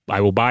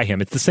will buy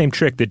him. It's the same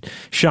trick that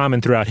shaman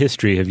throughout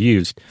history have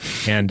used,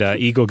 and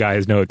Eagle Guy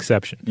is no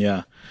exception.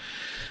 Yeah.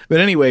 But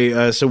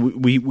anyway, so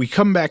we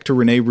come back to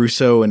Renee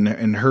Russo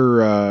and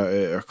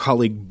her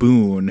colleague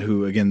Boone,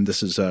 who, again,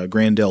 this is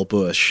Grandel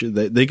Bush.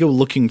 They go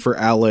looking for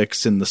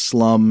Alex in the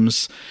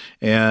slums,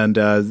 and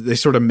they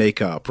sort of make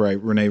up, right?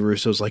 Renee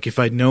Russo's like, if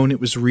I'd known it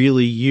was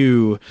really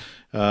you.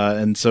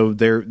 And so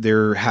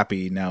they're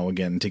happy now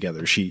again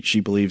together. She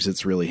believes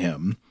it's really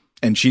him,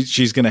 and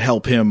she's going to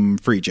help him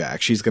free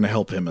Jack. She's going to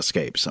help him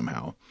escape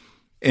somehow.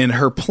 And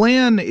her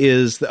plan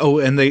is,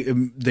 and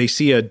they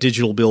see a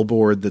digital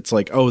billboard that's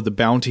like, the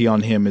bounty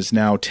on him is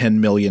now $10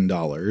 million.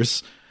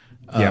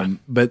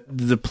 But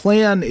the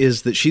plan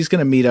is that she's going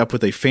to meet up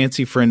with a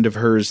fancy friend of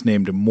hers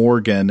named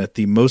Morgan at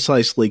the Mos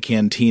Eisley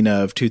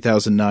Cantina of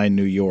 2009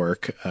 New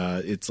York.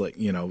 It's like,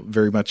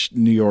 very much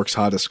New York's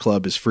hottest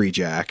club is Free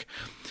Jack.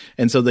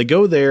 And so they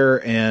go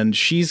there, and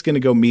she's going to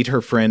go meet her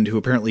friend who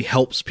apparently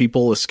helps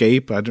people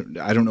escape. I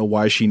don't know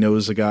why she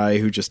knows a guy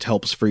who just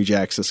helps Free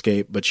Jacks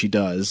escape, but she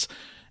does.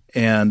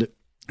 And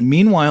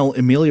meanwhile,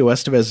 Emilio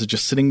Estevez is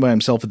just sitting by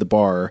himself at the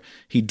bar.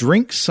 He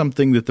drinks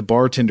something that the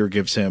bartender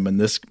gives him, and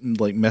this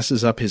like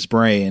messes up his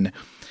brain.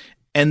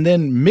 And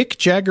then Mick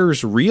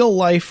Jagger's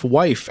real-life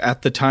wife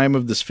at the time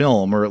of this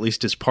film, or at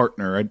least his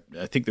partner,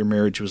 I think their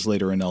marriage was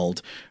later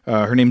annulled,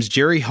 her name's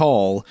Jerry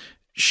Hall.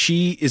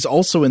 She is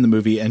also in the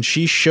movie, and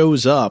she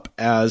shows up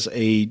as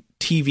a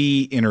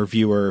TV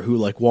interviewer who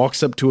like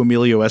walks up to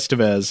Emilio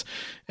Estevez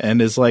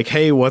and is like,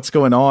 hey, what's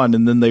going on?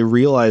 And then they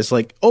realize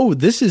like, oh,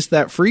 this is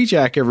that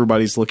Freejack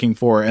everybody's looking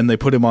for. And they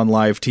put him on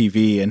live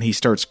TV and he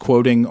starts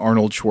quoting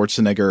Arnold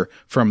Schwarzenegger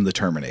from The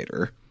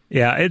Terminator.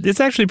 Yeah, it's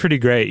actually pretty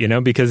great,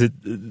 because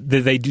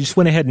they just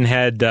went ahead and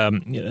had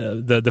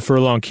the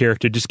Furlong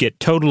character just get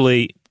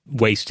totally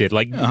wasted,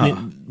 like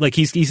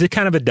he's a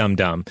kind of a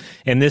dum-dum,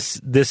 and this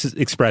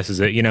expresses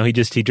it.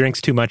 He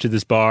drinks too much at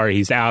this bar,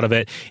 he's out of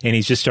it, and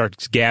he just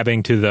starts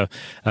gabbing to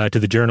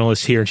the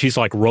journalist here, and she's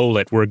like, roll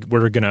it,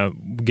 we're gonna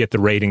get the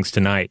ratings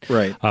tonight.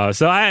 Right.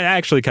 So I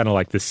actually kind of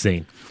like this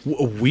scene.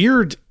 A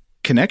weird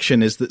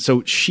connection is that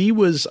so she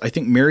was, I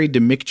think, married to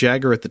Mick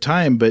Jagger at the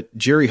time, but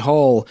Jerry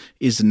Hall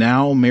is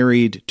now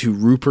married to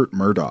Rupert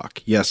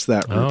Murdoch. Yes,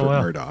 that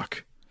Rupert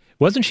Murdoch.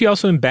 Wasn't she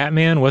also in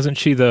Batman? Wasn't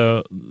she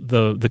the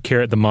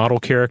model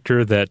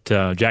character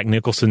that Jack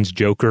Nicholson's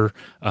Joker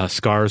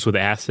scars with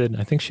acid?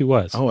 I think she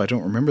was. Oh, I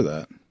don't remember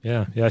that.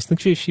 Yeah. I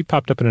think she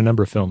popped up in a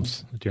number of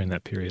films during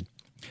that period.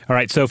 All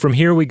right, so from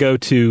here we go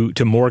to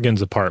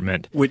Morgan's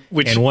apartment, which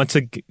and once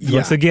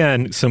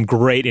again, some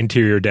great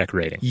interior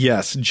decorating.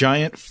 Yes,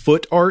 giant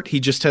foot art. He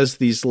just has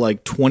these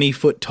like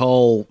 20-foot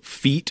tall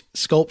feet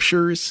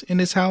sculptures in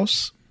his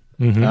house.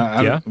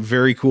 Mm-hmm.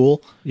 Very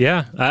cool.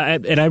 Yeah,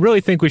 and I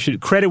really think we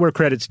should credit where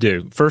credit's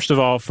due. First of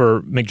all,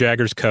 for Mick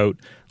Jagger's coat,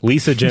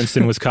 Lisa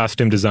Jensen was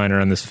costume designer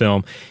on this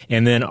film,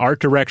 and then art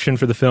direction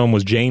for the film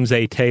was James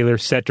A. Taylor,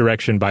 set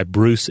direction by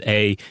Bruce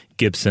A.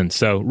 Gibson.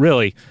 So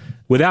really,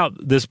 without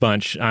this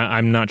bunch,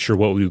 I'm not sure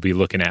what we would be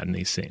looking at in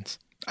these scenes.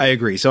 I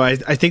agree. So I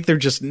think they're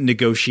just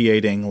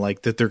negotiating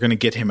like that they're going to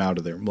get him out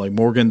of there. Like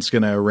Morgan's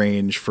going to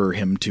arrange for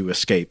him to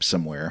escape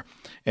somewhere.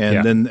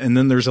 And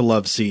then there's a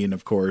love scene,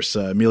 of course.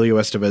 Emilio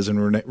Estevez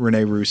and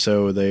Rene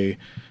Russo, they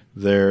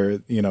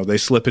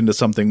slip into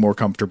something more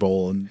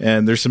comfortable,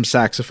 and there's some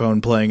saxophone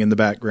playing in the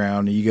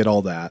background. And you get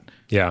all that.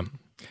 Yeah.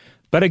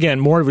 But again,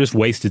 more of just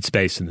wasted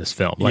space in this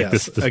film. Like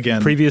yes, this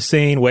again, previous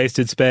scene,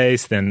 wasted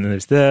space, then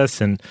there's this,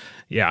 and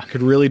yeah.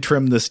 Could really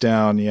trim this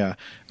down, yeah.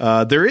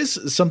 There is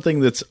something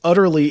that's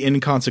utterly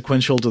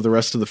inconsequential to the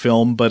rest of the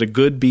film, but a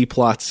good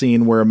B-plot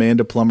scene where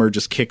Amanda Plummer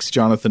just kicks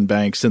Jonathan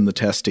Banks in the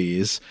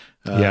testes.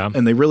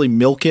 And they really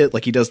milk it,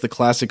 like he does the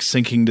classic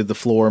sinking to the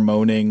floor,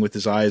 moaning with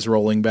his eyes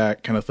rolling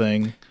back kind of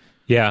thing.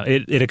 Yeah,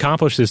 it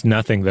accomplishes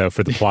nothing, though,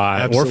 for the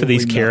plot or for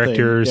these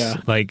characters.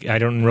 Yeah. Like, I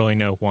don't really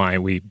know why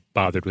we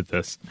bothered with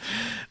this.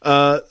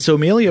 So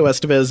Emilio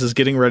Estevez is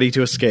getting ready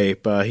to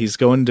escape. He's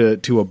going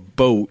to a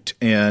boat,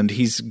 and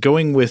he's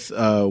going with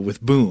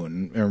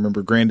Boone. I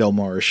remember Grandel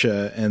Marsh,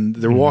 and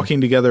they're walking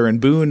together, and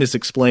Boone is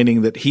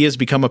explaining that he has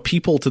become a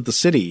people to the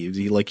city.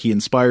 He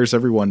inspires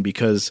everyone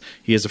because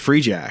he is a free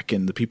jack,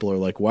 and the people are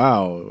like,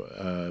 wow,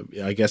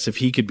 I guess if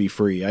he could be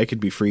free, I could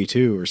be free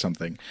too, or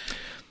something.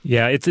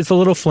 Yeah, it's a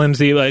little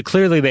flimsy.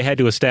 Clearly, they had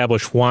to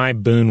establish why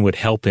Boone would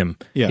help him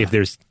if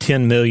there's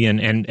 $10 million,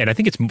 and I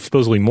think it's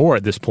supposedly more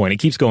at this point. It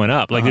keeps going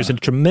up. Like, there's a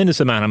tremendous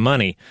amount of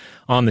money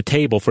on the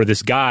table for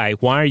this guy.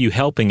 Why are you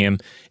helping him?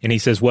 And he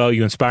says, well,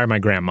 you inspire my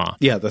grandma.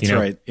 Yeah, that's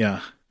right, yeah.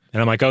 And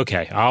I'm like,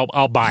 okay,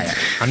 I'll buy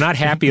it. I'm not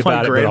happy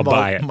about it, but I'll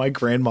buy it. My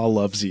grandma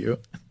loves you.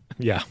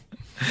 Yeah.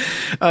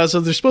 So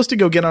they're supposed to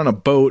go get on a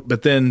boat,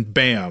 but then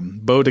bam,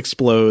 boat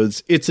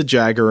explodes. It's a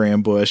Jagger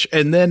ambush.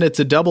 And then it's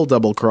a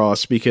double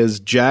cross because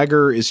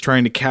Jagger is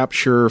trying to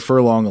capture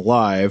Furlong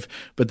alive.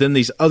 But then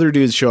these other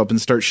dudes show up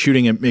and start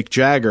shooting at Mick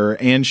Jagger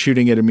and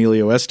shooting at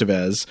Emilio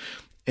Estevez.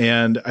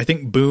 And I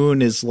think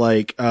Boone is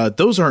like,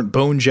 those aren't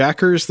bone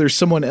jackers. There's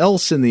someone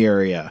else in the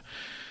area.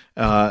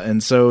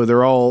 And so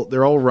they're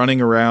all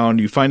running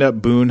around. You find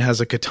out Boone has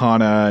a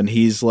katana and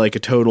he's like a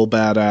total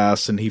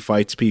badass and he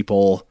fights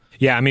people.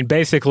 Yeah, I mean,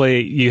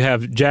 basically, you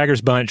have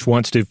Jagger's bunch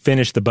wants to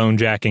finish the bone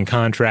jacking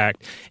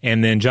contract,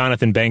 and then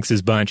Jonathan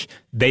Banks's bunch,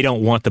 they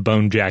don't want the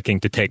bone jacking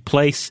to take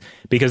place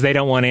because they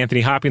don't want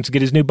Anthony Hopkins to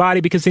get his new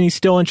body because then he's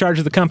still in charge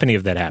of the company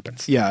if that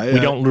happens. Yeah.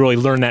 We don't really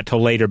learn that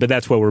till later, but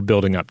that's what we're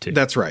building up to.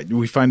 That's right.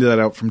 We find that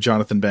out from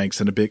Jonathan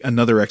Banks in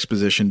another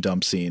exposition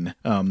dump scene.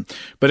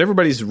 But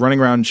everybody's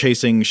running around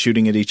chasing,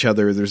 shooting at each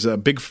other. There's a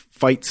big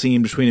fight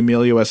scene between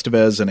Emilio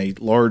Estevez and a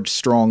large,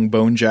 strong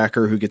bone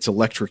jacker who gets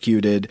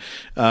electrocuted.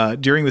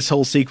 During this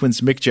whole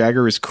sequence, Mick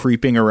Jagger is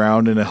creeping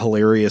around in a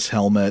hilarious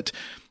helmet.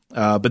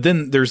 But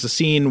then there's a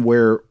scene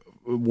where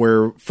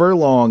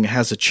Furlong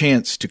has a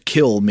chance to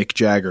kill Mick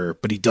Jagger,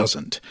 but he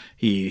doesn't.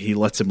 He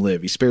lets him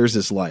live. He spares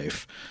his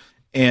life.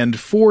 And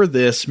for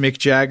this, Mick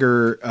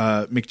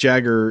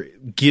Jagger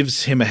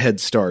gives him a head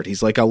start.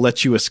 He's like, I'll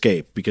let you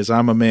escape because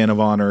I'm a man of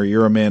honor.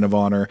 You're a man of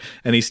honor.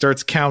 And he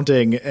starts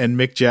counting, and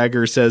Mick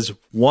Jagger says,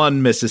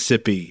 1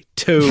 Mississippi,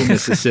 2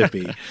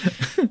 Mississippi.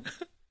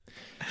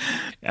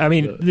 I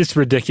mean, it's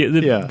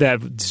ridiculous. Yeah.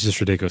 That's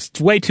just ridiculous.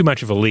 It's way too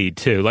much of a lead,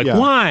 too. Like, Yeah.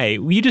 why?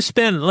 You just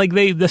spent, like,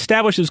 they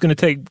established it was going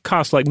to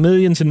cost like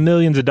millions and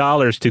millions of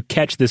dollars to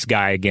catch this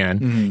guy again.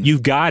 Mm-hmm.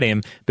 You've got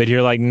him, but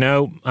you're like,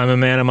 no, I'm a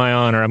man of my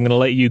honor. I'm going to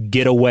let you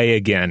get away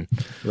again.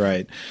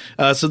 Right.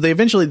 So they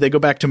go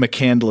back to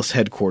McCandless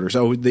headquarters.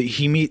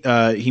 He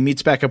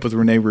meets back up with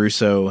Rene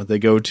Russo. They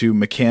go to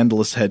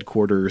McCandless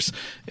headquarters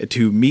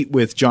to meet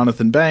with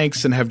Jonathan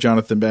Banks and have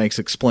Jonathan Banks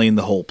explain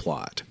the whole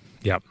plot.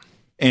 Yep.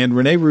 And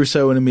Rene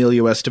Russo and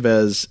Emilio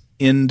Estevez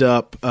end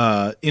up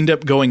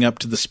going up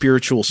to the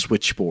spiritual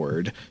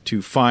switchboard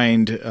to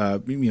find,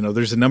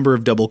 there's a number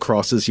of double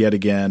crosses yet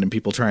again and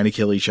people trying to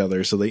kill each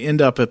other. So they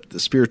end up at the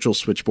spiritual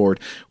switchboard,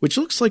 which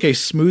looks like a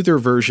smoother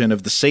version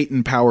of the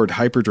Satan-powered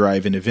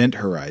hyperdrive in Event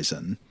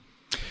Horizon.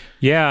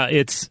 Yeah,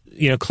 it's,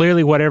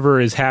 clearly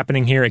whatever is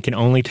happening here, it can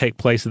only take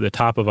place at the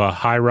top of a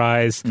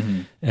high-rise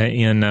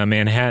in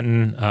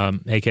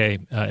Manhattan, aka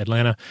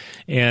Atlanta.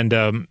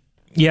 And,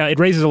 it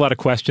raises a lot of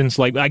questions.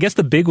 Like, I guess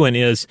the big one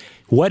is,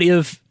 what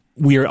if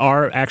we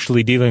are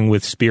actually dealing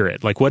with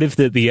spirit? Like, what if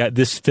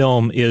this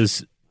film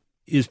is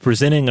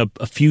presenting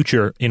a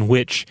future in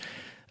which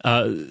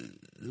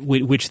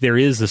there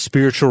is a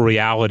spiritual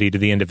reality to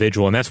the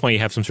individual, and that's why you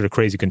have some sort of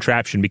crazy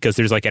contraption, because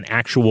there's like an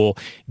actual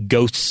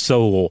ghost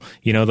soul,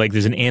 like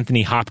there's an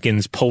Anthony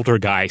Hopkins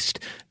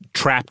poltergeist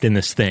trapped in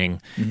this thing,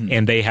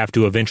 and they have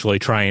to eventually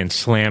try and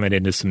slam it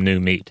into some new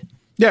meat.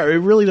 Yeah, it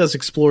really does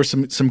explore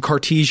some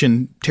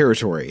Cartesian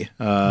territory.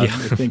 I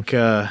think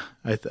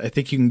I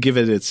think you can give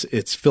it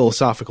its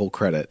philosophical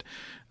credit,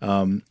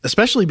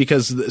 especially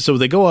because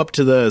they go up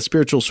to the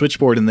spiritual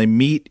switchboard and they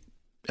meet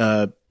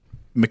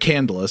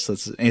McCandless,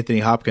 that's Anthony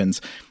Hopkins,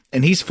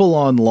 and he's full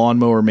on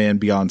lawnmower man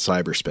beyond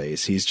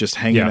cyberspace. He's just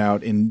hanging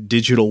out in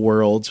digital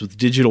worlds with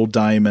digital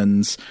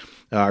diamonds.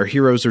 Our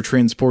heroes are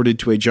transported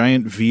to a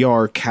giant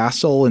VR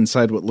castle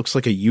inside what looks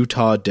like a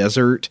Utah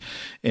desert.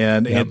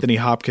 And Anthony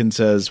Hopkins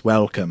says,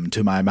 "Welcome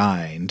to my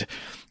mind."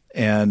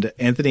 And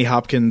Anthony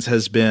Hopkins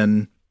has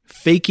been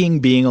faking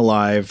being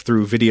alive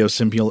through video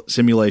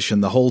simulation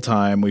the whole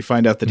time. We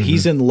find out that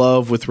he's in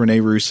love with Rene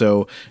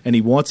Russo and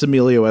he wants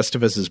Emilio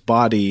Estevez's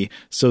body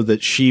so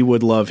that she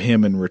would love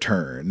him in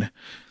return.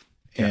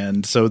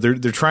 And so they're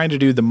trying to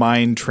do the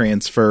mind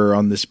transfer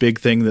on this big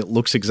thing that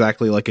looks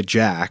exactly like a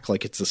jack,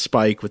 like it's a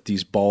spike with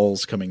these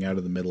balls coming out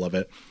of the middle of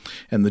it.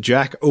 And the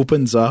jack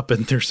opens up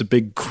and there's a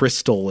big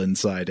crystal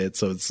inside it.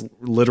 So it's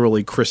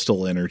literally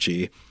crystal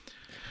energy.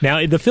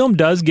 Now, the film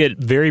does get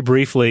very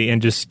briefly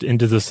into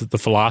the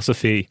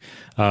philosophy,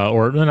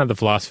 or not the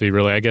philosophy,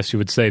 really. I guess you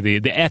would say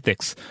the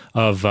ethics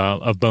of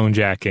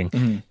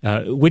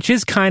bonejacking, which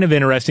is kind of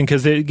interesting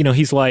because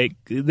he's like,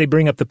 they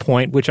bring up the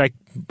point, which I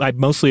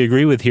mostly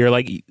agree with here.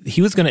 Like,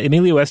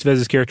 Emilio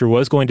Estevez's character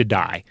was going to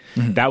die.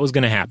 That was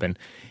going to happen,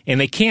 and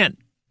they can't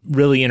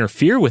really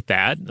interfere with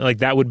that. Like,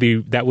 that would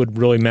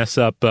really mess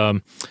up the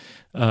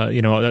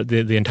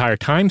entire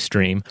time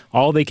stream.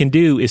 All they can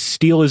do is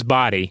steal his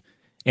body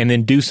and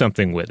then do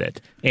something with it.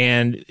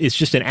 And it's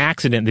just an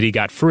accident that he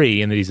got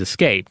free and that he's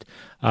escaped.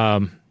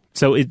 So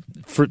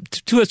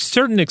to a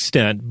certain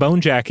extent,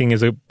 bonejacking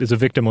is a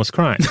victimless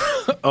crime.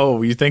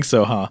 Oh, you think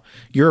so, huh?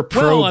 You're a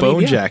pro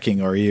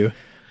bonejacking, are you?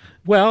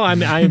 Well, I'm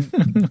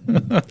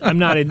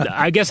not.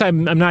 I guess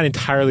I'm not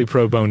entirely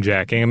pro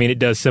bonejacking. I mean, it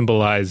does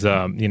symbolize,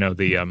 a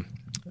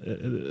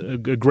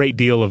great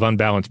deal of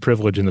unbalanced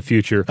privilege in the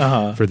future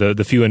for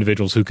the few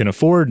individuals who can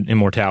afford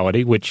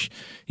immortality, which,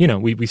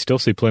 we still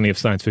see plenty of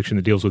science fiction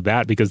that deals with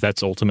that, because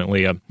that's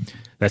ultimately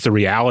that's a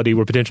reality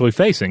we're potentially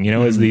facing.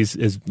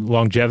 As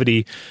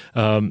longevity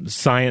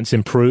science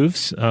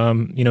improves,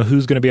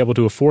 who's going to be able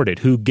to afford it?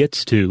 Who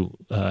gets to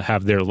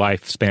have their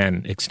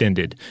lifespan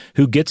extended?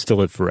 Who gets to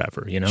live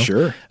forever?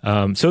 Sure.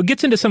 So it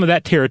gets into some of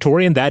that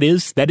territory, and that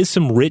is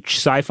some rich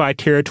sci-fi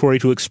territory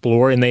to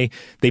explore, and they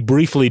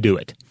briefly do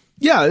it.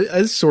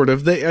 Yeah, sort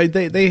of.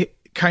 They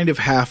kind of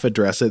half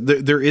address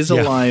it. There is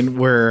a line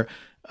where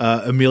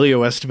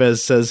Emilio Estevez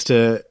says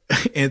to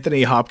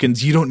Anthony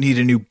Hopkins, "You don't need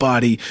a new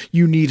body,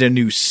 you need a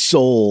new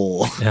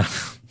soul." Yeah,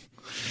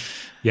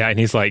 yeah, and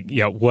he's like,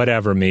 "Yeah,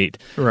 whatever, meat."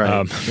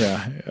 Right.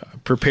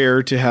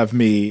 Prepare to have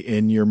me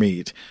in your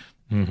meat.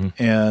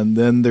 And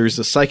then there's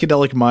a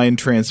psychedelic mind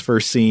transfer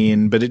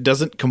scene, but it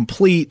doesn't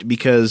complete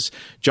because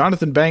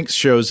Jonathan Banks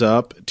shows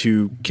up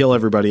to kill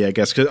everybody, I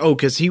guess.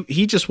 Because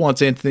he just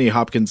wants Anthony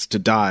Hopkins to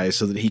die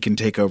so that he can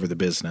take over the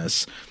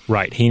business.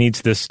 Right. He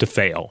needs this to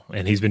fail.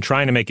 And he's been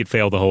trying to make it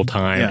fail the whole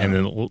time. Yeah. And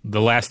then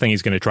the last thing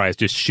he's going to try is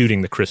just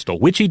shooting the crystal,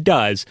 which he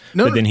does,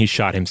 but then he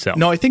shot himself.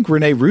 No, I think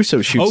Rene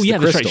Russo shoots the crystal. Oh, yeah,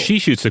 that's right. She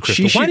shoots the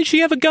crystal. Why did she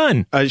have a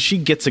gun? She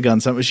gets a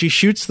gun. She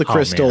shoots the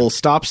crystal,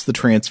 stops the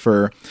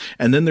transfer,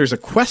 and then there's a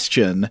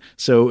question.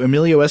 So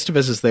Emilio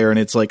Estevez is there, and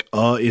it's like,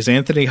 is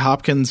Anthony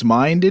Hopkins'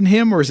 mind in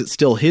him, or is it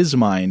still his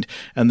mind?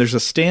 And there's a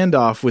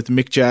standoff with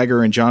Mick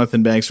Jagger and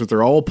Jonathan Banks where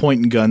they're all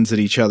pointing guns at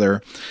each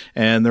other,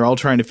 and they're all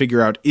trying to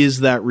figure out, is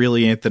that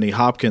really Anthony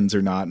Hopkins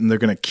or not? And they're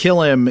going to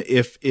kill him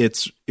if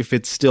it's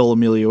still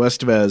Emilio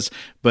Estevez,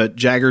 but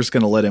Jagger's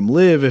going to let him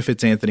live if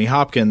it's Anthony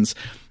Hopkins.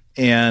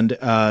 And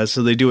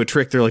so they do a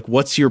trick. They're like,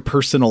 what's your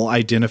personal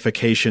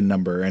identification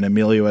number? And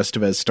Emilio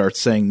Estevez starts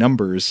saying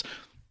numbers.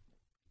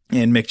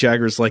 And Mick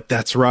Jagger's like,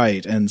 that's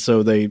right. And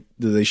so they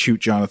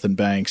shoot Jonathan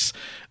Banks.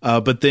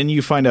 But then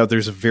you find out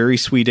there's a very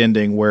sweet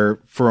ending where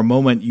for a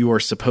moment you are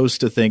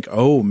supposed to think,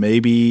 oh,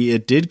 maybe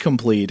it did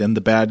complete and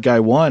the bad guy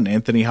won.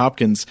 Anthony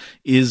Hopkins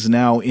is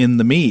now in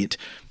the meat.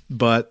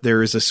 But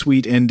there is a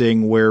sweet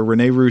ending where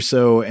Rene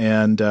Russo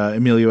and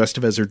Emilio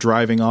Estevez are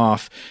driving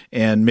off,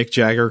 and Mick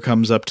Jagger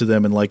comes up to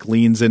them and like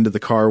leans into the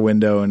car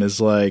window and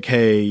is like,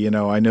 hey,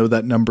 I know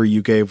that number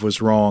you gave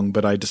was wrong,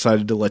 but I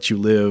decided to let you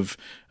live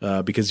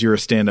because you're a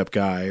stand-up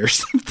guy or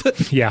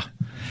something. Yeah.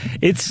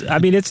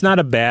 It's not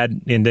a bad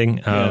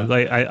ending.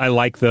 I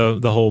like the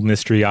whole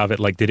mystery of it.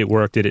 Like, did it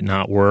work? Did it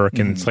not work?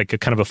 And it's like a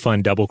kind of a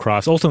fun double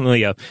cross.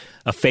 Ultimately, a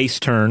face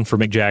turn for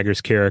Mick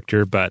Jagger's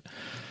character, but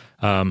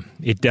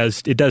it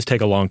does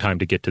take a long time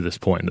to get to this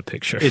point in the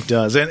picture. It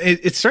does. And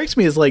it strikes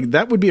me as like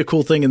that would be a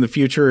cool thing in the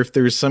future if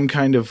there's some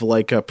kind of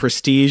like a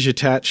prestige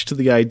attached to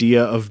the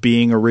idea of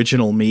being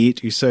original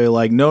meat. You say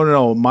like,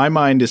 no, my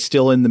mind is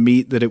still in the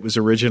meat that it was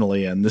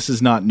originally in. This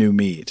is not new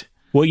meat.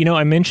 Well,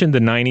 I mentioned the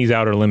 90s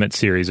Outer Limits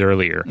series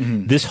earlier.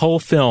 Mm-hmm. This whole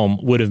film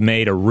would have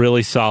made a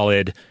really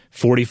solid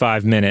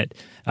 45-minute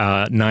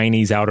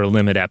 90s Outer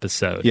Limit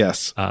episode.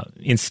 Yes.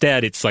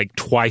 Instead, it's like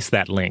twice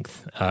that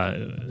length,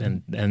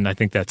 and I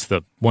think that's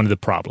one of the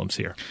problems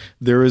here.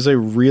 There is a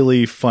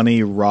really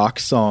funny rock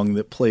song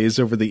that plays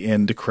over the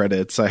end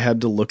credits. I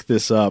had to look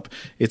this up.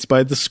 It's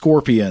by the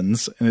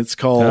Scorpions, and it's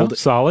called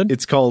solid.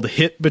 It's called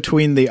 "Hit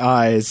Between the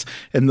Eyes,"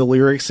 and the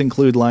lyrics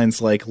include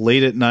lines like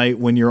 "Late at night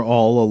when you're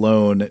all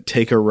alone,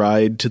 take a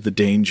ride to the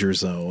danger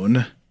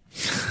zone."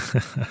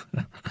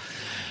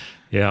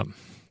 Yeah.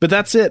 But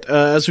that's it.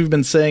 As we've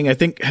been saying, I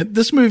think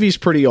this movie's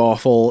pretty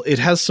awful. It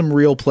has some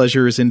real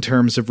pleasures in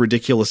terms of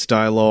ridiculous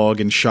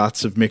dialogue and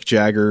shots of Mick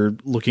Jagger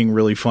looking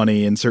really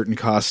funny in certain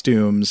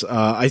costumes.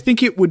 I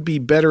think it would be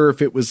better if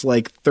it was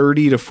like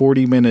 30 to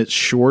 40 minutes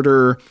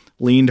shorter,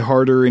 leaned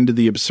harder into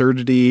the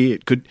absurdity.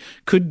 It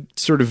could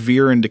sort of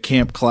veer into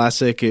camp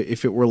classic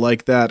if it were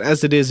like that.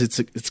 As it is,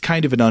 it's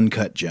kind of an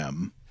uncut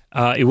gem.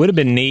 It would have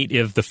been neat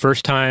if the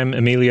first time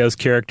Emilio's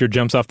character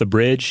jumps off the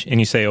bridge and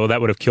you say, oh, that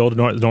would have killed a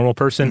normal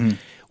person. Mm-hmm.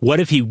 What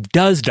if he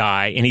does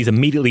die and he's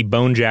immediately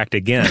bone-jacked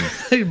again?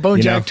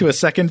 Bone-jacked to a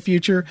second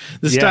future?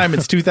 This time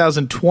it's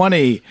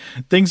 2020.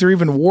 Things are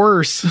even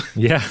worse.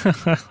 Yeah.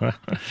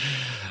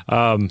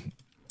 So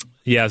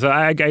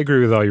I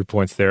agree with all your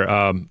points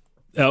there.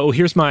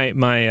 Here's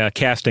my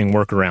casting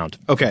workaround.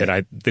 Okay.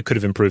 That could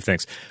have improved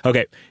things.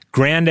 Okay.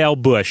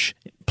 Grandel Bush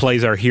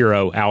plays our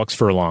hero, Alex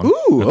Furlong.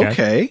 Ooh,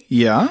 okay.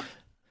 Yeah.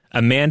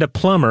 Amanda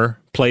Plummer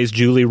plays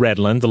Julie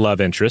Redland, the love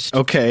interest.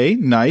 Okay,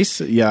 nice.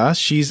 Yeah,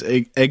 she's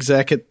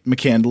exec at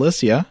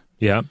McCandless, yeah.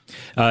 Yeah.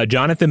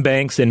 Jonathan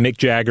Banks and Mick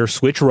Jagger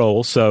switch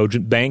roles, so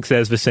Banks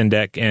as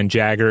Vicendec and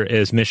Jagger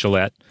as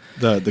Michelet.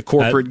 The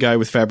corporate guy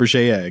with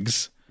Fabergé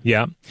eggs.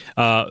 Yeah.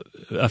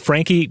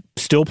 Frankie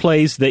still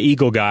plays the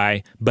Eagle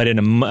guy, but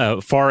in a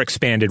far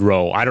expanded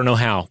role. I don't know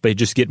how, but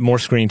just get more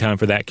screen time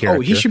for that character.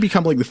 Oh, he should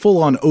become like the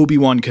full-on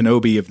Obi-Wan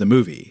Kenobi of the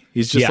movie.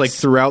 He's just like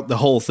throughout the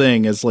whole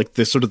thing as like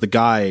the sort of the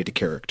guide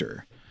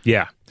character.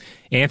 Yeah.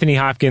 Anthony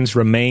Hopkins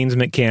remains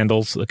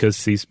McCandles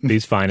because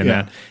he's fine in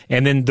that.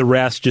 And then the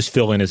rest just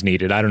fill in as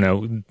needed. I don't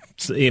know.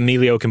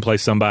 Emilio can play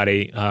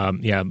somebody.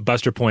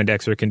 Buster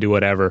Poindexter can do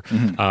whatever.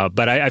 Mm-hmm.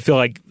 But I feel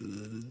like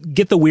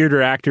get the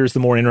weirder actors, the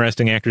more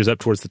interesting actors up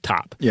towards the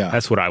top. Yeah.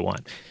 That's what I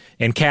want.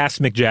 And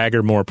cast Mick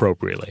Jagger more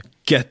appropriately.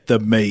 Get the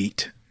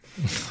meat.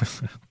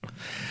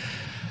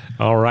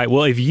 All right.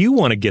 Well, if you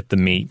want to get the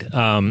meat,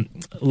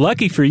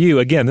 lucky for you,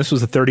 again, this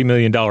was a $30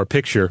 million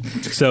picture,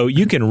 so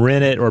you can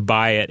rent it or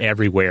buy it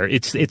everywhere.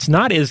 It's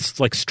not as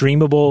like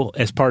streamable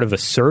as part of a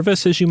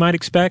service as you might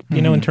expect,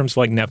 in terms of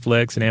like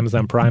Netflix and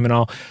Amazon Prime and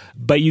all,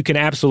 but you can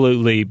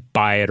absolutely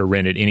buy it or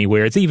rent it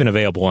anywhere. It's even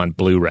available on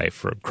Blu-ray,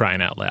 for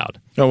crying out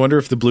loud. I wonder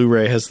if the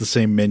Blu-ray has the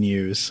same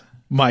menus.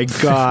 My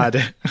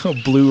God, a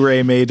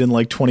Blu-ray made in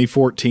like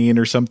 2014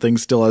 or something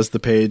still has the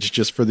page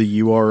just for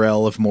the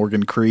URL of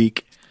Morgan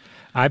Creek.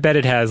 I bet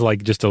it has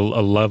like just a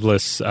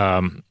loveless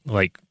film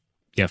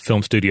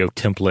studio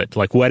template,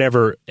 like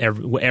whatever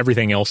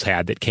everything else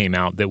had that came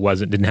out that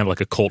didn't have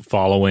like a cult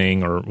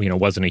following or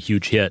wasn't a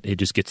huge hit. It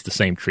just gets the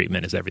same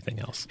treatment as everything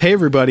else. Hey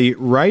everybody,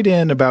 write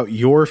in about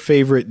your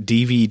favorite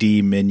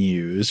DVD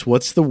menus.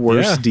 What's the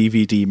worst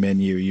DVD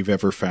menu you've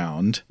ever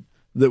found?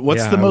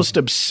 What's the most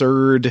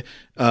absurd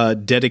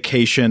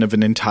dedication of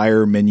an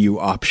entire menu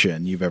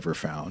option you've ever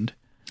found?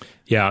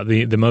 Yeah,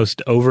 the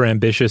most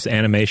overambitious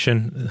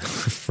animation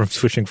from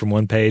switching from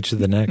one page to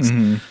the next.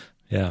 Mm-hmm.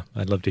 Yeah,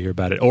 I'd love to hear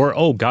about it. Or,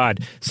 oh,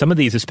 God, some of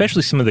these,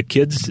 especially some of the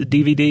kids'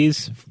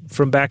 DVDs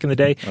from back in the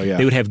day,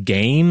 they would have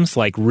games,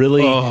 like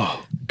really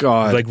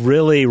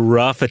really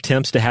rough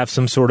attempts to have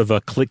some sort of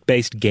a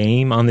click-based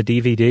game on the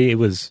DVD. It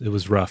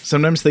was rough.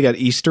 Sometimes they got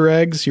Easter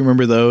eggs. You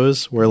remember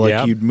those?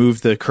 Where you'd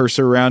move the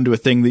cursor around to a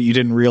thing that you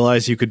didn't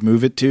realize you could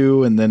move it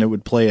to, and then it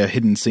would play a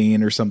hidden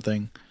scene or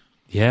something.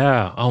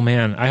 Yeah. Oh,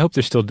 man. I hope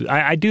they're still...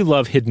 I do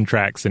love hidden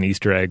tracks and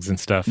Easter eggs and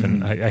stuff,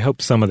 and I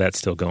hope some of that's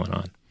still going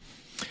on.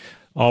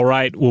 All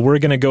right. Well, we're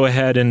going to go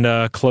ahead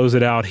and close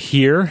it out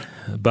here.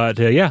 But,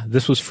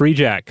 this was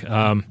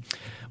Freejack.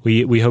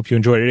 We hope you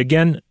enjoyed it.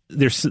 Again,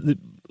 there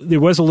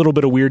was a little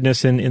bit of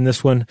weirdness in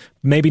this one.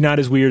 Maybe not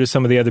as weird as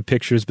some of the other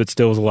pictures, but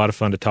still was a lot of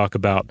fun to talk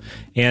about.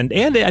 And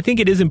I think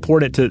it is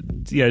important to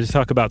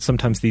talk about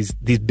sometimes these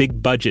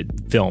big budget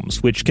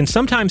films, which can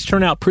sometimes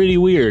turn out pretty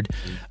weird,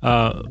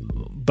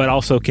 but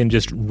also can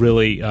just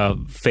really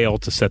fail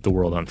to set the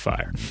world on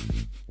fire.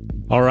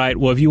 All right.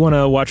 Well, if you want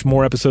to watch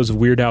more episodes of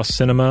Weird House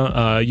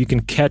Cinema, you can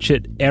catch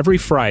it every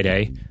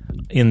Friday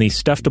in the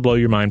Stuff to Blow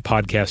Your Mind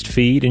podcast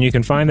feed, and you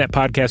can find that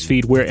podcast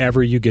feed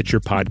wherever you get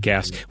your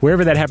podcasts.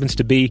 Wherever that happens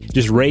to be,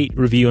 just rate,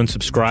 review, and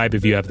subscribe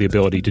if you have the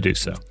ability to do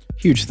so.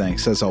 Huge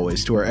thanks, as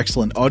always, to our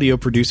excellent audio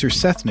producer,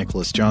 Seth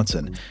Nicholas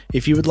Johnson.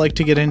 If you would like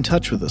to get in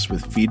touch with us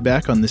with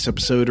feedback on this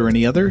episode or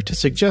any other, to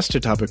suggest a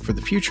topic for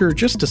the future, or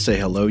just to say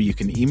hello, you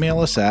can email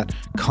us at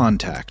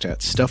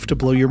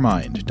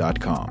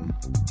contact@stufftoblowyourmind.com.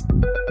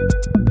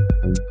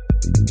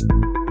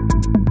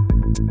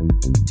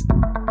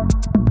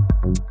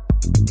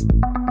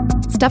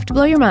 Stuff to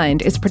Blow Your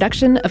Mind is a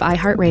production of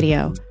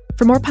iHeartRadio.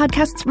 For more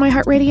podcasts from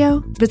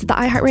iHeartRadio, visit the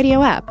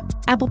iHeartRadio app,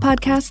 Apple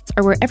Podcasts,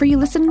 or wherever you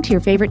listen to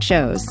your favorite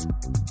shows.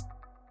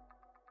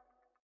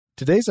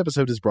 Today's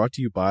episode is brought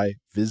to you by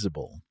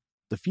Visible.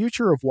 The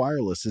future of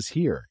wireless is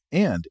here,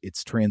 and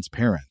it's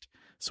transparent.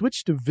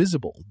 Switch to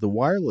Visible, the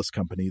wireless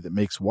company that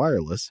makes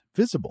wireless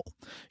visible.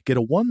 Get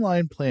a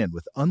one-line plan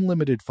with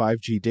unlimited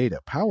 5G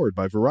data powered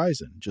by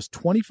Verizon, just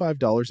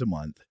 $25 a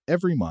month,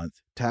 every month,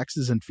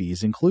 taxes and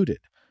fees included.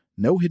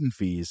 No hidden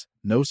fees,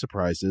 no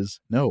surprises,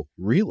 no,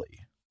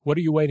 really. What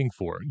are you waiting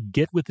for?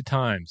 Get with the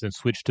times and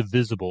switch to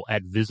Visible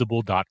at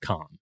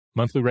Visible.com.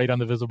 Monthly rate on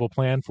the Visible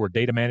plan for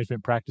data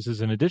management practices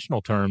and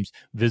additional terms,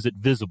 visit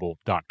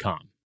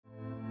Visible.com.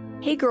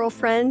 Hey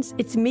girlfriends,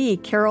 it's me,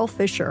 Carol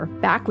Fisher,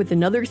 back with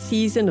another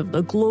season of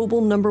the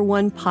global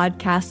 #1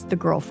 podcast, The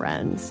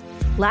Girlfriends.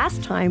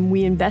 Last time,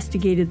 we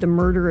investigated the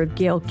murder of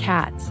Gail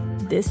Katz.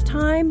 This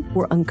time,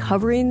 we're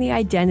uncovering the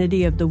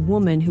identity of the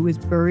woman who was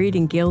buried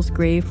in Gail's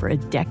grave for a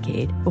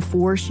decade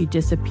before she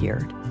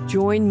disappeared.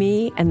 Join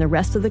me and the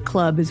rest of the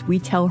club as we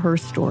tell her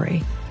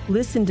story.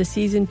 Listen to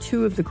Season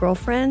 2 of The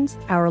Girlfriends,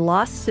 Our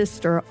Lost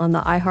Sister on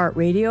the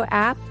iHeartRadio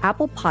app,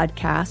 Apple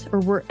Podcasts, or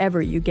wherever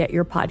you get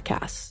your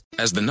podcasts.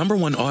 As the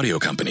 #1 audio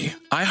company,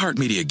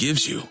 iHeartMedia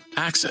gives you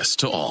access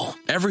to all.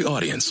 Every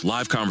audience,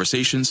 live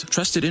conversations,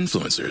 trusted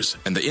influencers,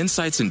 and the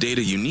insights and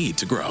data you need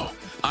to grow.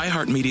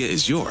 iHeartMedia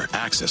is your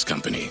access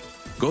company.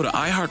 Go to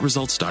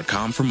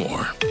iHeartResults.com for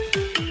more.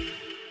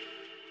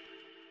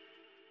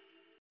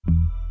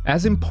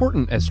 As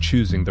important as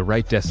choosing the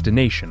right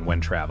destination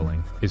when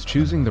traveling is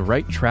choosing the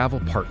right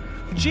travel partner.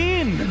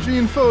 Gene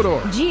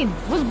Fodor. Gene,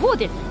 was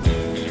good.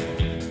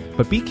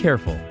 But be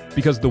careful,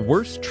 because the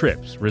worst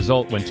trips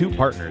result when two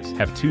partners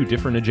have two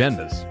different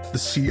agendas. The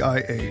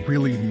CIA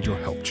really need your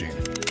help, Gene.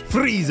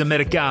 Freeze,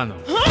 Americano.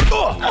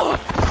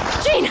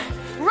 Gene,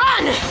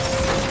 run!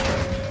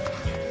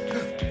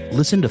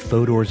 Listen to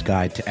Fodor's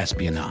Guide to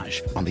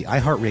Espionage on the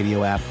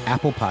iHeartRadio app,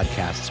 Apple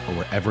Podcasts, or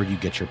wherever you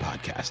get your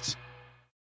podcasts.